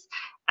clients,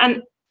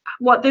 and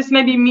what this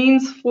maybe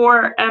means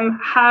for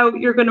how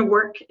you're going to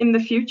work in the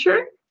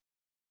future.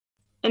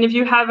 And if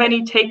you have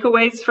any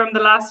takeaways from the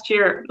last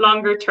year,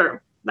 longer term,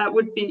 that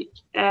would be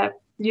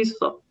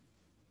useful.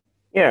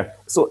 Yeah,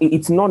 so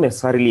it's not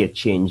necessarily a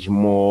change,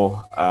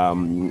 more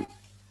an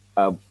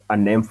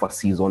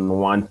emphasis on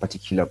one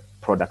particular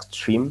product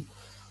stream.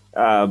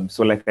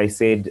 So like I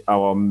said,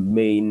 our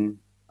main,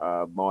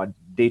 our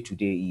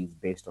day-to-day is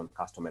based on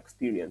customer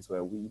experience,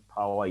 where we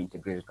power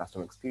integrated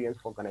customer experience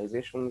for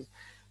organizations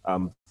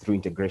through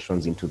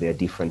integrations into their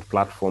different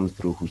platforms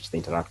through which they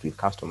interact with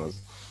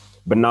customers.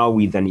 But now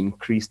with an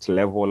increased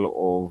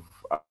level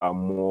of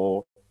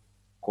more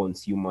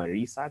consumer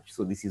research,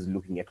 so this is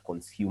looking at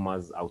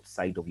consumers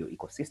outside of your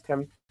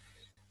ecosystem,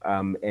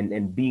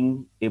 and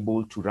being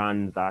able to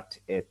run that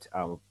at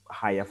a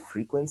higher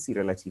frequency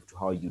relative to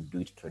how you do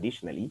it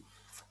traditionally.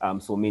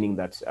 So meaning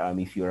that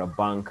if you're a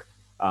bank,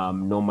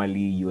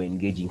 normally you're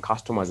engaging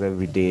customers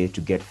every day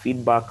to get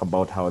feedback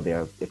about how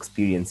they're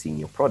experiencing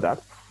your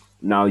product.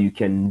 Now you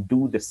can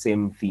do the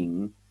same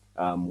thing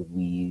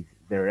with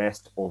the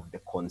rest of the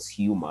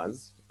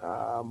consumers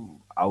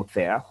out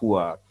there who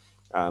are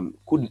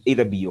could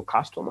either be your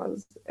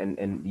customers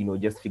and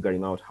just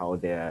figuring out how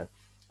they're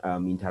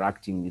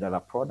interacting with other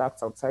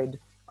products outside,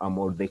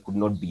 or they could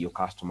not be your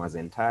customers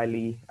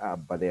entirely,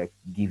 but they're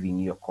giving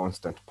you a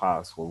constant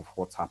pulse of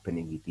what's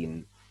happening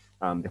within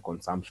the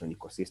consumption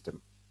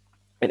ecosystem.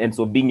 And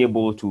so being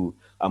able to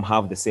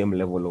have the same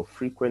level of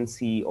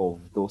frequency of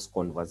those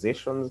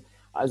conversations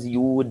as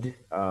you would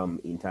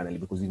internally,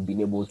 because you've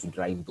been able to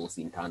drive those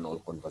internal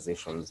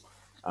conversations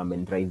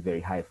and drive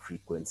very high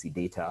frequency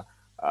data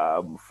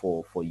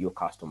for your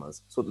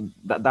customers. So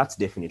that's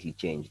definitely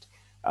changed.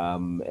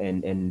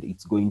 And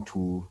it's going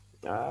to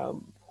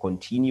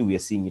continue. We are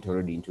seeing it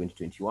already in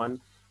 2021.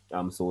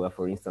 So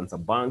for instance, a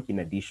bank, in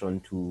addition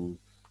to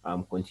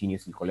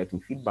continuously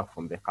collecting feedback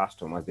from their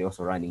customers, they're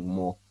also running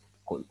more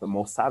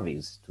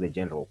surveys to the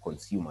general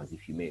consumers,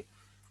 if you may,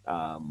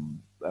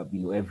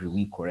 every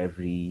week or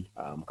every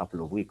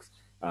couple of weeks.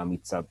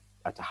 It's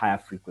at a higher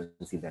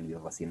frequency than we've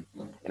ever seen.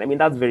 And I mean,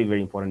 that's very,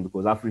 very important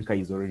because Africa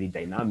is already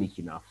dynamic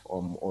enough,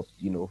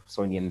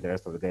 Sonia and the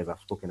rest of the guys have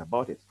spoken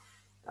about it.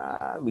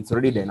 It's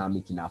already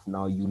dynamic enough.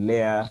 Now you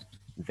layer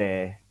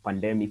the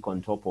pandemic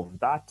on top of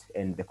that,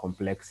 and the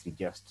complexity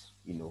just,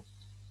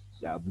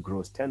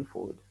 grows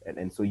tenfold.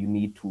 And so you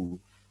need to,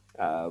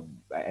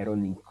 I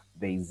don't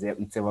think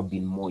it's ever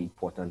been more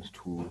important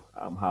to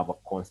have a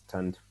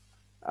constant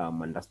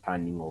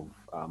understanding of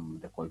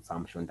the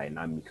consumption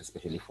dynamics,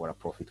 especially for a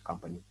profit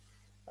company.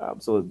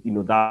 So,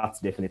 that's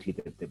definitely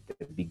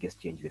the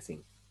biggest change we're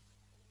seeing.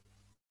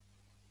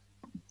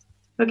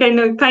 Okay,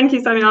 no, thank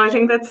you, Samuel. I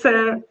think that's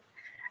a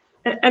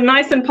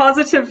nice and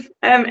positive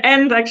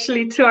end,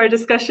 actually, to our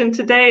discussion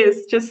today,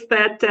 is just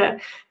that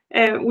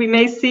we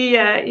may see,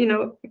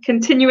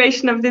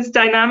 continuation of this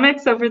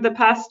dynamics over the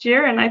past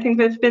year. And I think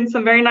there's been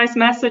some very nice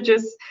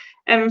messages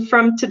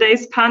from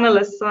today's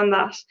panelists on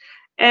that.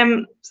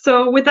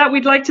 So with that,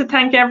 we'd like to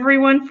thank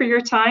everyone for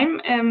your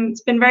time.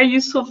 It's been very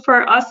useful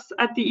for us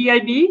at the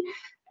EIB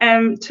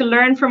to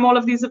learn from all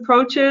of these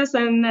approaches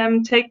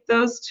and take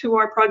those to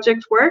our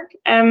project work.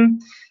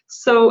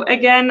 So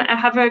again,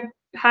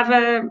 have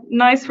a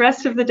nice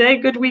rest of the day,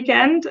 good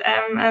weekend,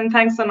 and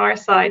thanks on our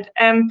side.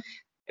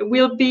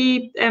 We'll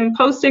be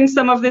posting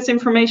some of this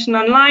information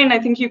online. I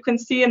think you can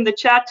see in the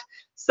chat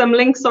some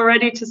links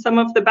already to some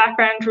of the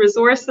background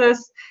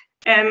resources.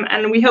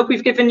 And we hope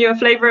we've given you a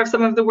flavor of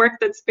some of the work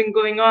that's been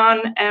going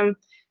on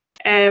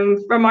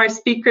from our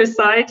speaker's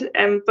side.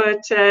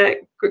 But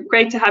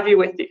great to have you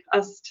with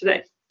us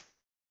today.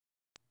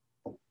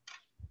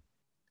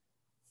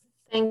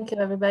 Thank you,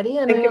 everybody.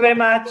 And thank you very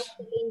much.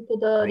 Link to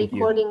the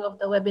recording of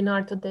the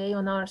webinar today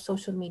on our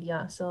social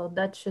media. So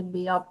that should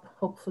be up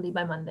hopefully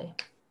by Monday.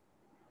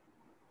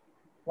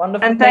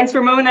 Wonderful. And thanks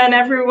Ramona and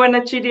everyone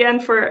at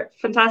GDN for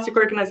fantastic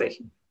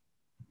organization.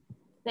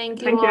 Thank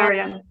you. Thank you,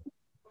 Ariana.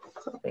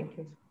 Thank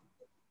you.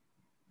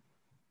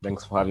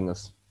 Thanks for having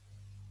us.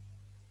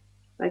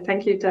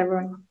 Thank you to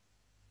everyone.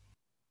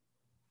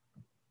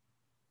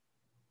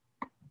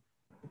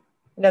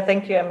 Yeah,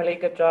 thank you, Emily.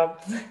 Good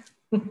job.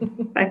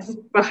 Thanks.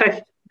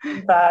 Bye.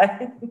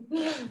 Bye.